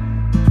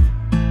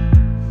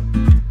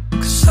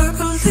 I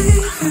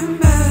believe in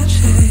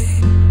magic.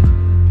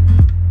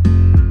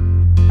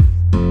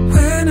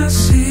 When I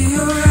see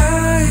your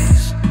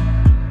eyes,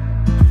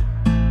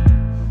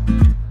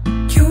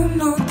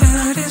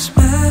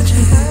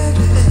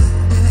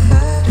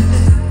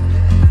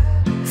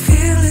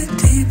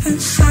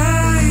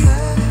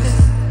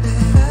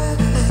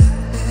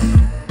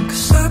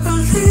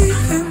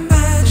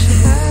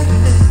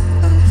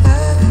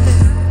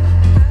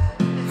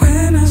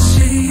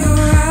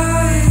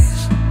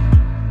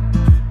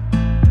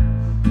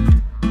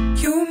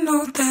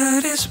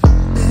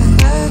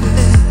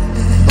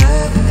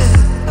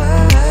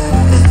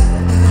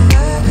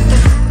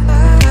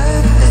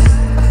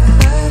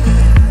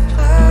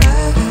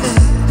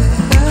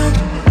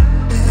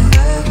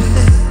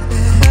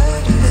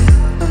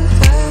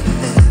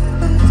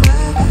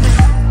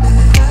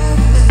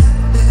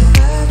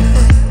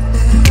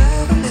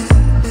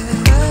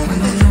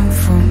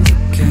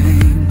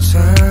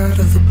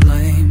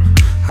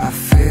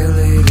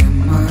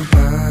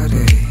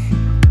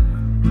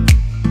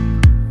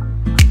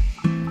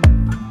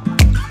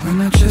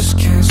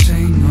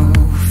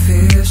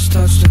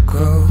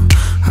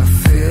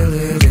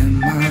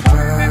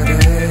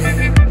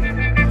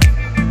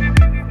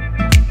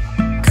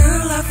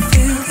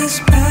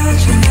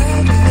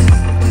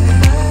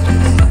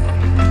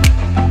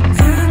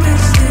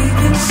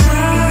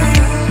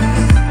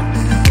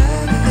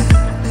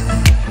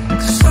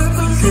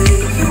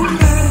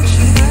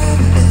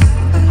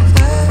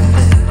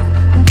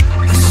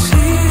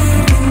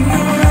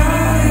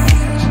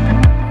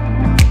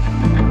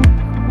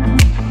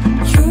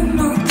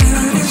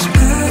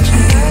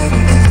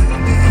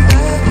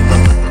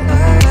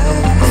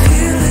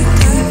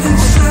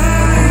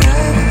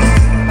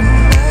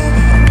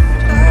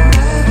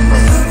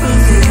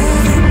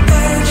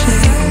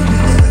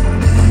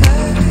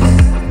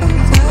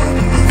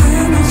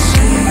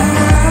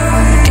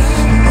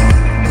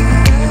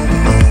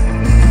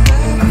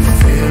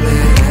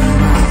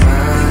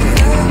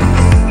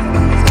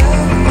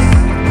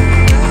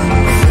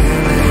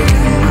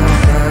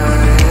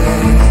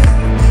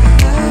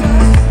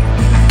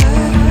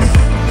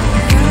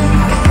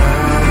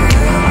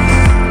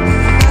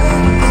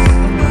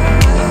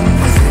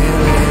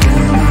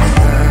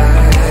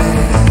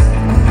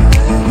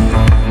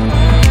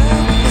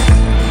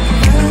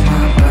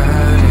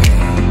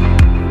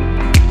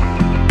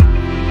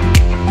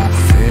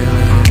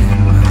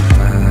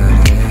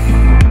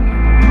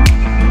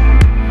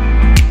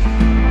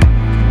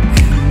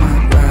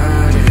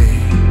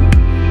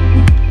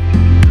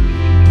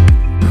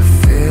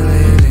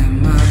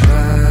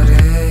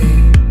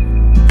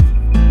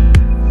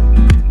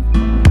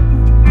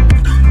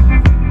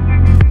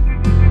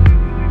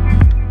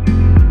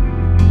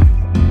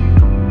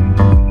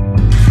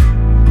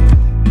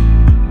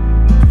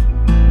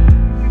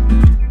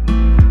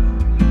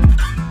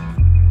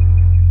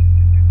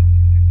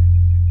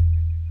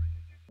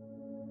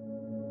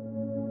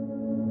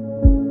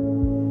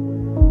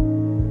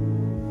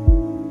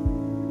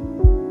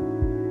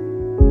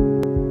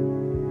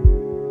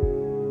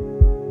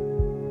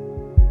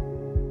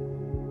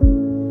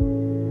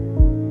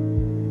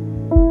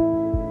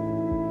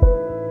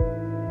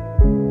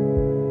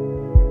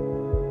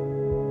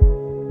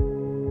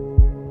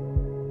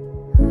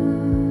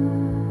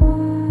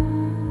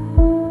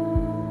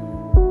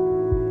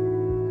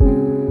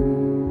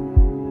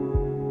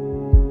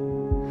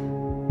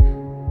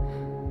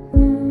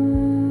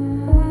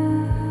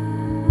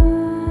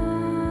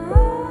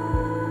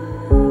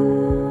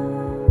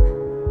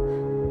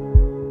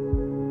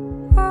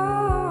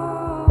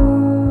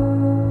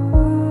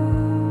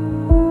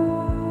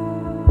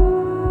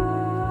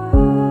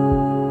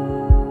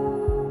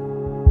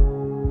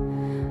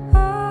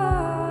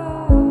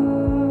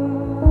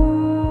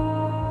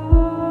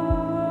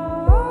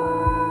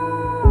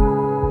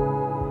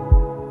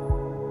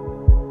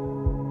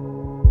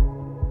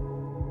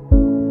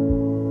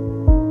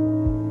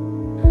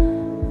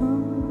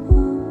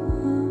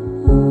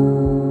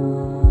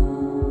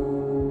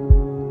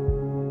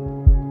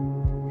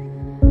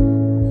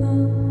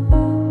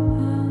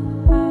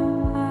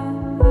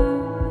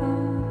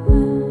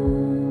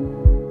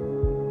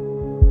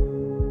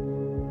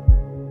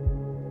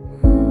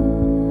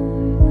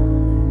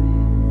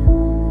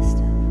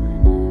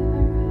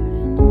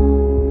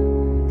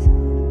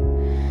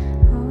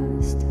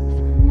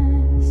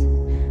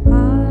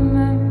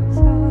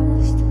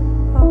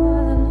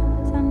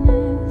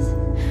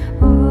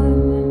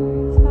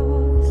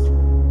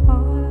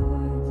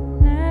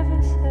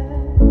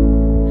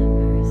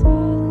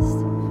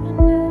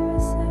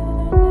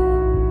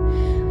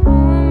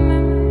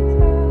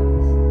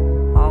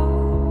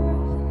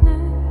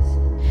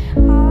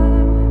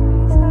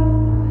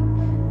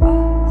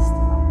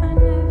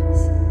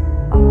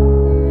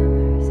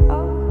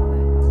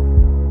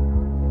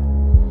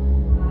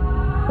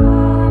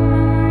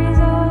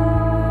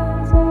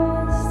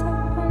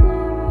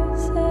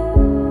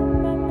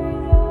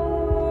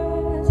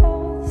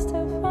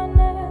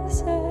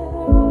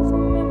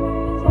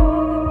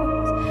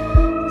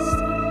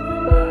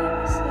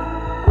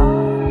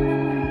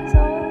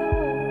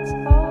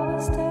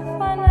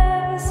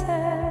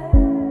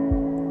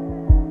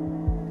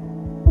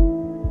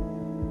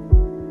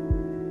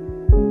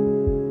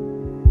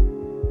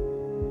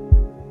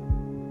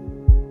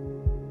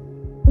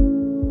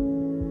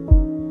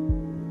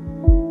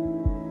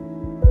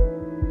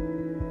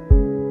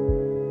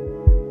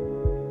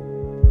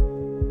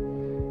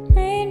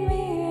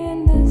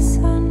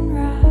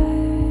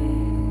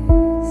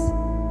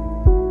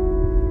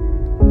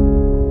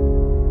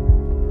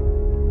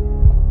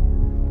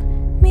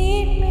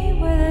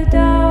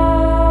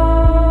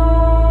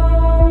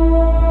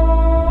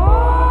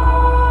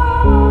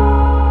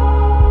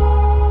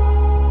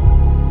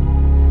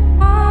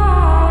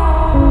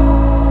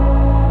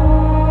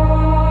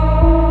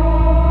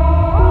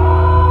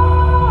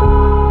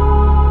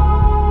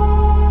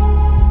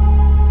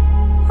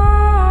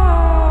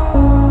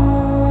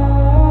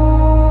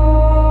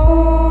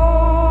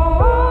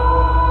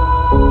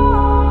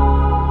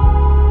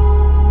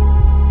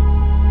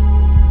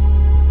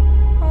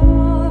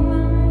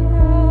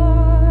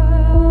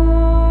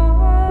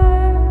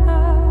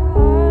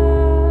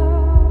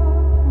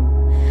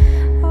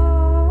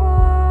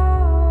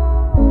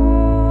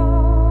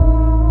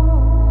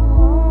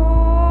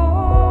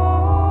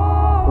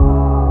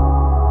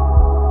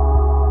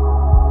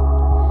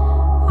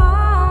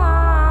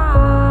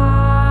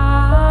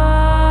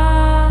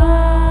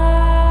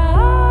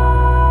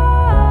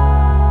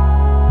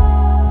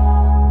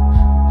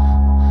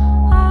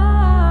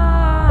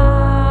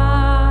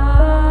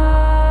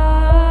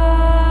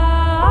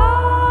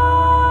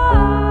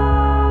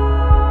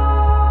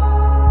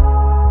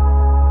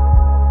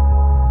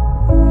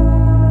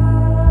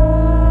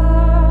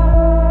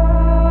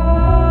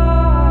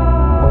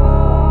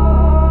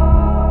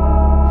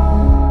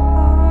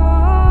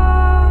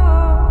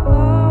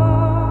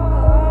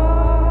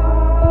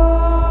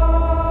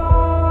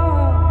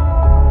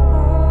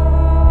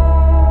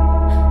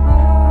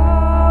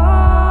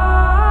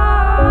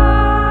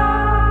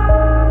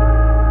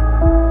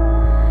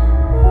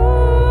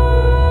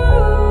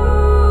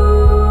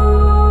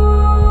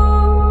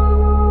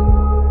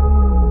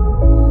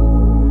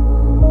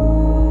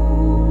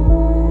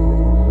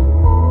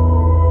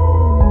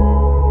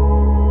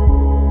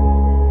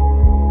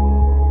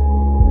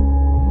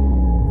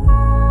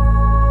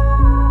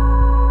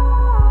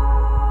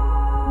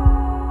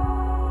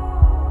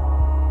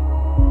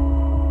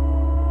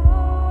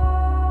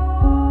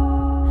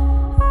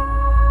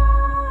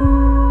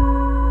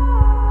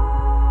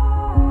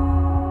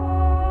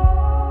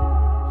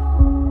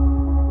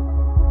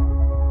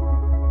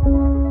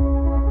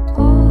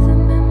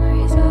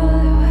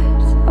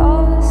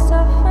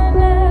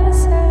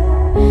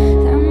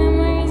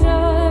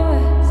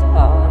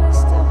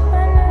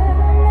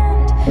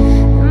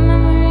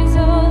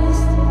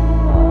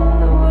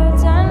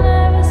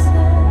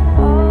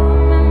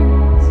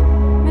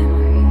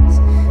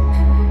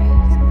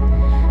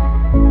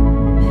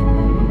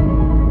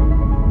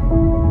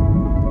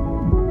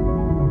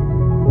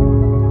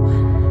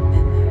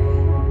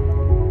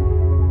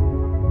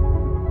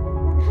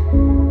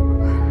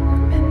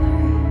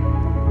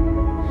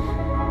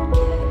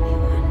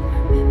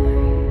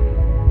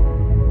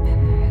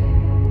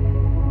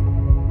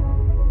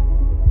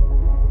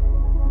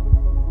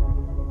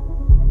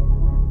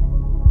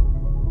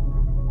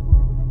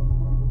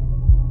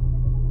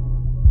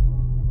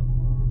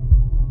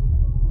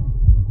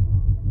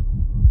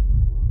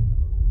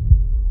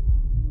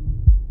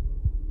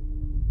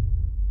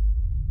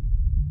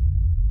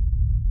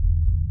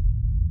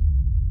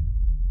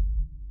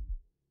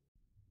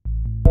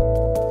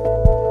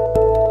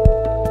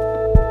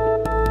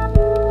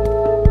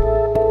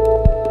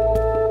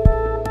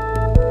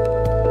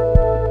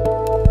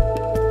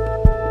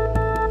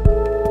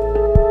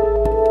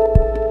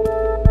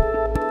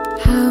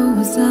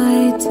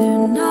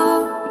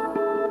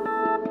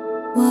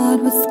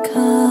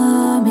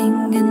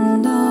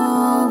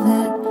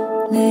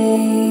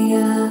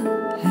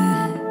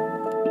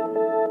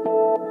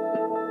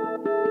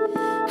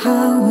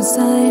 How was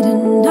I to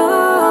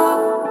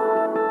know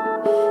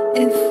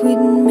if we'd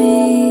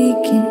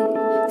make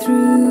it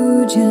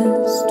through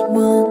just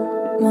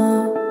one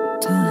more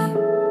time?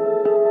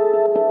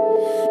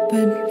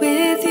 But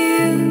with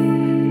you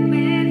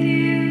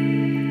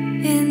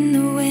in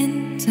the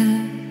winter,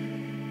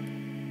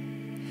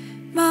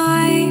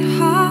 my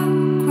heart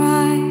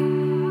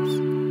cries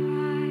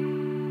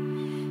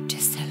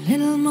just a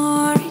little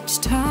more each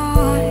time.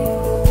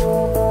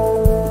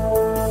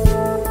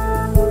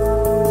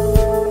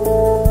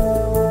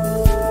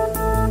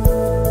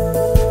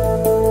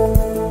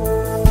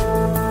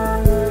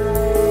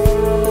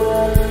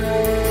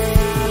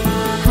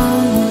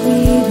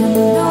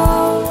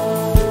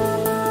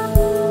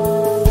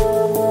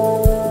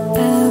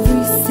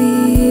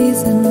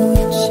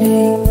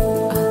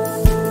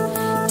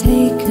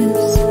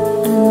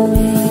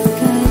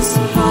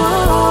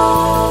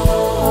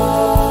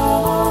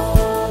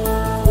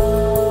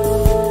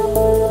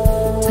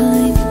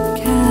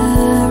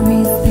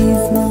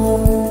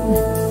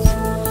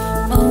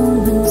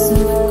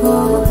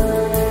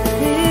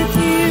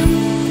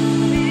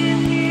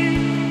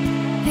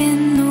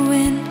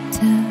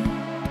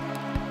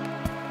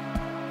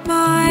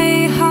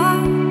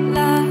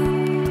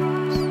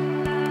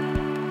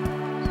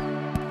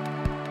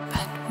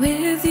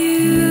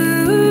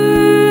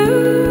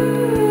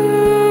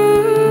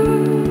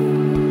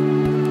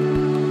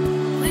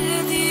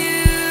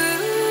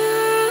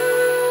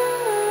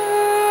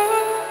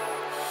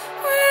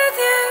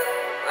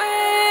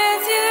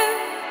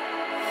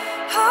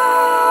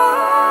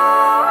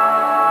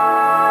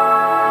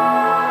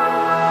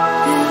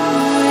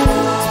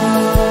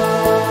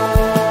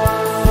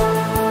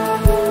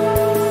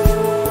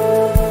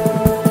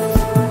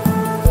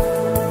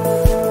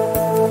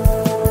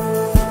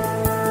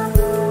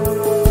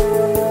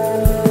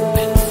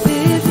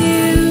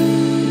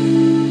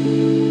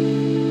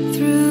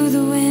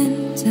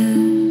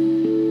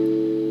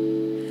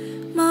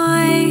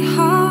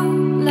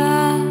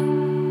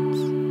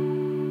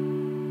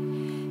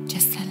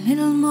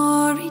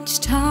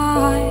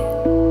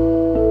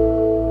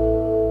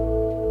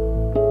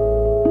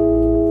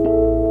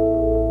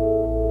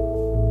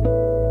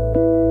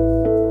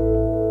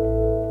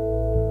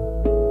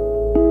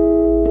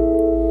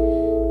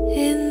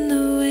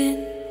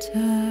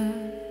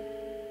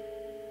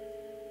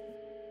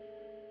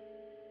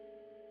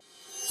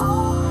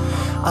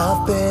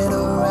 I've been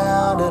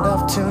around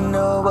enough to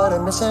know what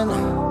I'm missing,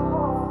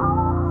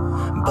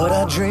 but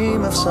I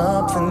dream of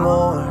something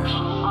more.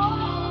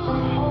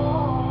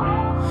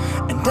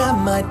 And I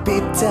might be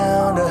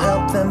down to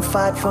help them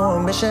fight for a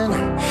mission,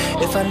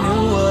 if I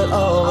knew what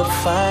all the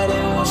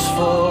fighting was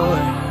for.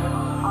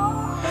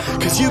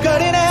 Cause you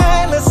got an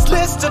endless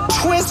list of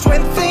twists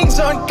when things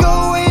aren't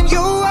going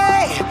your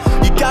way.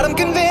 You got them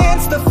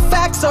convinced the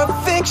facts are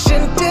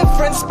fiction,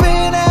 different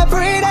spin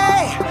every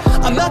day.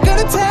 I'm not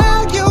gonna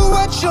tell you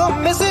what you're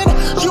missing,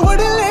 you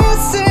wouldn't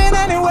listen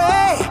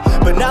anyway.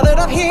 But now that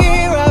I'm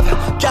here,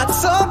 I've got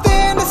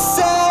something to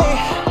say.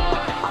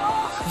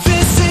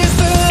 This is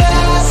the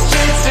last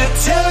chance to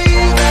tell you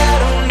that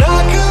I'm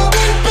not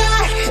coming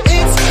back.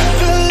 It's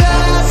the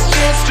last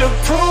chance to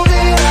prove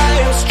that I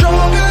am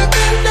stronger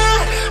than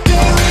that.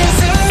 There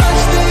isn't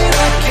much that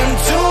I can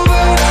do,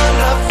 but I'm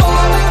not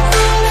falling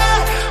for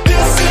that.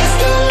 This is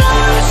the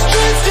last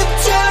chance to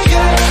tell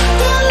you,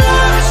 the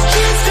last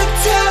chance to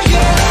tell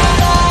you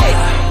that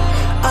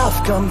I've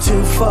come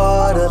too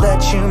far to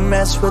let you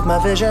mess with my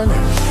vision.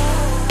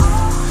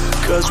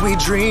 Cause we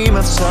dream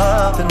of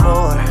something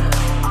more.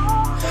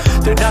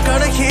 They're not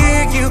gonna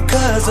hear you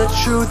cause the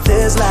truth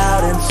is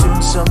loud, and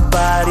soon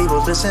somebody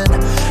will listen.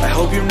 I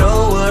hope you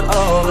know what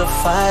all the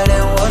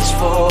fighting was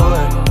for.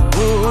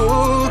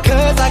 Ooh,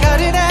 cause I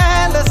got an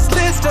endless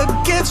list of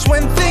gifts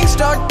when things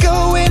start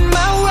going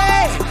my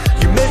way.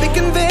 You may be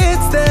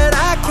convinced that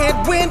I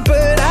can't win,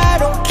 but I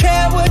don't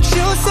care what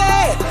you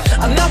say.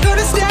 I'm not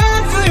gonna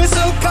stand for your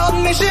so-called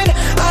mission,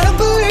 I don't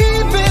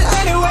believe it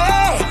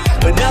anyway.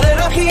 But now that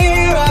I'm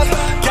here, I've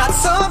got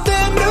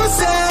something to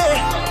say.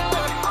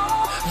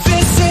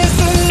 This is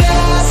the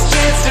last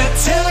chance to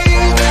tell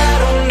you that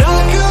I'm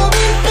not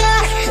coming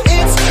back.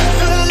 It's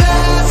the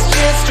last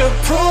chance to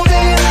prove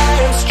that I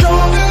am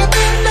stronger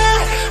than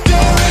that.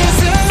 There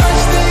isn't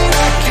much that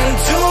I can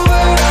do,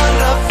 but I'm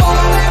not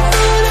falling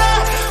for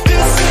that.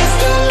 This is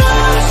the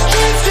last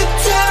chance to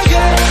tell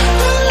you,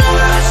 the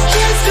last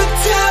chance to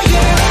tell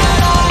you that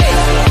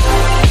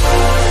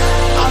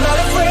I'm not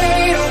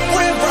afraid of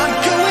where I'm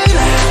going.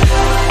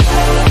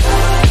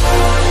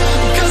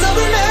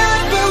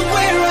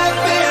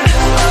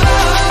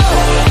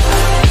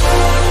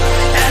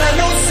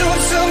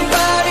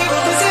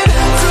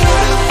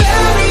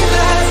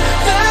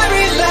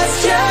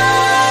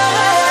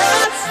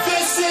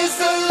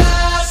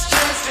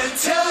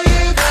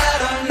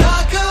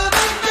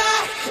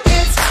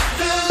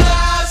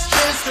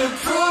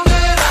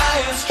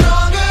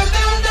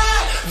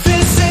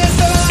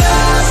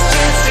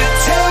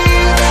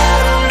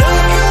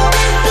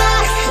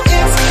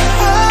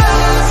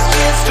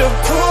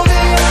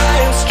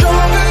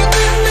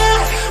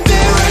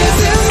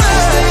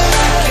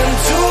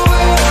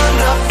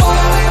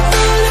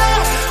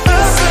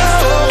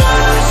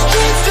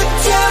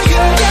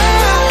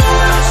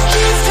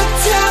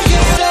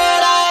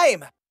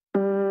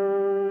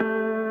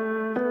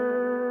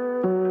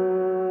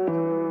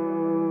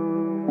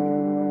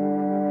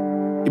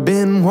 You've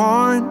been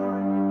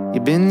worn,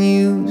 you've been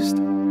used,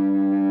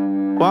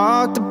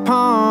 walked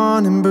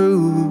upon and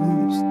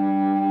bruised,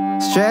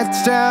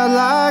 stretched out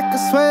like a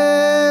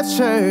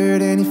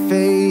sweatshirt and your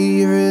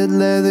favorite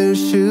leather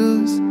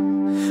shoes.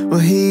 Well,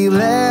 he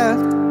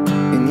left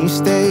and you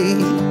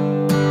stayed,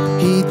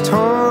 he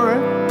tore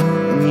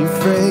and you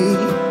frayed,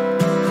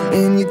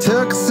 and you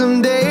took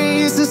some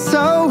days to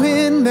sew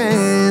and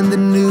mend the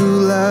new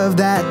love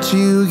that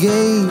you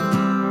gave.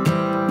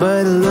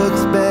 But it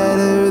looks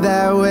better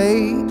that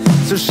way,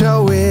 so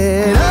show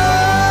it up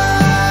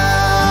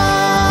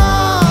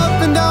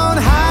and don't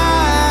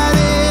hide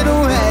it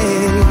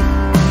away.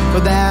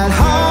 But that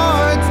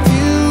heart's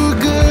too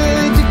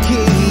good to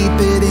keep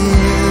it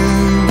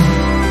in.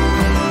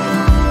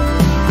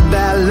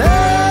 That love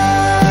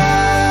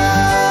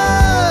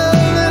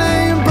that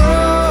ain't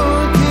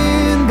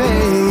broken,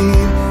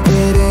 babe.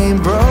 It ain't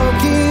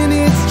broken,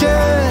 it's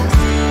just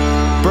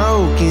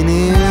broken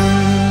in.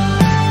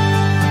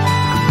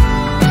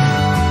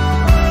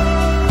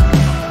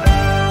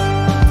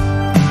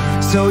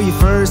 So your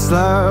first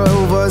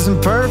love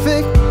wasn't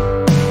perfect,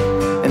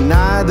 and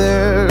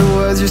neither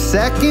was your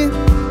second,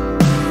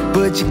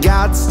 but you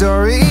got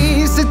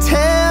stories to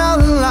tell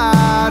and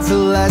lots of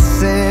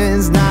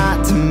lessons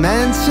not to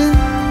mention.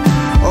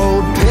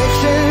 Old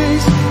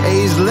pictures,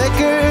 aged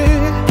liquor,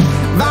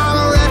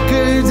 vinyl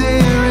records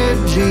and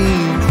ripped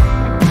jeans.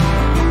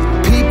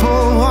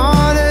 People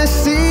wanna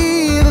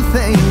see the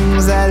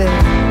things that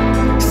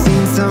have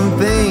seen some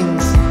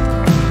things.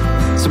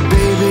 So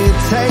baby,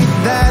 take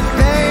that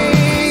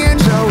thing and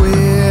show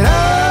it up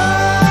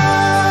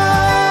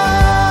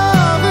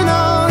and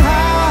don't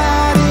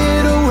hide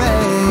it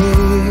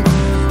away.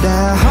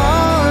 That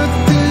heart's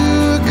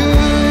too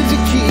good to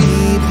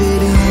keep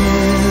it in.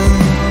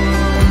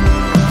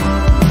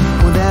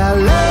 Well, that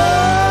love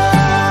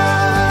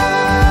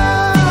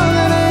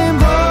that ain't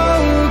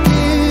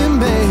broken,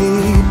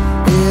 babe.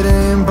 It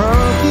ain't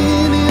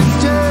broken, it's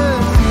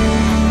just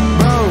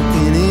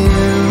broken in.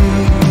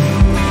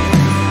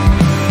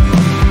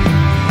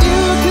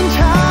 You can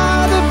try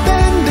to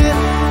bend it,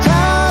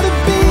 try to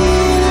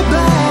beat it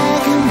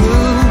black and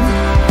blue,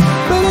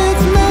 but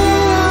it's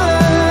made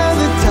out of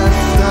the tough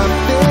stuff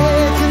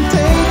that can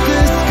take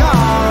a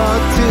scar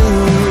or two.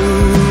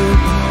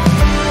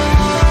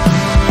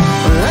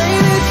 Well,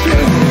 ain't it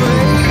true,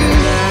 baby?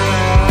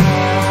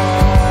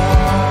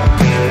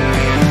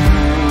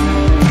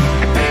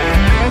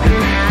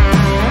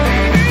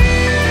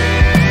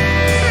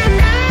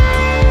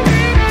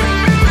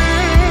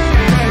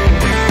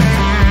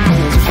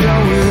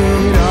 Show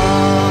it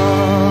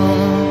all,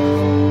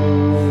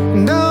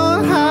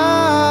 don't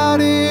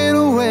hide it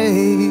away.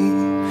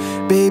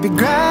 Baby,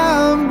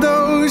 grab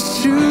those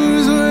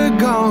shoes, we're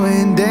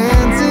going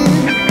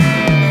dancing.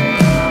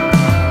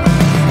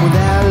 With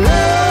that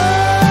love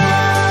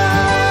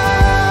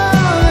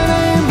that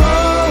ain't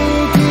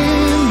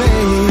broken,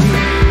 babe.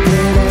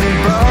 It ain't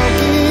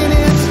broken,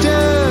 it's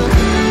just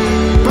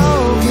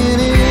broken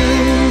in.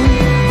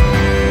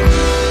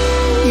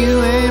 You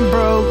ain't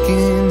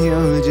broken,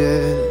 you're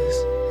just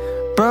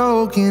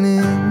broken in.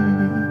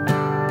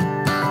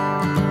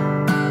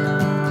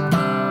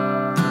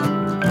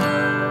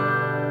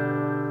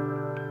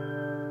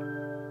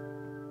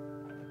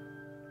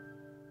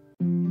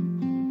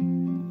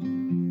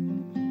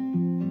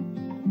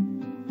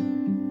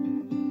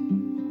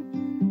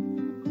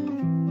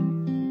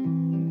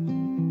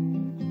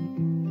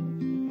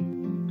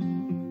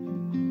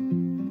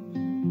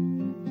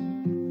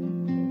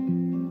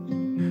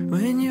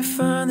 When you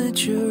find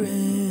that you're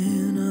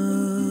in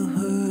a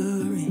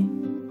hurry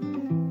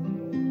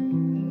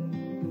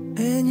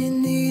and you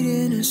need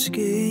an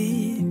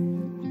escape,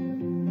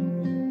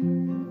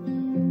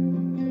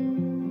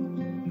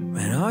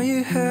 when all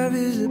you have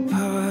is a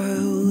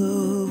pile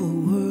of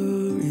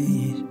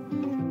worries,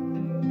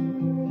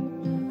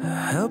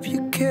 I'll help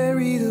you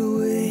carry the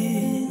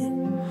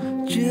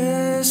weight.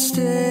 Just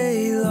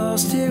stay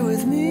lost here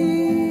with me.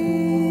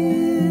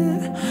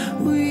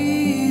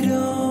 We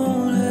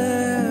don't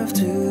have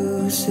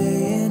to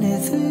say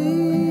anything.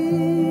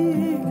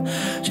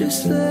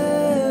 Just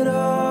let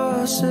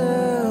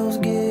ourselves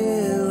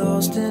get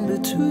lost in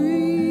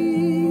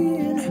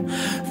between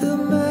the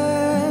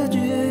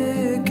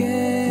magic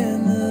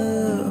and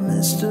the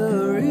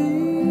mystery.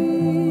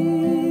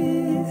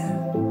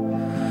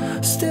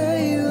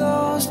 Stay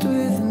lost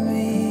with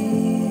me.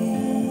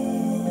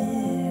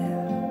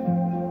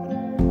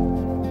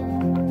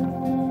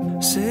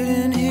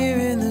 Sitting here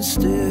in the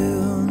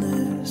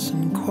stillness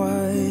and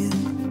quiet,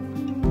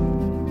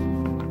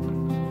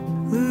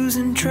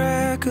 losing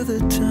track of the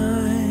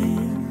time.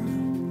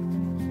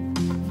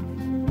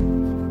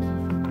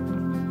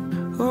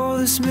 Oh,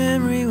 this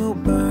memory will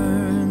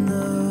burn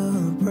the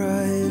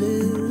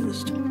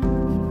brightest.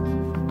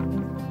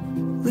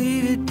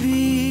 Leave it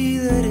be,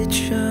 let it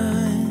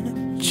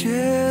shine.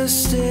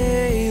 Just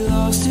stay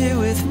lost here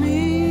with me.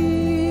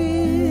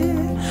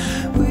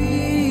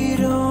 We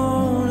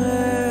don't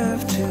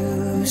have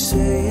to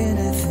say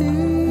anything.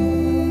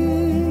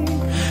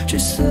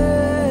 Just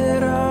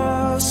let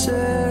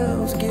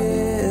ourselves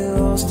get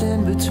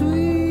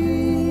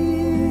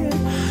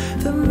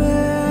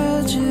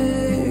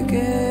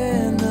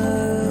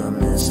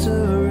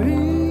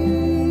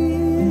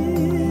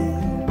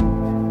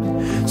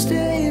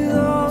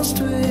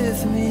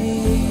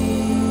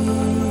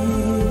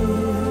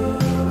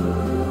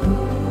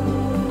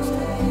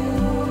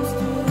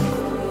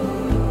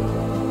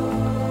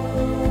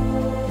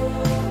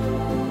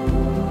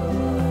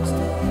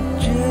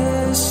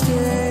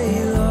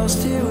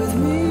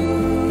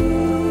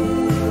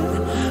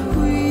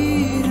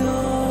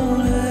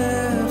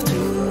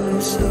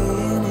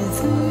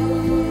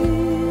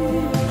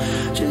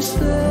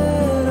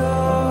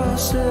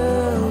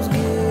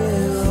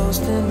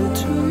in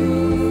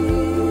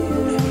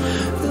between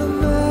the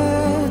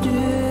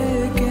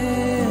magic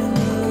and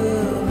the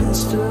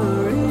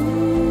mystery.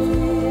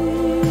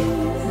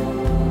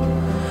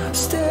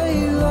 Stay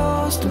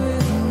lost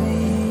with me.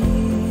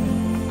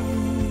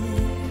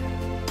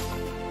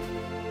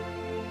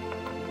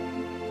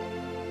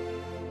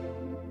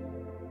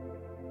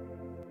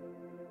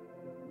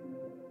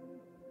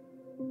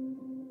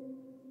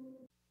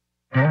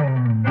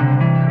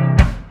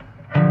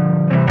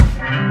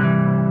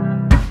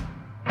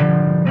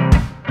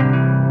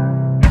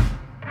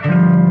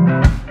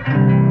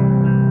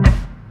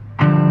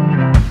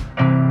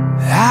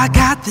 I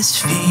got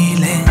this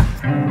feeling,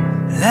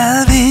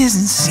 love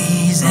isn't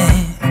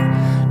season.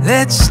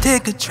 Let's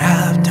take a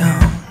drive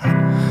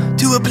down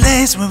to a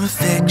place where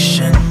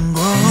affection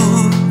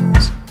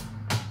grows,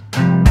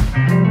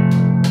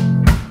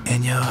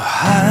 and your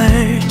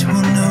heart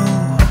will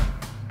know.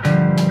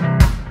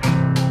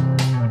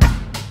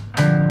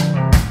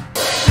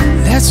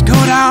 Let's go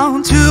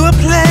down to a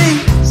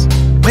place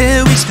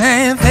where we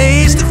stand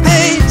face to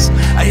face.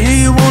 I hear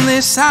you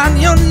only sign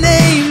your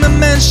name. A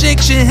man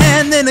shakes your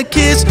hand and a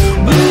kiss.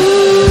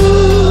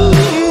 Ooh,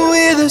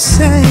 we're the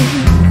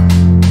same.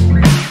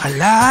 Our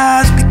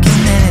lives begin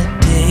that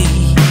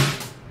day.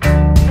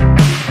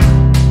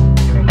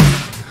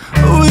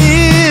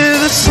 We're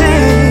the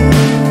same.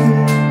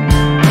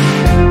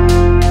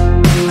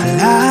 Our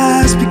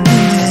lives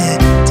begin that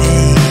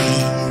day.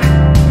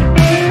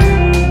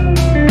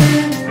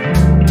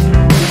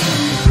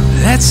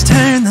 Let's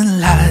turn the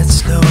lights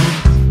low,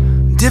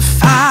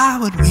 defy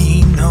what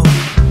we know.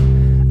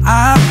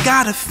 I've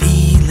got a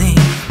feeling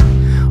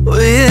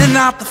we're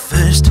not the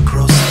first to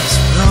cross this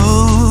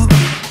road.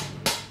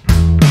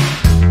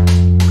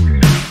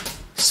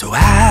 So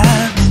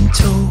I've been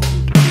told.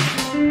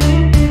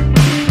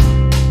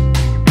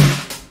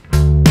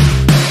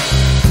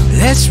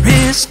 Let's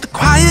risk the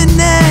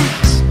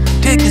quietness,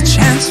 take a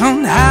chance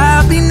on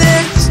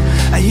happiness.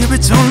 I hear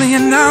it's only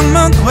an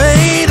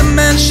mcquaid. A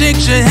man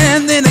shakes your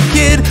hand and a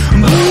kid.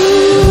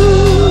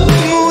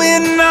 Ooh,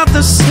 we're not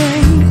the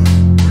same.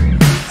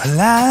 Our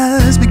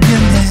lives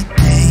begin that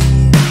day.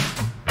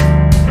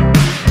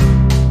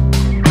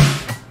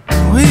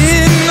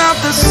 We're not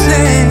the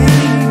same.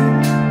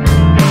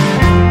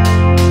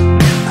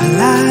 Our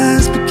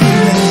lives begin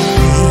that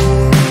day.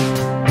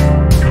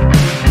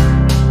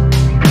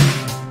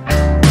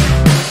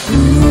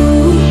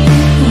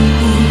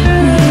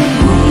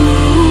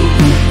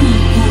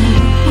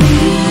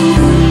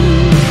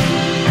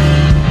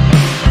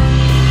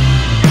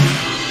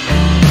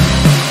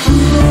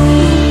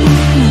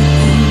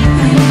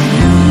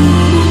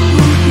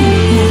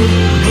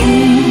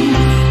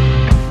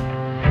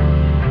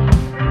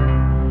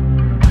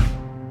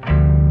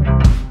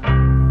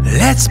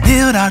 Let's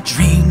build our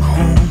dream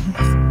home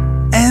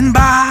and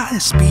buy a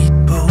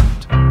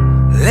speedboat.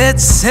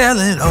 Let's sell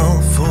it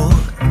all for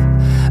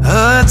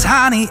a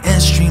tiny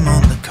airstream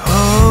on the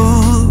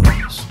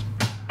coast.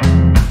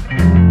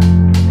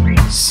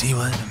 See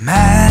what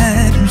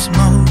matters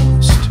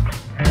most.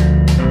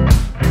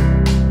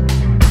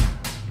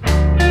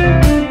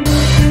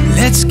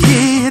 Let's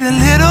get a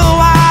little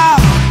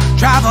wild,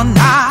 drive all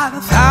night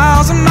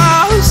 1,000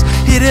 miles,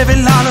 hit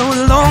every lotto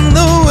along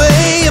the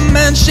way. A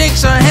man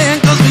shakes our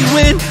hand 'cause we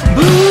win.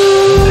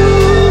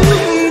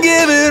 Boom,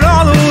 give it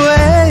all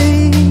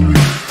away.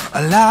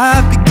 Our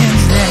life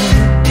begins that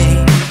day.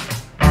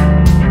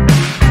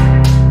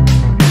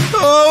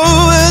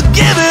 Oh, we'll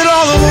give it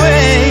all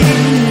away.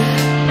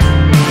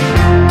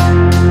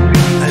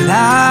 Our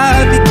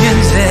life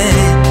begins that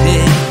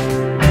day.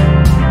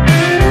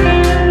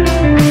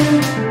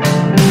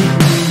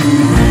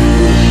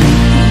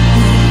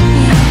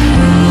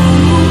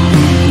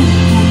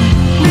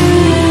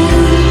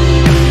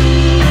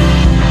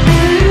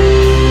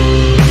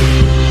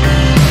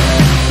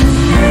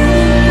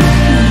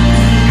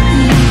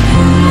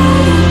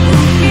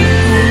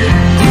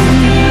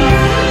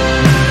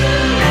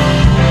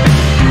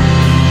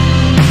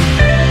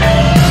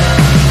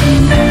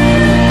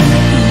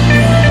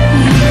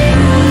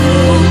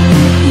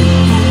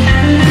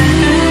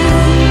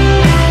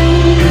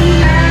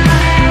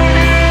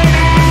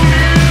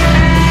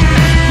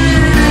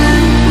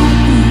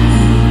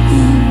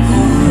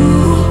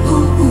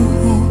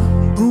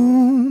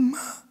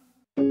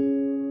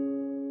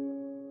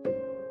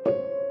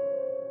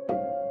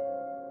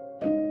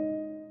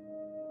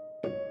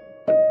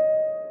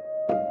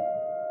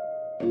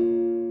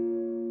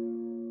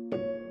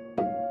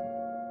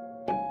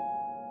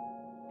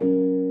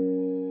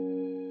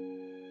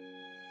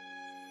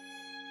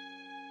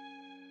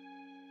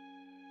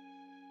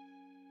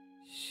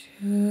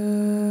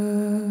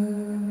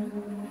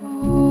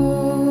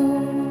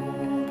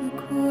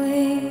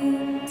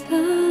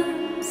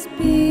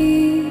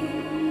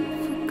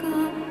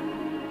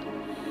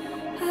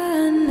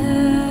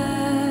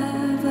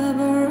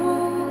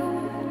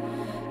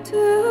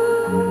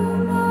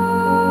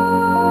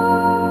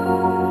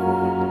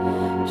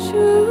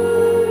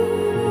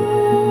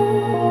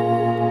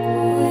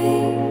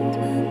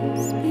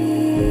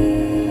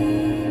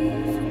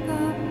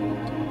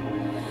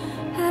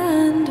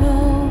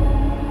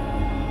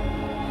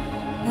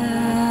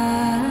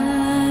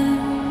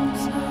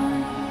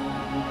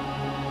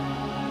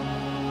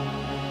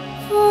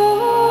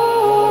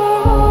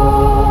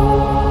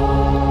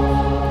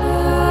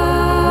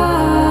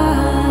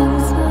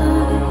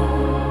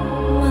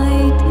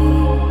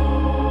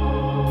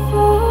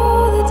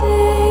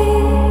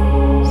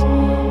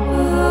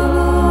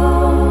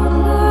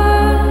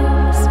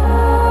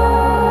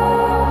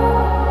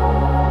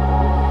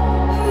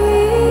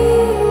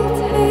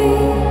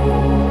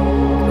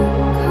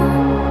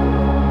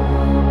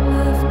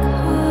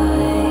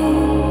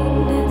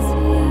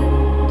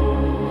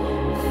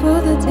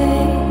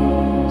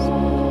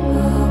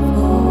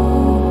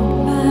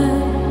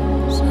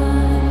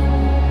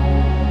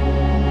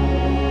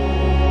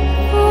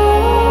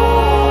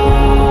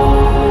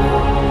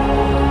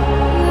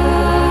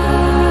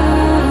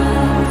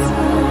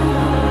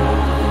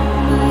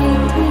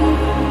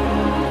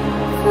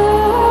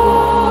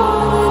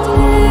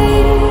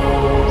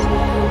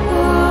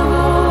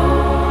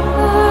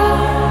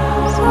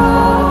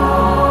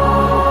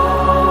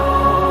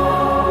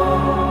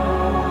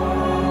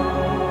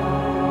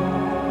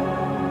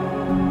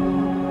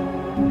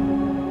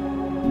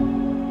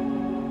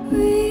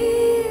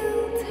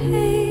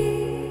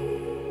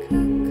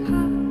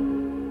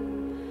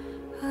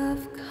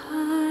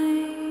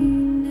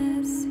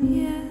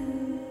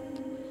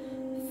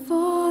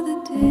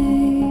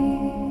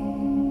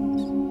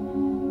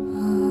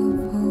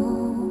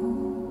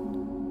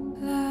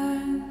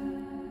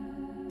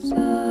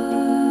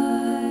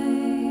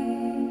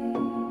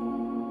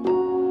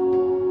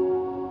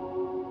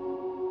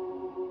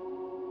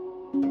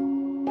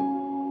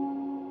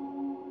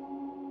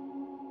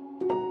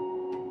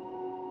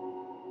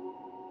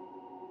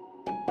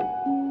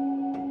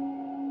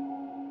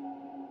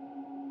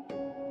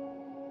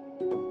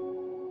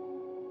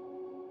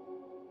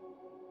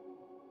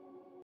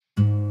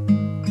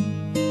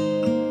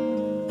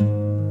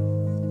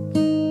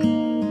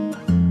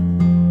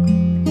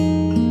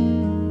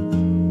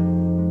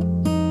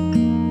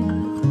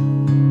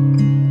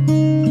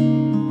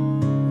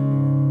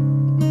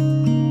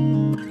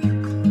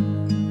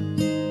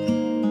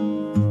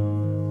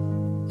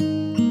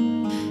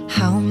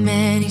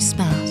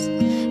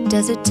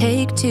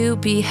 take to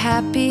be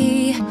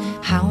happy?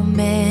 How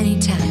many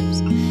times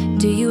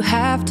do you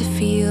have to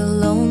feel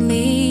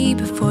lonely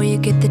before you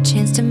get the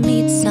chance to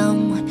meet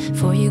someone,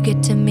 before you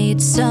get to meet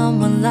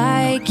someone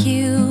like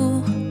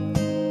you?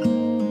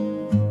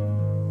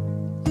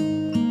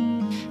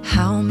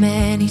 How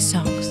many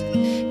songs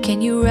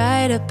can you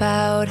write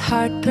about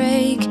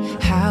heartbreak?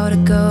 How to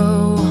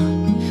go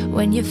on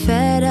when you're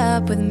fed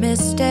up with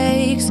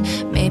mistakes?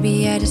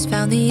 Maybe I just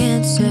found the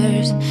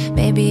answers.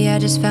 Maybe I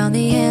just found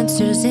the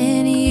answers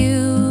in you.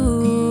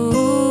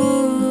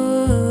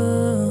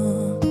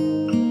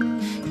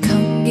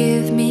 Come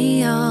give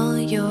me all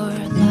your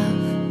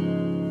love.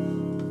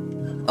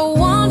 I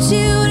want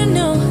you to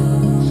know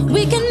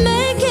we can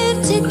make it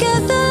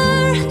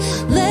together.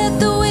 Let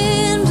the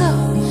wind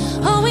blow.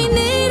 All we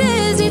need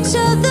is each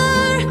other.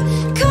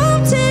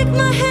 Come take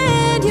my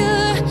hand,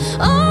 you're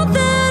all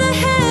that I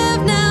have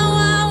now.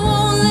 I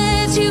won't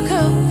let you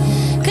go,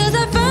 'cause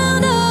I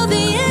found all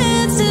the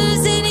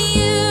answers in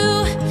you.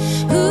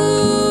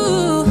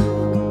 Ooh,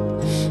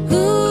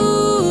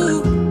 ooh,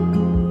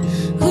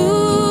 ooh,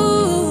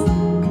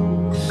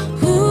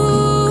 ooh,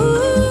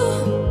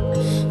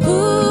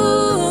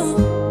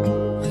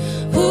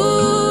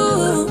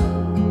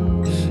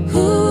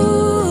 ooh.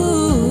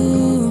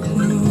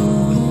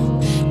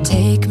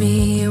 Take me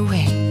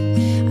away.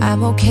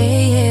 I'm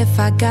okay if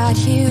I got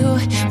you.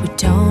 We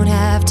don't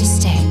have to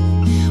stay.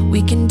 We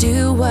can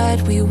do what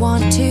we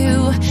want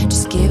to.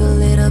 Just give a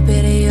little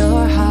bit of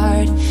your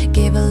heart.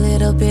 Give a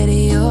little bit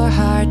of your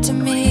heart to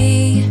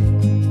me.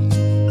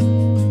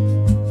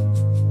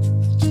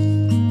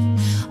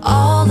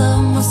 All of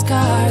my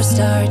scars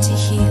start to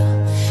heal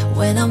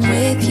when I'm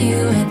with you,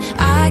 and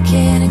I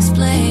can't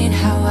explain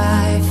how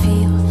I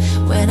feel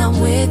when I'm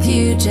with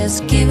you. Just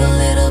give a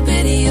little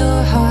bit of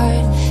your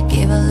heart.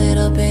 Give a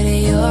little bit of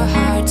your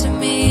heart to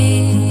me.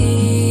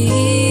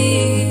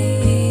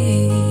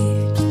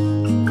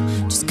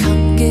 Just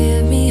come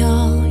give me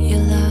all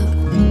your love.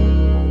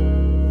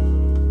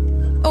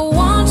 I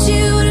want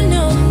you to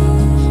know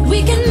we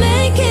can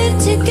make it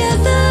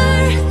together.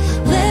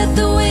 Let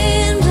the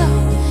wind blow.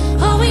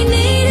 All we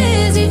need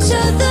is each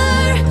other.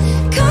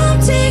 Come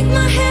take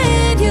my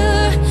hand,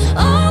 you're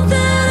all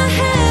that I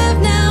have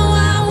now.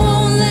 I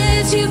won't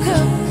let you go,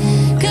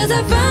 'cause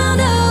I found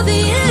all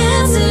the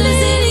answers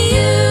in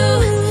you.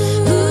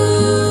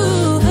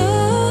 Ooh,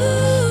 ooh,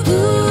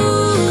 ooh,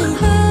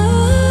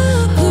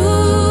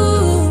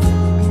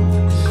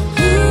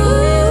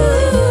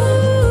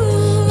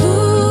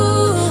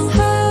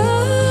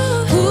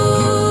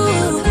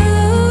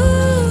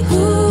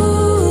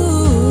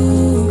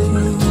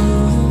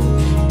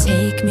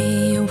 take me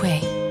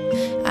away.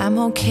 I'm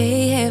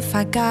okay if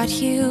I got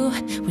you.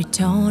 We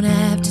don't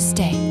have to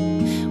stay.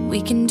 We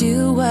can do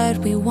what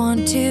we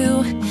want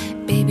to.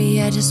 Baby,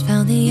 I just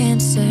found the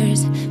answers.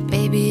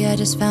 Baby, I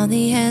just found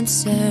the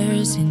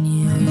answers in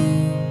you.